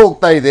ಬೆಳೆದದ್ದು ಒಣಗಿ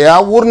ಹೋಗ್ತಾ ಇದೆ, ಆ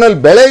ಊರಿನಲ್ಲಿ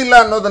ಬೆಳೆ ಇಲ್ಲ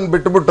ಅನ್ನೋದನ್ನು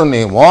ಬಿಟ್ಟುಬಿಟ್ಟು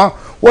ನೀವು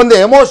ಒಂದು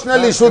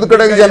ಎಮೋಷನಲ್ ಇಶ್ಯೂದ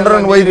ಕಡೆಗೆ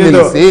ಜನರನ್ನು ಒಯ್ದು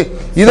ನಿಲ್ಲಿಸಿ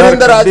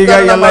ಇದರಿಂದ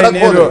ರಾಜಕಾರಣ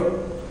ಮಾಡಕ್ಕೆ ಹೋದ್ರು.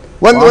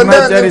 ಒಂದೇ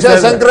ನಿಮಿಷ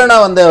ಶಂಕರಣ್ಣ,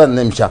 ಒಂದೇ ಒಂದು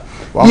ನಿಮಿಷ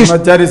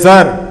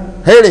ಸರ್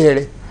ಹೇಳಿ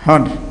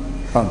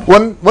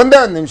ಒಂದೇ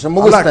ಒಂದು ನಿಮಿಷ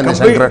ಮುಗಿಸ್ತೇನೆ.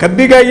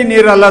 ಕಬ್ಬಿಗಾಗಿ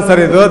ನೀರಲ್ಲ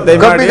ಸರ್, ಇದು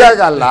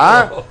ಕಬ್ಬಿಗಾಗಿ ಅಲ್ಲ,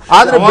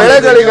 ಆದ್ರೆ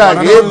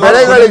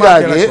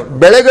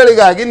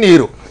ಬೆಳೆಗಳಿಗಾಗಿ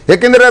ನೀರು.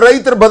 ಯಾಕೆಂದ್ರೆ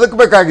ರೈತರು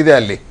ಬದುಕಬೇಕಾಗಿದೆ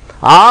ಅಲ್ಲಿ.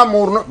 ಆ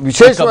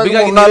ವಿಶೇಷವಾಗಿ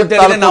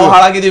ನಾವು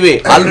ಹಾಳಾಗಿದ್ದೀವಿ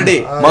ಆಲ್ರೆಡಿ.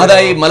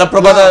 ಮಹದಾಯಿ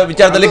ಮಲಪ್ರಭಾದ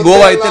ವಿಚಾರದಲ್ಲಿ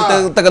ಗೋವಾ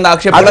ಎತ್ತಿರ್ತಕ್ಕಂಥ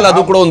ಆಕ್ಷೇಪಗಳಲ್ಲಿ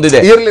ಅದು ಕೂಡ ಒಂದಿದೆ.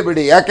 ಇರ್ಲಿ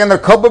ಬಿಡಿ, ಯಾಕೆಂದ್ರೆ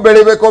ಕಬ್ಬು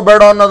ಬೆಳಿಬೇಕೋ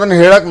ಬೇಡ ಅನ್ನೋದನ್ನ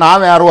ಹೇಳಕ್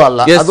ನಾವ್ ಯಾರು ಅಲ್ಲ,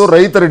 ಅದು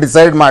ರೈತರು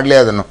ಡಿಸೈಡ್ ಮಾಡ್ಲಿ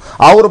ಅದನ್ನು.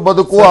 ಅವ್ರ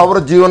ಬದುಕು ಅವ್ರ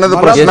ಜೀವನದ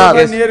ಪ್ರಶ್ನೆ.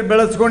 ನೀರು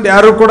ಬೆಳೆಸ್ಕೊಂಡು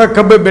ಯಾರು ಕೂಡ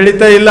ಕಬ್ಬು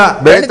ಬೆಳೀತಾ ಇಲ್ಲ.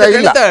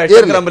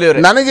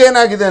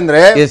 ನನಗೇನಾಗಿದೆ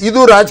ಅಂದ್ರೆ ಇದು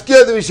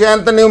ರಾಜಕೀಯದ ವಿಷಯ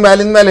ಅಂತ ನೀವು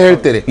ಮೇಲಿಂದ ಮೇಲೆ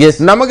ಹೇಳ್ತೀರಿ.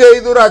 ನಮಗೆ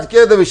ಇದು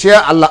ರಾಜಕೀಯದ ವಿಷಯ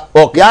ಅಲ್ಲ.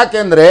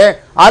 ಯಾಕೆಂದ್ರೆ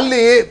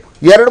ಅಲ್ಲಿ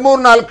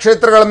 2-3-4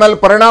 ಕ್ಷೇತ್ರಗಳ ಮೇಲೆ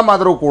ಪರಿಣಾಮ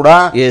ಆದ್ರೂ ಕೂಡ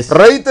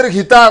ರೈತರಿಗೆ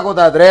ಹಿತ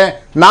ಆಗೋದಾದ್ರೆ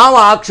ನಾವು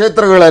ಆ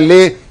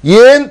ಕ್ಷೇತ್ರಗಳಲ್ಲಿ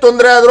ಏನ್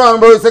ತೊಂದರೆ ಆದ್ರೂ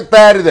ಅನುಭವಿಸಕ್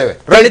ತಯಾರಿದ್ದೇವೆ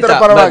ರೈತರ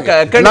ಪರವಾಗಿ.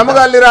 ನಮಗ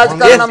ಅಲ್ಲಿ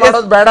ರಾಜಕಾರಣ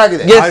ಮಾಡೋದು ಬೇಡ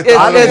ಆಗಿದೆ.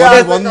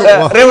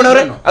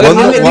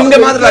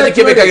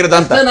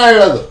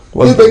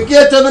 ಬೆಂಕಿ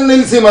ಹಚ್ಚೋದನ್ನ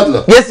ನಿಲ್ಸಿ ಮೊದಲು.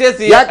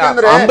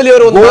 ಯಾಕಂದ್ರೆ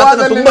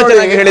ತುಂಬಾ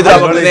ಚೆನ್ನಾಗಿ ಹೇಳಿದ್ರು,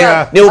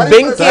 ನೀವು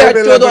ಬೆಂಕಿ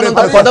ಹಚ್ಚೋದು ಅನ್ನೋ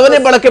ಪದವನ್ನೇ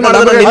ಬಳಕೆ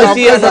ಮಾಡೋದನ್ನ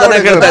ನಿಲ್ಲಿಸಿ ಅಂತ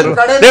ಹೇಳ್ತಾ ಇದ್ರು.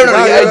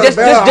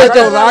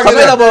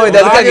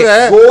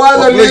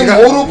 ಗೋವಾದಲ್ಲಿ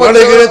 3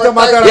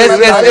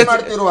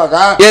 ಮಾಡ್ತಿರುವಾಗ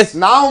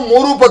ನಾವು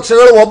 3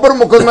 ಪಕ್ಷಗಳು ಒಬ್ಬರ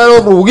ಮುಖದ ಮೇಲೆ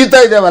ಒಬ್ರು ಉಗಿತಾ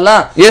ಇದ್ದೇವಲ್ಲ,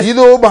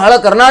 ಇದು ಬಹಳ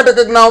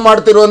ಕರ್ನಾಟಕಕ್ಕೆ ನಾವು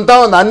ಮಾಡ್ತಿರುವಂತ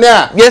ಒಂದು ಅನ್ಯಾಯ.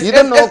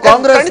 ಇದನ್ನು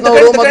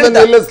ಕಾಂಗ್ರೆಸ್ನವರು ಮೊದಲು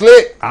ನಿಲ್ಲಿಸ್ಲಿ.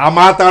 ಆ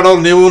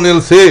ಮಾತಾಡೋರು ನೀವು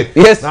ನಿಲ್ಸಿ.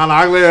 ನಾನು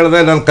ಆಗ್ಲೇ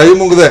ಹೇಳಿದೆ, ನಾನು ಕೈ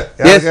ಮುಗಿದೆ.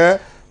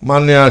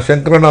 ಮಾನ್ಯ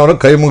ಶಂಕರಣ್ಣ ಅವರು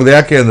ಕೈ ಮುಗಿದೆ.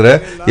 ಯಾಕೆ ಅಂದ್ರೆ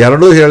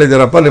ಎರಡೂ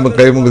ಹೇಳಿದಿರಪ್ಪ ನಿಮಗೆ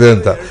ಕೈ ಮುಗಿದೆ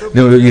ಅಂತ.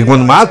 ನೀವು ಈಗ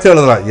ಒಂದು ಮಾತು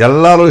ಹೇಳಿದ್ರ,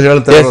 ಎಲ್ಲರೂ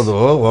ಹೇಳ್ತಾ ಇರೋದು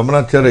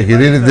ವಮನಾಚಾರ್ಯ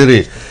ಹಿರಿಯರಿದ್ದೀರಿ,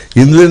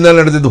 ಹಿಂದಿನಿಂದ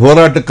ನಡೆದಿದ್ದು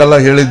ಹೋರಾಟಕ್ಕೆಲ್ಲ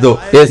ಹೇಳಿದ್ದು.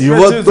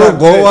 ಇವತ್ತು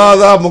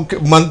ಗೋವಾದ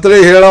ಮುಖ್ಯಮಂತ್ರಿ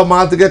ಹೇಳೋ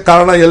ಮಾತಿಗೆ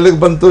ಕಾರಣ ಎಲ್ಲಿಗೆ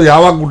ಬಂತು,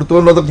 ಯಾವಾಗ ಬಿಡ್ತು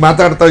ಅನ್ನೋದಕ್ಕೆ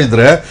ಮಾತಾಡ್ತಾ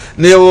ಇದ್ರೆ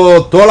ನೀವು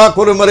ತೋಳ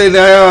ಕುರಿಮರಿ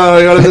ನ್ಯಾಯ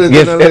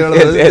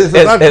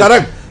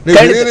ಕರೆಕ್ಟ್, ನೀವು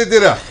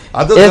ಹಿರಿಯರಿದ್ದೀರಾ,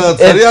 ಅದು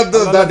ಸರಿಯಾದ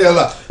ದಾಟಿ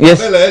ಅಲ್ಲ.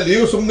 ಆಮೇಲೆ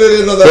ನೀವು ಸುಮ್ಮನೆ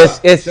ಅನ್ನೋದಲ್ಲ,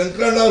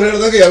 ಶಂಕರಣ್ಣ ಅವ್ರು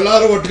ಹೇಳಿದಾಗ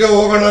ಎಲ್ಲಾರು ಒಟ್ಟಿಗೆ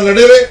ಹೋಗೋಣ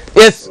ನಡೀರಿ.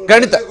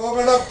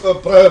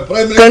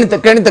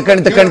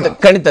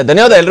 ಖಂಡಿತ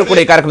ಧನ್ಯವಾದ. ಎಲ್ಲರೂ ಕೂಡ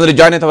ಈ ಕಾರ್ಯಕ್ರಮದಲ್ಲಿ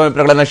ಜಾಯ್ನ್ ಆಗಿ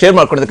ಶೇರ್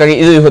ಮಾಡ್ಕೊಳ್ಳೋದಕ್ಕಾಗಿ.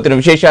 ಇದು ಇವತ್ತಿನ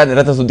ವಿಶೇಷ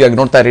ನಿರತ ಸುದ್ದಿಯಾಗಿ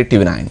ನೋಡ್ತಾ ಇರಿ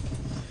TV9.